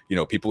too,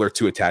 people are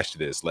too attached to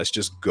this. Let's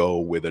just go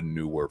with a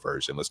newer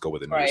version. Let's go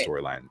with a newer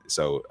storyline.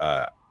 So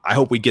I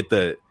hope we get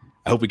the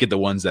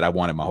ones that I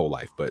wanted my whole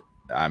life, but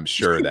I'm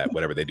sure that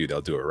whatever they do, they'll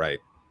do it right.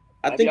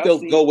 I think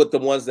they'll go with the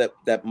ones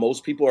that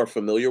most people are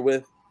familiar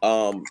with.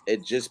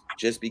 It just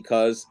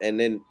because, and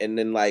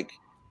then like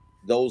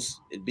those,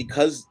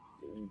 because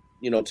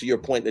to your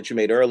point that you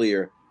made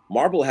earlier,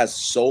 Marvel has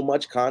so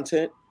much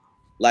content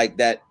like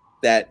that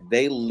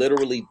they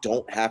literally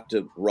don't have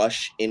to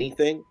rush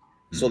anything.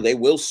 So they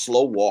will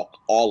slow walk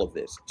all of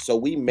this. So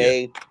we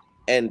may,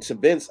 and to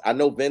Vince, I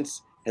know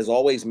Vince has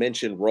always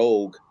mentioned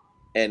Rogue,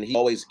 and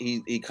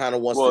he kind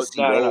of wants to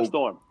see Rogue.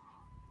 Storm.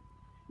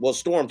 Well,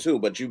 Storm too,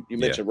 but you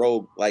mentioned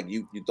Rogue, like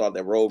you thought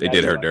that Rogue. They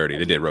did her dirty.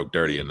 They did Rogue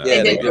dirty in that.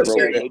 Yeah, they did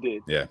Rogue. They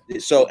did. Yeah.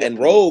 So and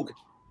Rogue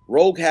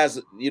has,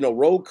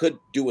 Rogue could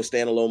do a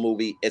standalone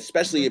movie,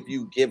 especially if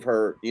you give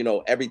her,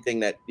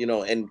 everything that,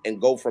 and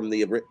go from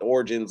the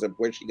origins of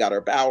where she got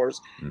her powers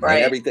and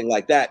everything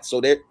like that. So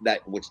that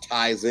which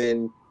ties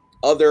in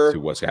other to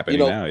what's happening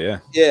now. Yeah.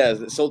 Yeah.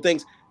 So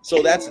that's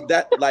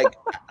that. Like,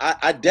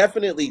 I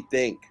definitely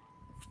think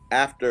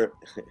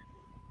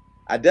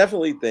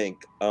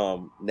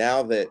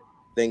now that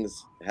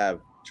things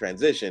have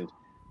transitioned,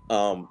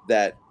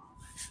 that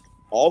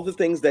all the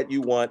things that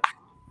you want,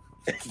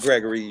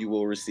 Gregory, you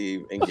will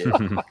receive and get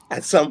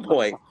at some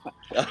point,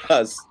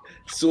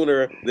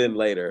 sooner than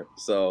later.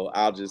 So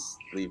I'll just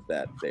leave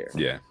that there.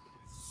 Yeah.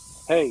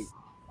 Hey,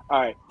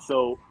 all right.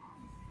 So,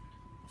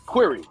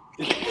 query.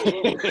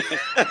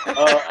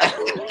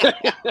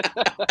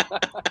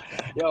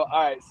 All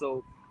right.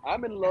 So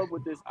I'm in love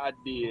with this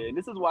idea, and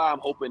this is why I'm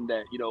hoping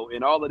that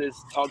in all of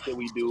this talk that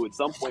we do, at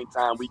some point in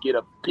time, we get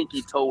a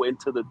pinky toe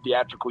into the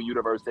theatrical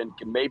universe and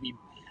can maybe,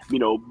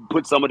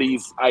 put some of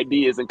these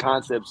ideas and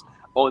concepts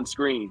on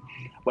screen.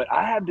 But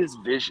I have this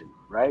vision,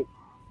 right,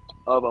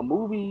 of a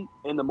movie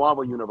in the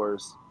Marvel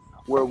universe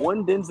where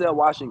one Denzel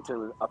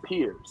Washington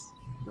appears,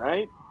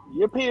 right?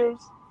 He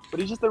appears, but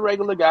he's just a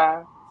regular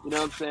guy. You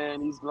know what I'm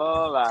saying? He's blah,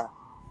 blah, blah.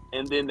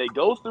 And then they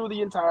go through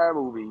the entire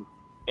movie,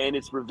 and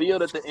it's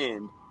revealed at the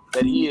end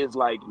that he is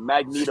like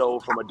Magneto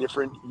from a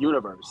different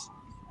universe.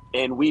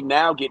 And we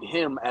now get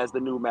him as the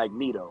new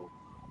Magneto.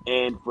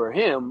 And for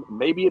him,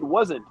 maybe it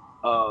wasn't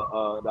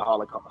the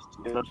Holocaust.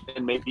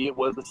 And maybe it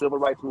was the civil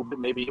rights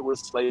movement. Maybe it was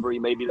slavery.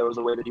 Maybe there was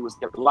a way that he was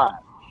kept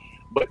alive.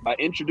 But by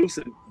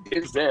introducing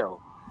Denzel,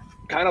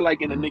 kind of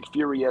like in a Nick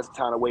Fury-esque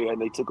kind of way, and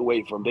they took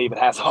away from David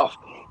Hasselhoff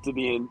to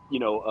being,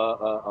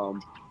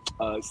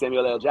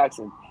 Samuel L.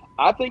 Jackson,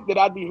 I think that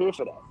I'd be here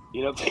for that.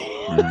 You know what I'm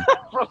saying?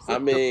 I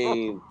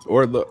mean,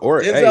 or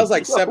Denzel's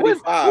like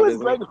 75. Who is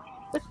Isn't he?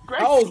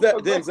 How old is that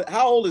Denzel?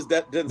 How old is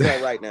that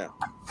Denzel right now?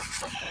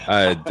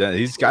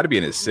 He's got to be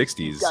in his 60s.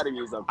 He's gotta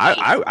be something.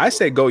 I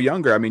say go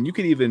younger. I mean, you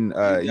could even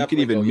meet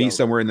younger.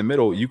 somewhere in the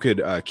middle. You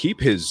could keep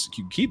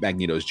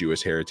Magneto's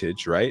Jewish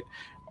heritage, right?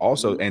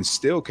 Also, and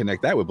still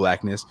connect that with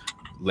blackness.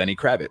 Lenny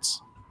Kravitz.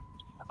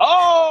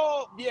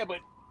 Oh yeah, but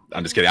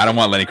I'm just kidding. I don't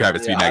want Lenny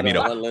Kravitz to be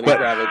Magneto, but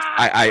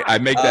I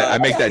make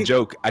that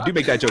joke. I do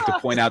make that joke to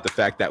point out the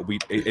fact that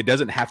it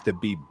doesn't have to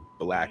be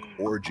black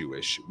or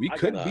Jewish. We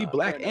could be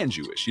black and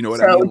Jewish. You know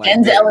what I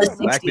mean? So Denzel is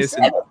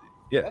 67.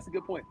 Yeah, that's a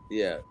good point.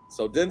 Yeah.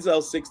 So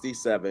Denzel's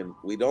 67.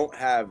 We don't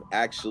have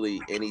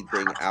actually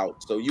anything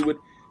out. So you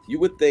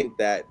would think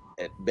that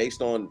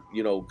based on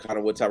kind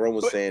of what Tyrone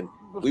was saying,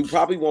 we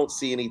probably won't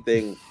see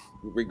anything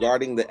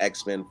regarding the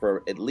X-Men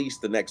for at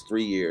least the next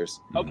 3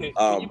 years. Okay,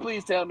 can you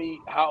please tell me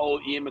how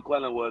old Ian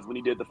McKellen was when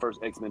he did the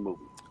first X-Men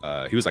movie?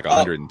 He was like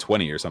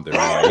 120 or something.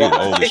 Right? He was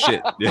old as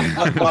shit.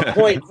 My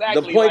point,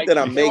 Exactly, the point like, that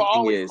I'm they were making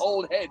always is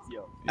old heads,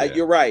 yo.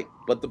 you're right,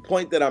 but the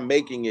point that I'm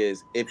making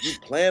is if you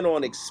plan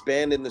on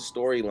expanding the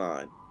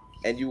storyline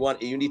and you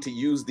need to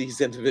use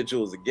these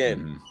individuals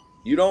again,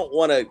 you don't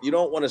want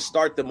to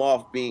start them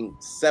off being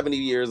 70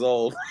 years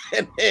old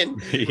and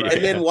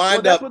then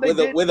wind up with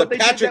a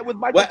Patrick.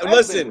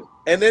 Listen,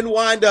 and then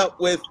wind up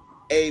with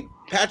a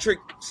Patrick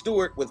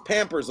Stewart with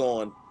Pampers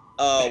on,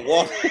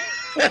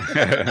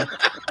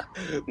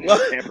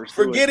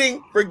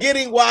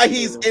 forgetting why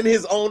he's in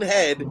his own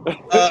head.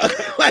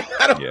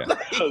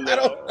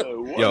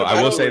 Yo,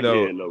 I will say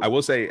though,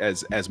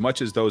 as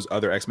much as those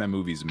other X-Men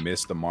movies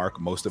missed the mark,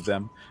 most of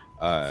them,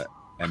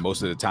 and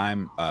most of the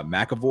time,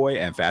 McAvoy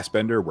and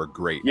Fassbender were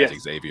great as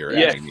Xavier and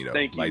Magneto.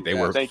 Like they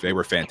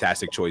were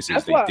fantastic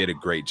choices. They did a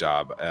great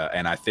job,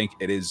 and I think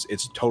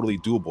it's totally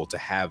doable to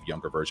have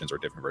younger versions or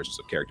different versions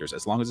of characters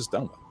as long as it's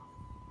done well.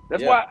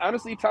 That's why,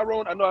 honestly,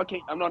 Tyrone, I know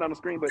I'm not on the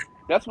screen, but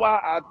that's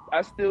why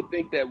I still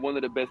think that one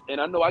of the best,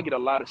 and I know I get a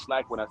lot of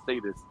slack when I say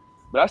this,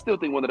 but I still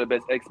think one of the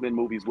best X-Men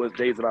movies was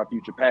Days of Our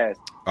Future Past.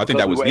 I think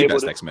that was the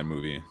best X-Men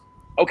movie.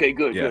 Okay,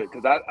 good.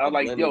 Because I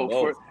like,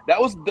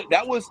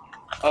 that was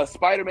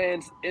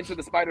Spider-Man's Into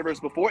the Spider-Verse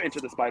before Into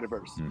the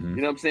Spider-Verse. You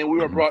know what I'm saying? We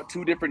were brought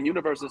two different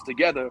universes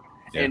together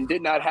and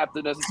did not have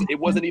to necessarily, it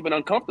wasn't even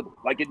uncomfortable.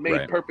 Like, it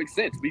made perfect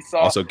sense. We saw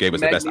also gave us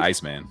the best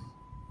Iceman.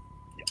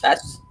 That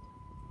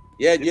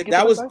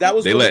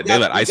was they let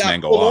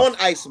Iceman go full off. on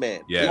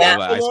Iceman.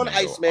 Full on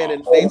Iceman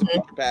in Days of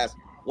Future Past.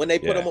 When they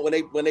put him,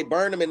 when they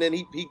burned him, and then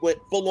he went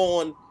full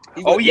on.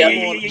 That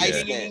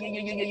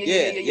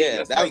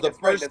was the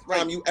first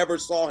time you ever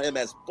saw him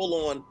as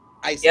full on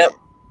Iceman.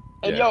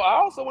 And I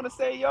also want to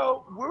say, I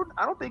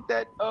don't think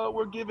that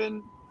we're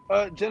giving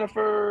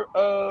Jennifer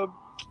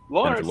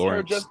Lawrence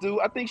her just due.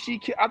 I think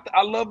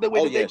I love the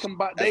way that they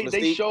combined.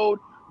 They showed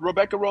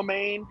Rebecca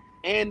Romaine.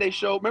 And they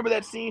showed, remember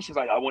that scene? She's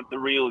like, "I want the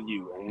real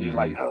you," and he's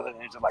like, "Oh," and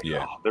she's like,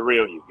 "Oh, the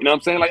real you." You know what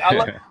I'm saying? Like, I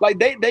love, like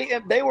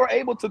they were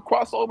able to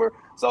cross over.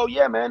 So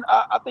yeah, man,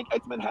 I think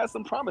X-Men has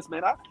some promise,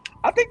 man.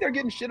 I think they're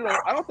getting shitted on.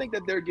 I don't think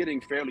that they're getting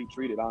fairly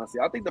treated, honestly.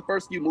 I think the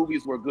first few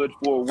movies were good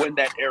for when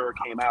that era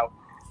came out,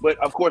 but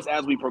of course,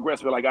 as we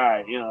progress, we're like, all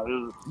right,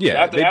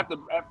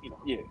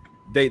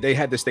 They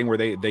had this thing where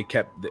they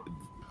kept.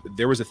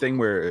 There was a thing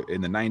where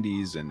in the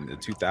 90s and the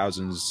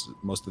 2000s,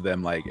 most of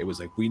them, like, it was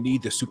like, we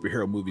need the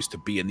superhero movies to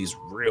be in these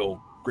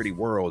real gritty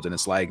worlds. And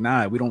it's like,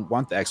 nah, we don't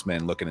want the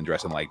X-Men looking and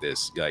dressing like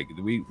this. Like,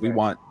 we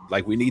want,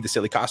 like, we need the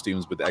silly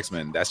costumes with the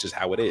X-Men. That's just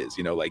how it is,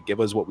 like,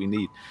 give us what we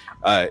need.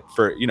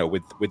 For,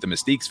 with the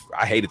Mystiques,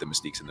 I hated the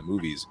Mystiques in the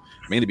movies,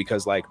 mainly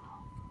because, like,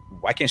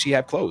 why can't she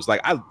have clothes? Like,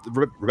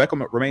 Rebecca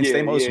Romaine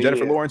Stamos,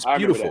 Jennifer Lawrence,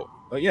 beautiful.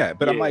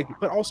 But I'm like,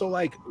 but also,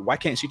 like, why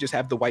can't she just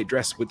have the white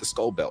dress with the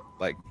skull belt?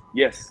 Like,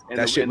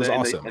 that shit was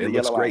awesome. It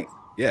looks great. Eyes.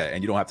 Yeah,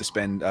 and you don't have to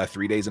spend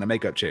 3 days in a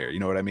makeup chair. You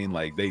know what I mean?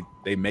 Like,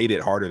 they made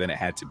it harder than it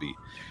had to be.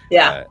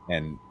 Yeah.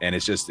 And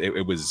it's just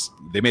it was,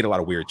 they made a lot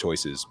of weird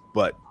choices,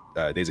 but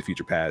Days of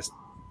Future Past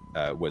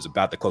was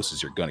about the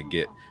closest you're gonna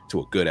get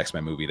to a good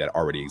X-Men movie that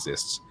already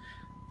exists.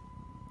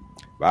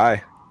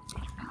 Bye.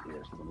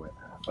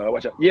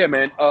 Watch out. Yeah,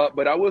 man.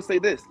 But I will say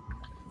this: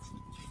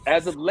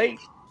 as of late,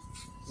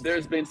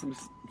 there's been some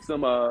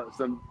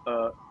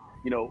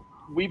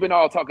we've been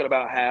all talking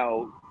about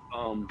how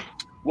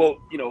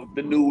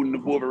the new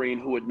Wolverine,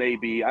 who it may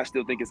be, I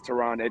still think it's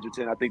Taron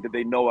Egerton. I think that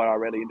they know it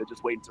already and they're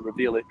just waiting to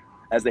reveal it,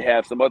 as they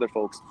have some other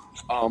folks.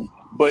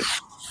 But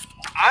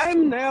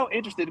I'm now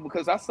interested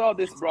because I saw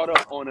this brought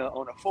up on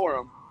a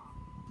forum.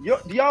 Do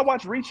y'all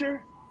watch Reacher?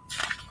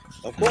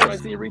 Of course. I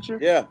see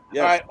Reacher. Yeah.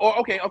 All right.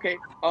 Okay.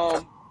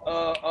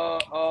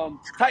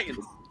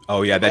 Titans.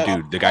 Oh yeah, that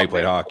dude, the guy who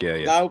played Hawk. Yeah.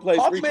 Guy who plays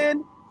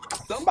Hawkman.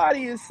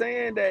 Somebody is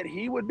saying that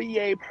he would be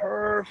a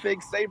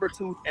perfect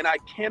Sabretooth, and I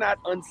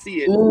cannot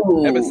unsee it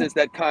ever since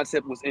that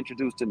concept was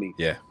introduced to me.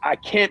 Yeah. I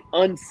can't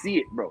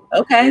unsee it, bro.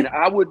 Okay. And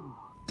I would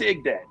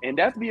dig that. And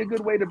that'd be a good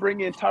way to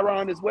bring in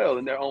Tyron as well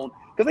in their own,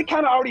 because they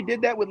kind of already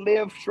did that with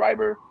Liv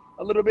Schreiber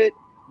a little bit,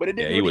 but it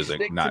didn't really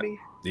stick to me.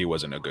 He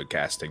wasn't a good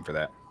casting for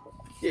that.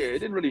 Yeah, it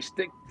didn't really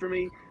stick for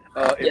me.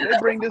 If they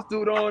bring this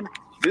dude on,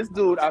 this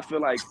dude I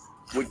feel like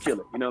would kill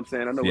it. You know what I'm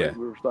saying? I know we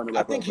were starting to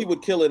I think he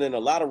would kill it in a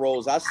lot of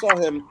roles. I saw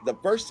him, the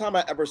first time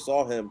I ever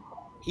saw him,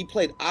 he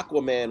played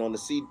Aquaman on the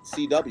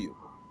CW.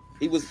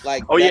 He was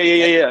like,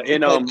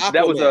 and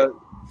that was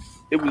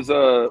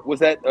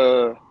that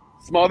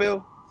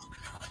Smallville?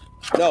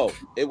 No,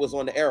 it was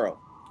on the Arrow.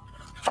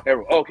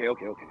 Okay.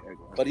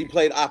 But he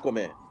played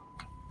Aquaman.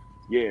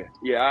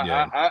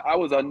 I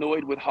was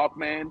annoyed with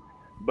Hawkman,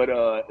 but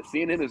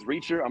seeing him as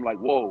Reacher, I'm like,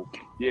 whoa,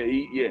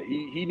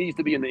 he needs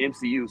to be in the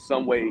MCU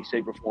some way,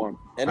 shape, or form.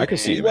 And I can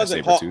see he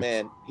wasn't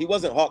Hawkman. He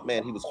wasn't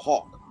Hawkman. He was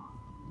Hawk.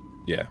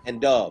 Yeah.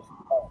 And Dove.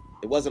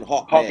 It wasn't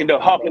Hawk. Hawk and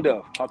Dove.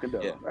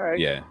 Yeah. All right.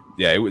 Yeah.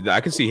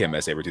 I can see him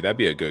as Sabretooth. That'd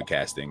be a good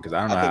casting, because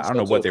I don't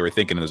know what they were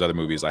thinking in those other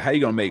movies. Like, how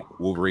you gonna make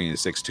Wolverine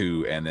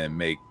 6'2" and then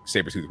make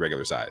Sabretooth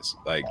regular size?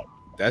 Like,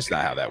 That's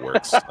not how that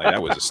works. Like,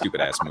 that was a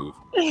stupid ass move.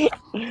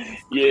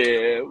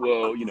 Yeah,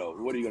 well,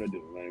 what are you gonna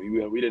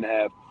do? We didn't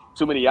have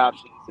too many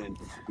options, and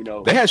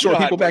they had short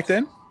people back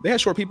then. They had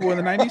short people in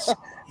the 90s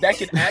that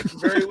can act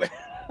very well.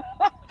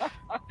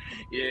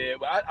 Yeah,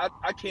 but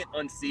I can't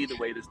unsee the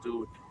way this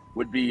dude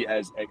would be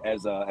as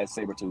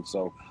Sabretooth.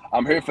 So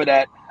I'm here for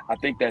that. I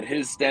think that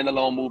his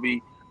standalone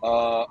movie,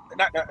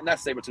 not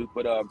Sabretooth,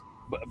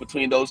 but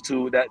between those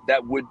two,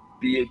 that would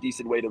be a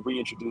decent way to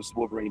reintroduce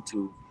Wolverine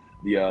to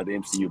the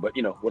MCU. But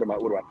what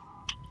do I?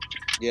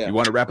 Yeah. You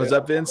want to wrap us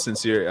up, Vince?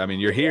 Since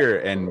you're here,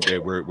 and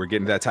we're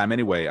getting to that time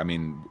anyway. I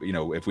mean,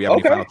 if we have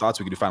any final thoughts,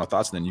 we can do final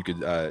thoughts, and then you could,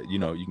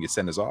 you can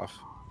send us off.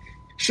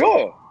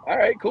 Sure. All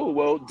right, cool.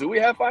 Well, do we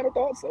have final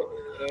thoughts?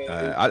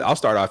 I'll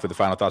start off with the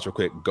final thoughts real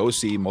quick. Go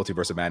see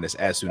Multiverse of Madness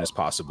as soon as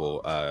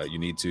possible. You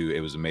need to. It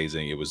was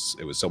amazing. It was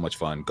so much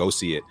fun. Go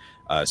see it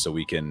so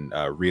we can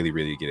really,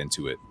 really get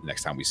into it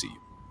next time we see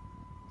you.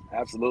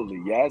 Absolutely.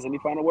 Yaz, any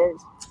final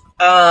words?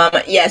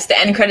 Yes, the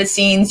end credit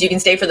scenes, you can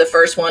stay for the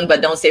first one,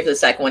 but don't stay for the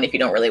second one if you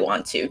don't really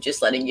want to.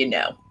 Just letting you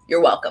know.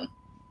 You're welcome.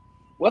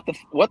 What the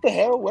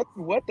hell? What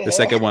the hell?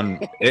 Second one,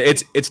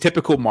 it's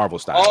typical Marvel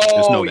style.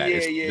 Just know that.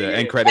 The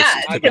end credits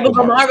is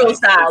typical Marvel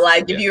style.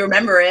 Like, if you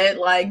remember it,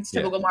 like,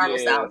 typical Marvel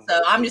style.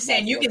 So I'm just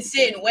saying you can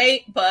sit and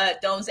wait,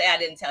 but don't say I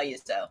didn't tell you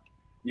so.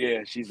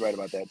 Yeah, she's right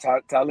about that.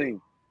 Taleen.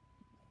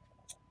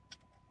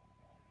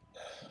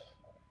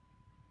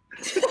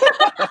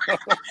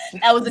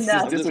 That was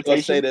enough. I'm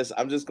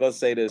just gonna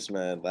say this,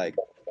 man. Like,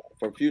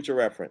 for future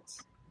reference,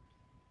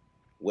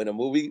 when a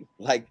movie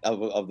like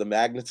of the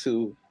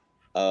magnitude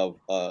of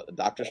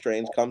Doctor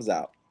Strange comes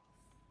out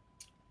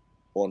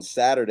on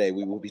Saturday,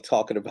 we will be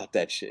talking about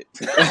that shit.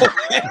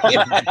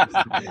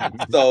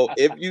 So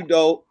if you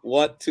don't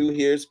want to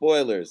hear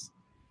spoilers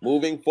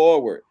moving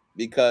forward,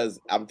 because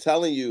I'm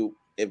telling you,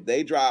 if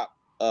they drop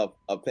a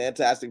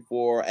Fantastic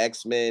Four,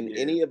 X-Men,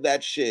 any of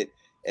that shit,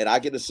 and I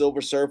get a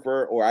Silver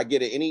Surfer, or I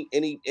get any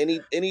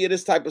of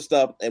this type of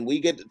stuff, and we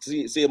get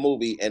to see a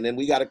movie, and then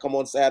we got to come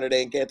on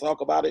Saturday and can't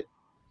talk about it,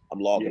 I'm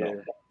logging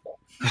on.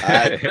 All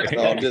right, so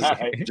I'm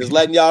just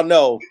letting y'all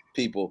know,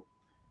 people.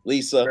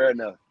 Lisa. Fair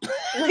enough.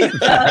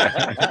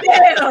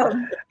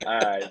 Damn. All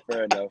right,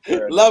 fair enough.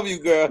 Love you,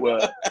 girl.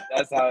 Well,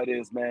 that's how it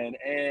is, man.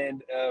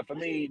 And for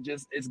me,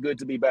 it's good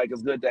to be back.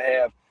 It's good to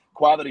have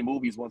quality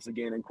movies once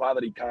again and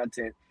quality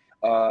content.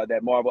 That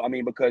Marvel,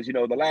 because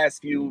the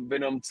last few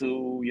Venom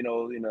 2,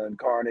 and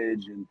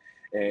Carnage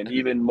and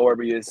even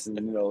Morbius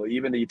and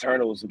even the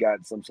Eternals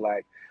got some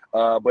slack.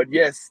 But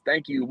yes,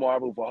 thank you,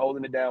 Marvel, for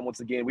holding it down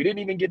once again. We didn't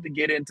even get to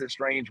get into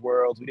Strange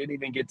Worlds. We didn't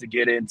even get to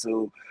get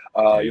into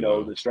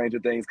the Stranger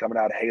Things coming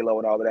out of Halo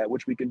and all of that,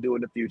 which we can do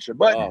in the future.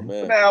 But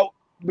for now,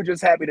 we're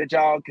just happy that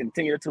y'all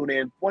continue to tune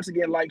in. Once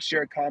again, like,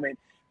 share, comment.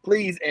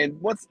 Please, and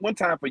one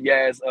time for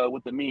Yaz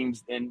with the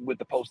memes and with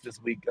the post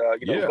this week,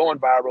 going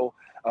viral.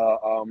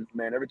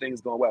 Man, everything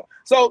is going well.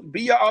 So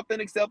be your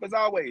authentic self as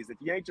always. If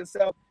you ain't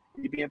yourself,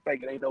 you being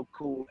fake. It ain't no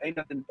cool. Ain't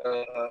nothing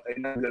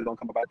good gonna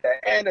come about that.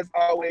 And as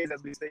always,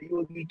 as we say, you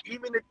will geek,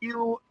 even if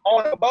you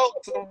on a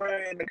boat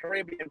somewhere in the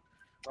Caribbean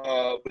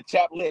with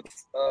chapped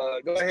lips.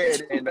 Go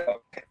ahead and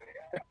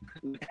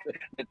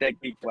let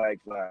that geek flag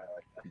fly.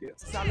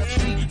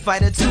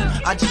 Fighter 2,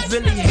 I just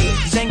really hate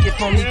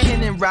Zangief, only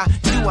Ken and Ra.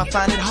 Do I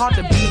find it hard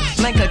to be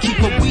Blanca, keep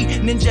a wee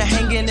ninja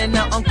hanging and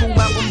the uncle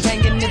album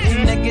banging. If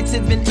you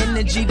negative in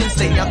energy, then stay out